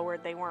raised and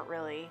lowered. They weren't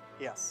really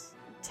Yes.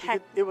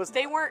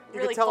 they weren't you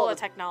could really tell full it of was-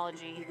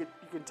 technology. You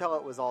could tell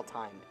it was all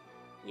timed.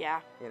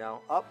 Yeah,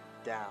 Up,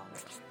 down,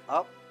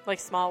 up. like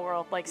Small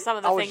World, like some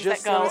of the I was things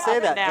just that go going up to say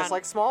and that, down. just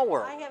like Small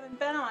World. I haven't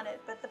been on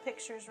it, but the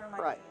pictures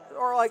remind Right. me of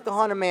Or like the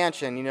Haunted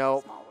Mansion,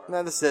 Small World.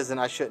 No, this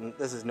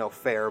is no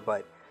fair,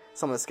 but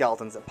some of the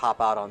skeletons that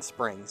pop out on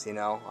springs, on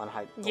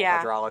Yeah.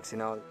 hydraulics,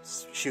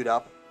 shoot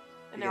up.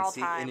 And you they're can all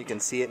see, timed. and you can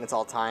see it, and it's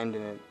all timed,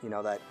 and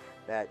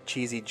that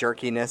cheesy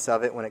jerkiness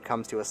of it when it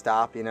comes to a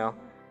stop,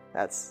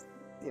 that's,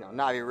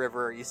 Navi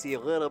River, you see a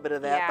little bit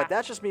of that, Yeah. but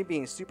that's just me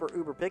being super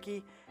uber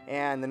picky,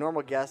 and the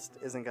normal guest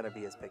isn't going to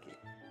be as picky.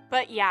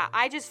 But yeah,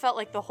 I just felt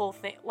like the whole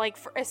thing,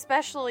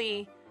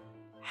 especially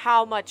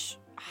how much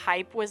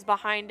hype was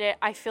behind it,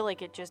 I feel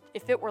like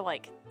if it were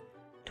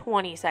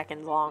 20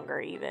 seconds longer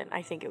even,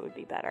 I think it would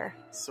be better.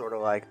 Sort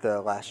of like The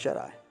Last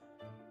Jedi.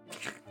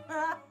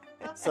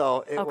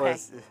 So it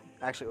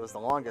Okay. was the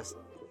longest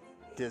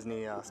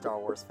Disney Star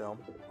Wars film,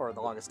 or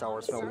the longest Star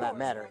Wars film in that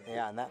matter.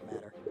 Yeah, in that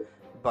matter.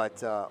 But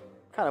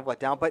kind of let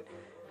down. But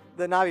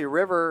the Navi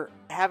River,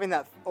 having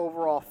that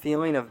overall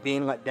feeling of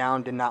being let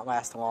down, did not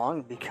last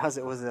long because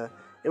it was a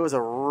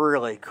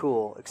really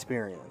cool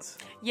experience.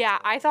 Yeah,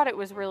 I thought it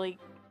was really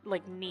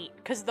neat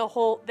because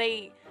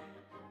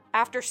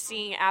after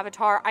seeing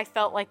Avatar, I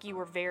felt like you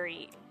were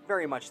very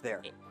much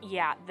there.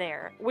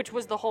 there, which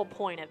was the whole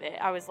point of it.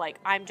 I was like,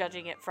 I'm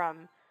judging it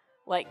from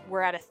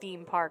we're at a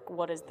theme park.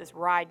 What does this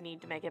ride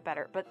need to make it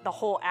better? But the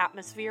whole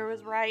atmosphere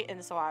was right,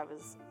 and so I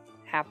was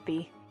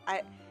happy.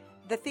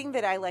 The thing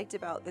that I liked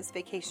about this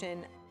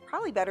vacation,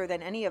 probably better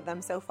than any of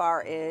them so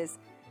far, is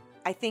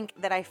I think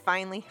that I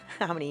finally,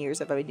 how many years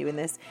have I been doing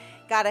this,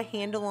 got a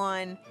handle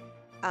on,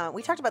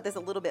 we talked about this a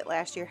little bit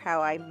last year,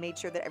 how I made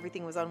sure that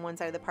everything was on one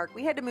side of the park.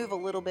 We had to move a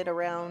little bit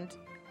around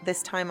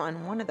this time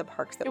on one of the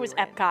parks that It was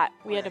we were in. Epcot.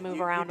 We had to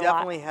move around You a lot.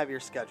 definitely have your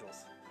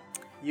schedules.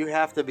 You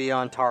have to be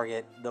on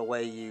target the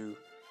way you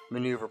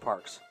maneuver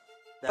parks.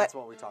 That's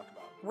what we talked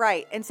about.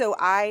 Right. And so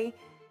I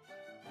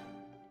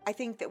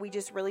think that we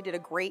just really did a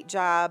great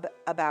job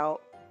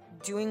about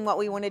doing what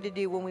we wanted to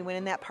do when we went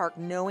in that park,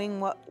 knowing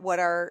what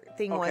our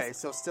thing was. Okay,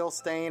 so still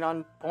staying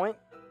on point?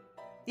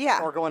 Yeah.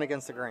 Or going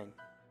against the grain?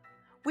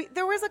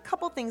 There was a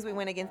couple things we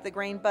went against the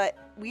grain, but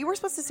we were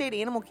supposed to stay at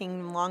Animal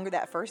Kingdom longer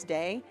that first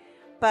day,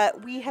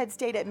 but we had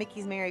stayed at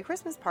Mickey's Merry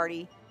Christmas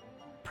Party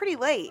pretty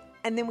late.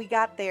 And then we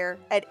got there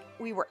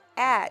we were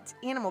at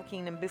Animal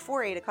Kingdom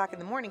before 8 o'clock in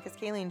the morning because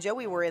Kaylee and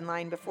Joey were in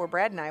line before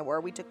Brad and I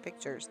were. We took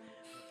pictures.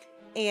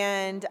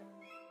 And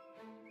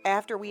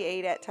after we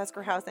ate at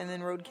Tusker House and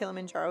then rode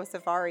Kilimanjaro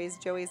Safaris,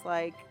 Joey's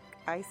like,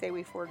 I say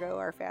we forego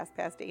our fast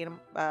pass to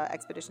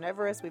Expedition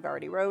Everest. We've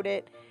already rode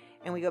it.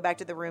 And we go back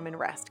to the room and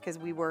rest because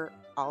we were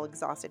all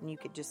exhausted and you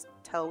could just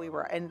tell we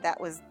were. And that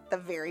was the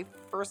very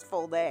first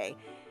full day.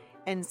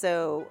 And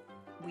so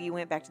we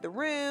went back to the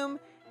room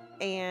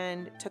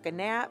and took a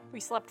nap.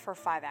 We slept for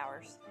 5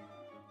 hours.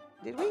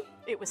 Did we?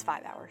 It was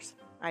 5 hours.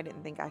 I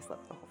didn't think I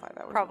slept the whole 5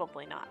 hours.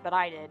 Probably not, but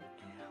I did.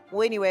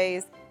 Well,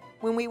 anyways,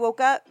 when we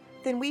woke up,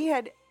 then we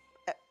had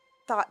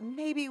thought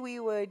maybe we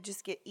would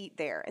just eat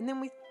there. And then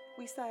we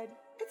said,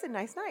 it's a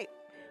nice night.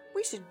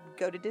 We should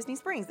go to Disney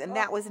Springs. And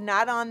that was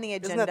not on the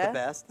agenda. Isn't that the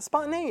best? The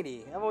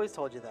spontaneity. I've always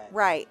told you that.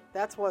 Right.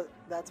 That's what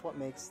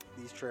makes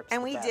these trips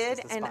and the we best, did.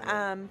 is the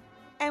spontaneity.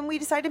 And we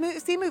decided to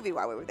see a movie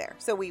while we were there.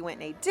 So we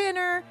went and ate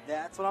dinner.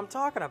 That's what I'm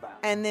talking about.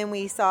 And then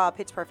we saw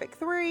Pitch Perfect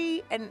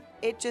 3. And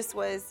it just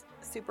was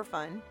super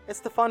fun. It's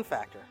the fun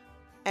factor.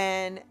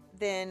 And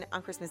then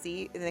on Christmas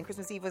Eve, and then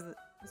Christmas Eve was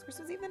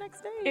Christmas Eve the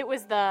next day? It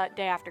was the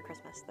day after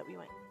Christmas that we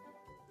went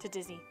to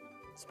Disney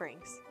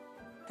Springs.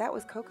 That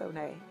was Coco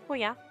Day. Well,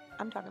 yeah.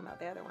 I'm talking about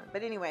the other one.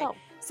 But anyway,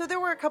 So there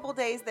were a couple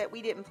days that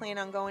we didn't plan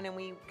on going, and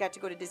we got to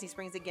go to Disney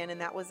Springs again,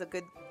 and that was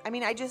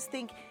I just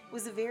think it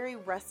was a very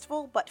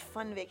restful but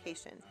fun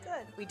vacation.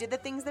 Good. We did the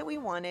things that we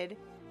wanted,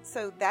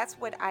 so that's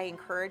what I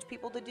encourage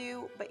people to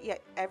do, but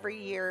yet every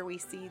year we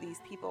see these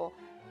people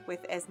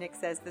with, as Nick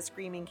says, the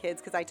screaming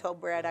kids, because I told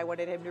Brad I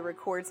wanted him to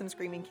record some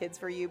screaming kids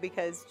for you,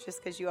 because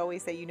you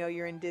always say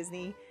you're in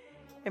Disney,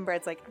 and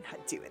Brad's like, I'm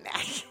not doing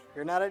that.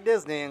 You're not at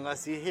Disney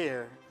unless you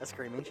hear a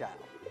screaming child.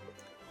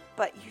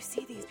 But you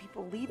see these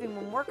people leaving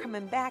when we're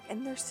coming back,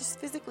 and they're just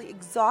physically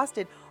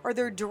exhausted, or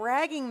they're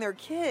dragging their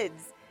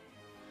kids.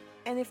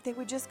 And if they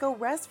would just go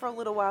rest for a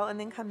little while and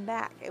then come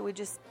back, it would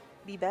just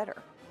be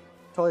better.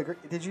 Totally agree.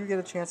 Did you get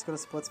a chance to go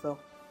to Splitsville?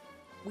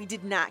 We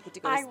did not get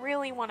to go. I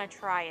really want to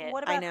try it.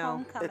 What I about know.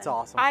 Homecoming? It's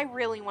awesome. I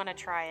really want to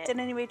try it. Did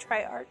anybody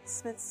try Art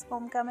Smith's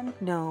Homecoming?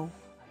 No.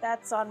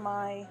 That's on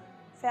my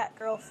fat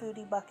girl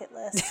foodie bucket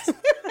list.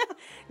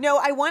 No,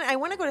 I want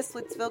to go to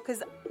Splitsville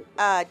because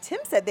Tim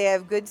said they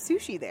have good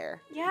sushi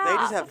there. Yeah. They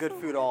just have good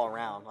food all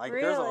around. Like,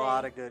 there's a Really?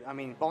 lot of good. I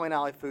mean, bowling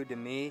alley food to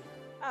me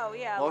Oh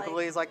yeah.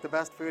 locally is like the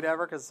best food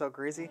ever because it's so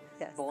greasy.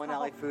 Yes. Bowling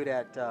alley food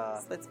at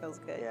Splitsville's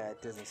good.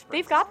 at Disney Springs.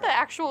 They've got the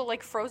actual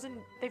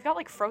frozen. They've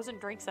got frozen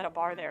drinks at a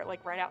bar there,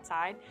 right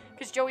outside.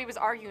 Because Joey was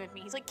arguing with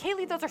me. He's like,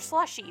 "Kaylee, those are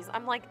slushies."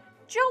 I'm like,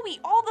 "Joey,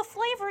 all the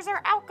flavors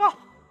are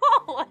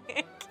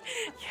alcoholic."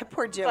 Yeah,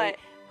 poor Joey.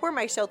 Poor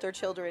my shelter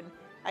children.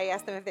 I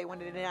asked them if they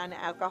wanted a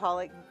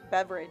non-alcoholic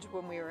beverage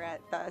when we were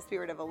at the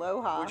Spirit of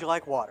Aloha. Would you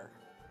like water?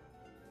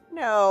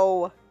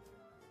 No.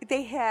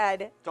 They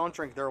had Don't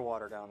drink their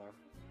water down there.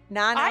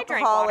 I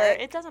drink water.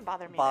 non-alcoholic It doesn't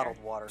bother me.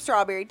 Bottled water.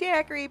 strawberry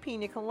daiquiri,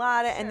 pina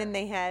colada, and then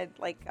they had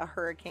a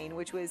hurricane,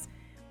 which was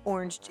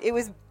orange. It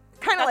was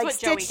kind of That's like what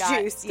Joey Stitch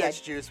got. juice.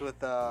 Stitch juice with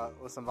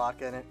some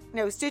vodka in it.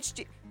 No, Stitch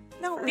juice.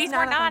 No, it was These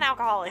not were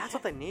non-alcoholic. That's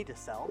what they need to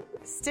sell.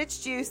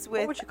 Stitch juice What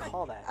with would you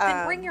call that?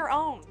 Then bring your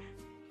own.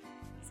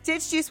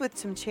 Stitch juice with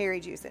some cherry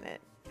juice in it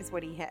is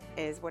what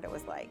is what it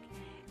was like.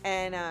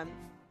 And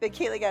but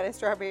Kaylee got a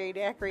strawberry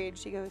daiquiri, and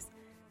she goes,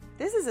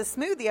 "This is a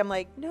smoothie." I'm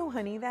like, "No,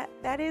 honey,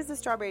 that is a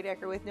strawberry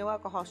daiquiri with no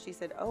alcohol." She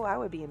said, "Oh, I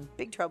would be in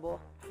big trouble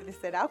if it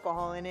said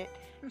alcohol in it,"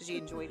 because she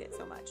enjoyed it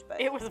so much. But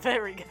It was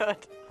very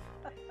good.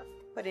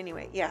 But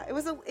anyway, yeah, it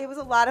was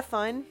a lot of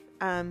fun.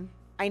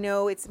 I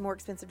know it's more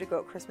expensive to go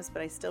at Christmas,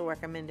 but I still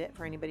recommend it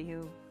for anybody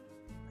who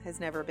has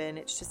never been.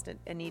 It's just a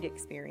neat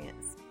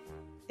experience.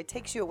 It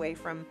takes you away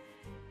from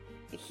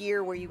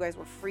here where you guys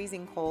were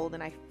freezing cold,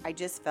 and I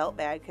just felt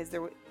bad because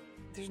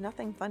there's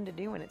nothing fun to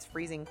do when it's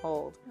freezing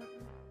cold.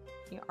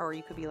 You know, or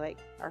you could be like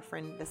our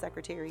friend, the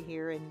secretary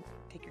here, and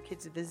take your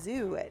kids to the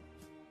zoo at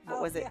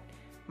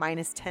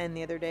 -10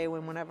 the other day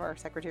when one of our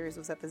secretaries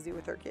was at the zoo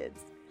with her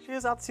kids. She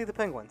was out to see the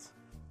penguins.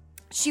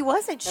 She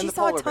wasn't. She the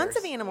saw polar tons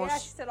of bears. animals. Yeah,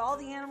 she said all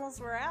the animals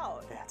were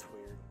out. That's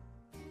weird.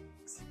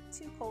 It's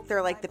too cold. They're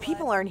for like, my the blood.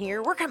 people aren't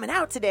here. We're coming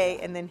out today.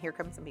 And then here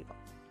come some people.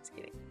 Just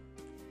kidding.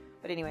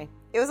 But anyway,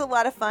 it was a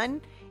lot of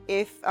fun.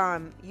 If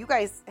you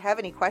guys have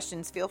any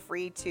questions, feel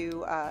free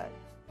to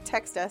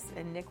text us,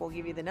 and Nick will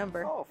give you the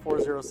number. Oh,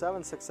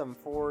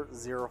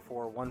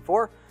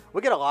 407-674-0414.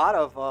 We get a lot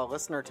of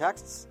listener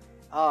texts.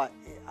 I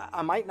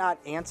might not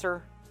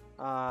answer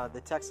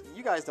the text.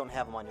 You guys don't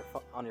have them on your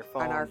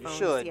phone. On our you phones,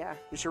 should. yeah.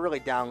 You should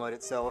really download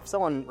it. So if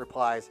someone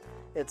replies,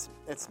 it's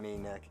me,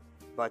 Nick.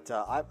 But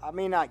I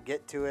may not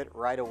get to it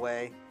right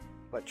away.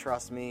 But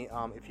trust me,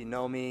 if you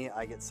know me,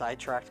 I get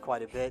sidetracked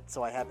quite a bit.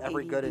 So I have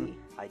every good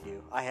I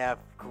do. I have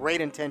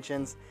great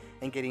intentions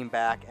in getting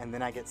back, and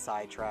then I get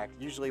sidetracked.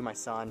 Usually my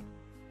son,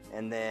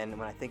 and then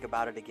when I think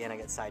about it again, I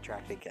get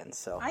sidetracked again.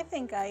 So I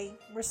think I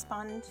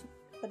respond,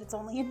 but it's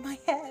only in my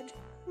head.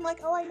 I'm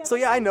like, oh, I know. So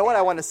yeah, I know what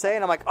I want to say,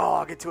 and I'm like, oh,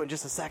 I'll get to it in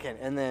just a second,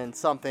 and then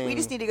something. We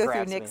just need to go through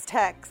grabs Nick's me.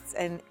 texts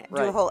and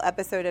do a whole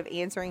episode of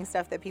answering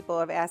stuff that people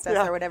have asked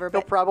us or whatever.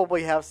 He'll But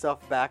probably have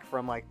stuff back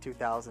from like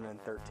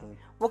 2013.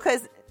 well,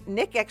 because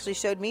Nick actually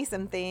showed me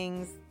some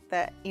things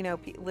that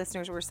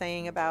listeners were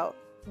saying about.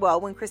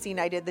 Well, when Christine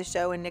and I did the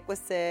show and Nick was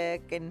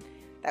sick, and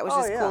that was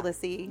just cool to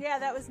see. Yeah,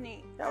 that was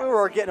neat. Yeah, we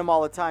were getting them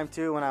all the time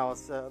too when I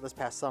was this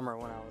past summer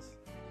when I was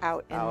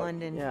out in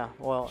London. Yeah,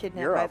 well,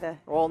 kidnapped Europe. by the.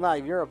 Well,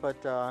 not Europe,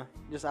 but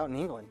just out in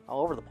England,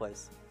 all over the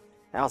place.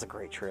 That was a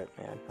great trip,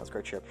 man. That was a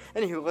great trip.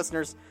 Anywho,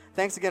 listeners,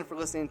 thanks again for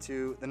listening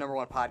to the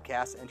 #1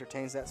 podcast,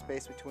 Entertains That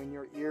Space Between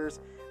Your Ears.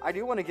 I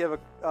do want to give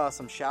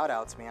some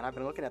shout-outs, man. I've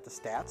been looking at the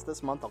stats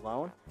this month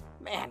alone.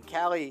 Man,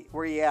 Cali,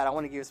 where you at? I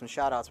want to give you some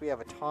shout-outs. We have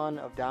a ton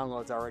of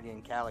downloads already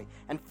in Cali.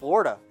 And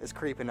Florida is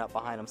creeping up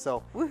behind them.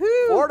 So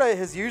woohoo! Florida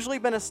has usually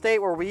been a state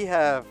where we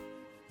have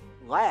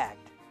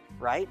lagged,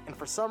 right? And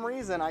for some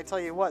reason, I tell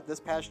you what, this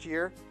past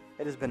year,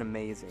 it has been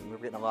amazing. We're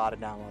getting a lot of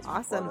downloads. from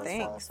Awesome, Florida as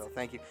well, thanks. so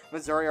thank you.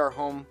 Missouri, our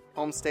home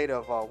state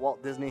of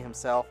Walt Disney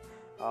himself.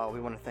 We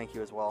want to thank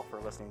you as well for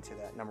listening to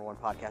that #1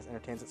 podcast,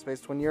 Entertains That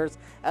Space Between Yours.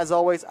 As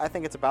always, I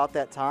think it's about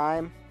that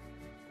time.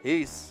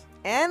 Peace.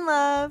 And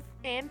love.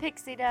 And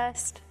pixie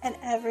dust. And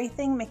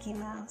everything Mickey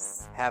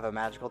Mouse. Have a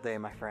magical day,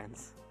 my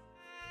friends.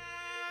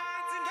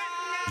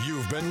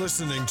 You've been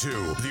listening to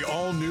the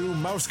all-new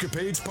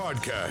Mousecapades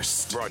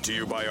podcast, brought to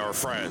you by our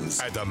friends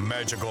at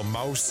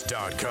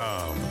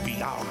themagicalmouse.com. Be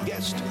our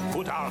guest.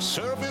 Put our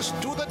service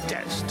to the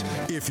test.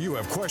 If you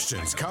have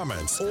questions,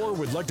 comments, or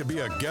would like to be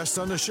a guest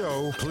on the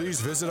show,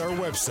 please visit our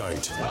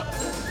website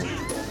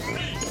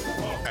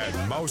at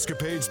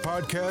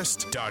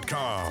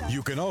mousecapadespodcast.com.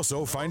 You can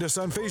also find us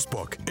on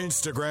Facebook,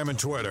 Instagram, and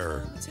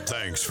Twitter.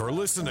 Thanks for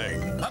listening.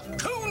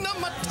 Hakuna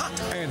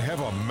Matata. And have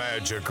a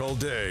magical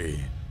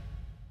day.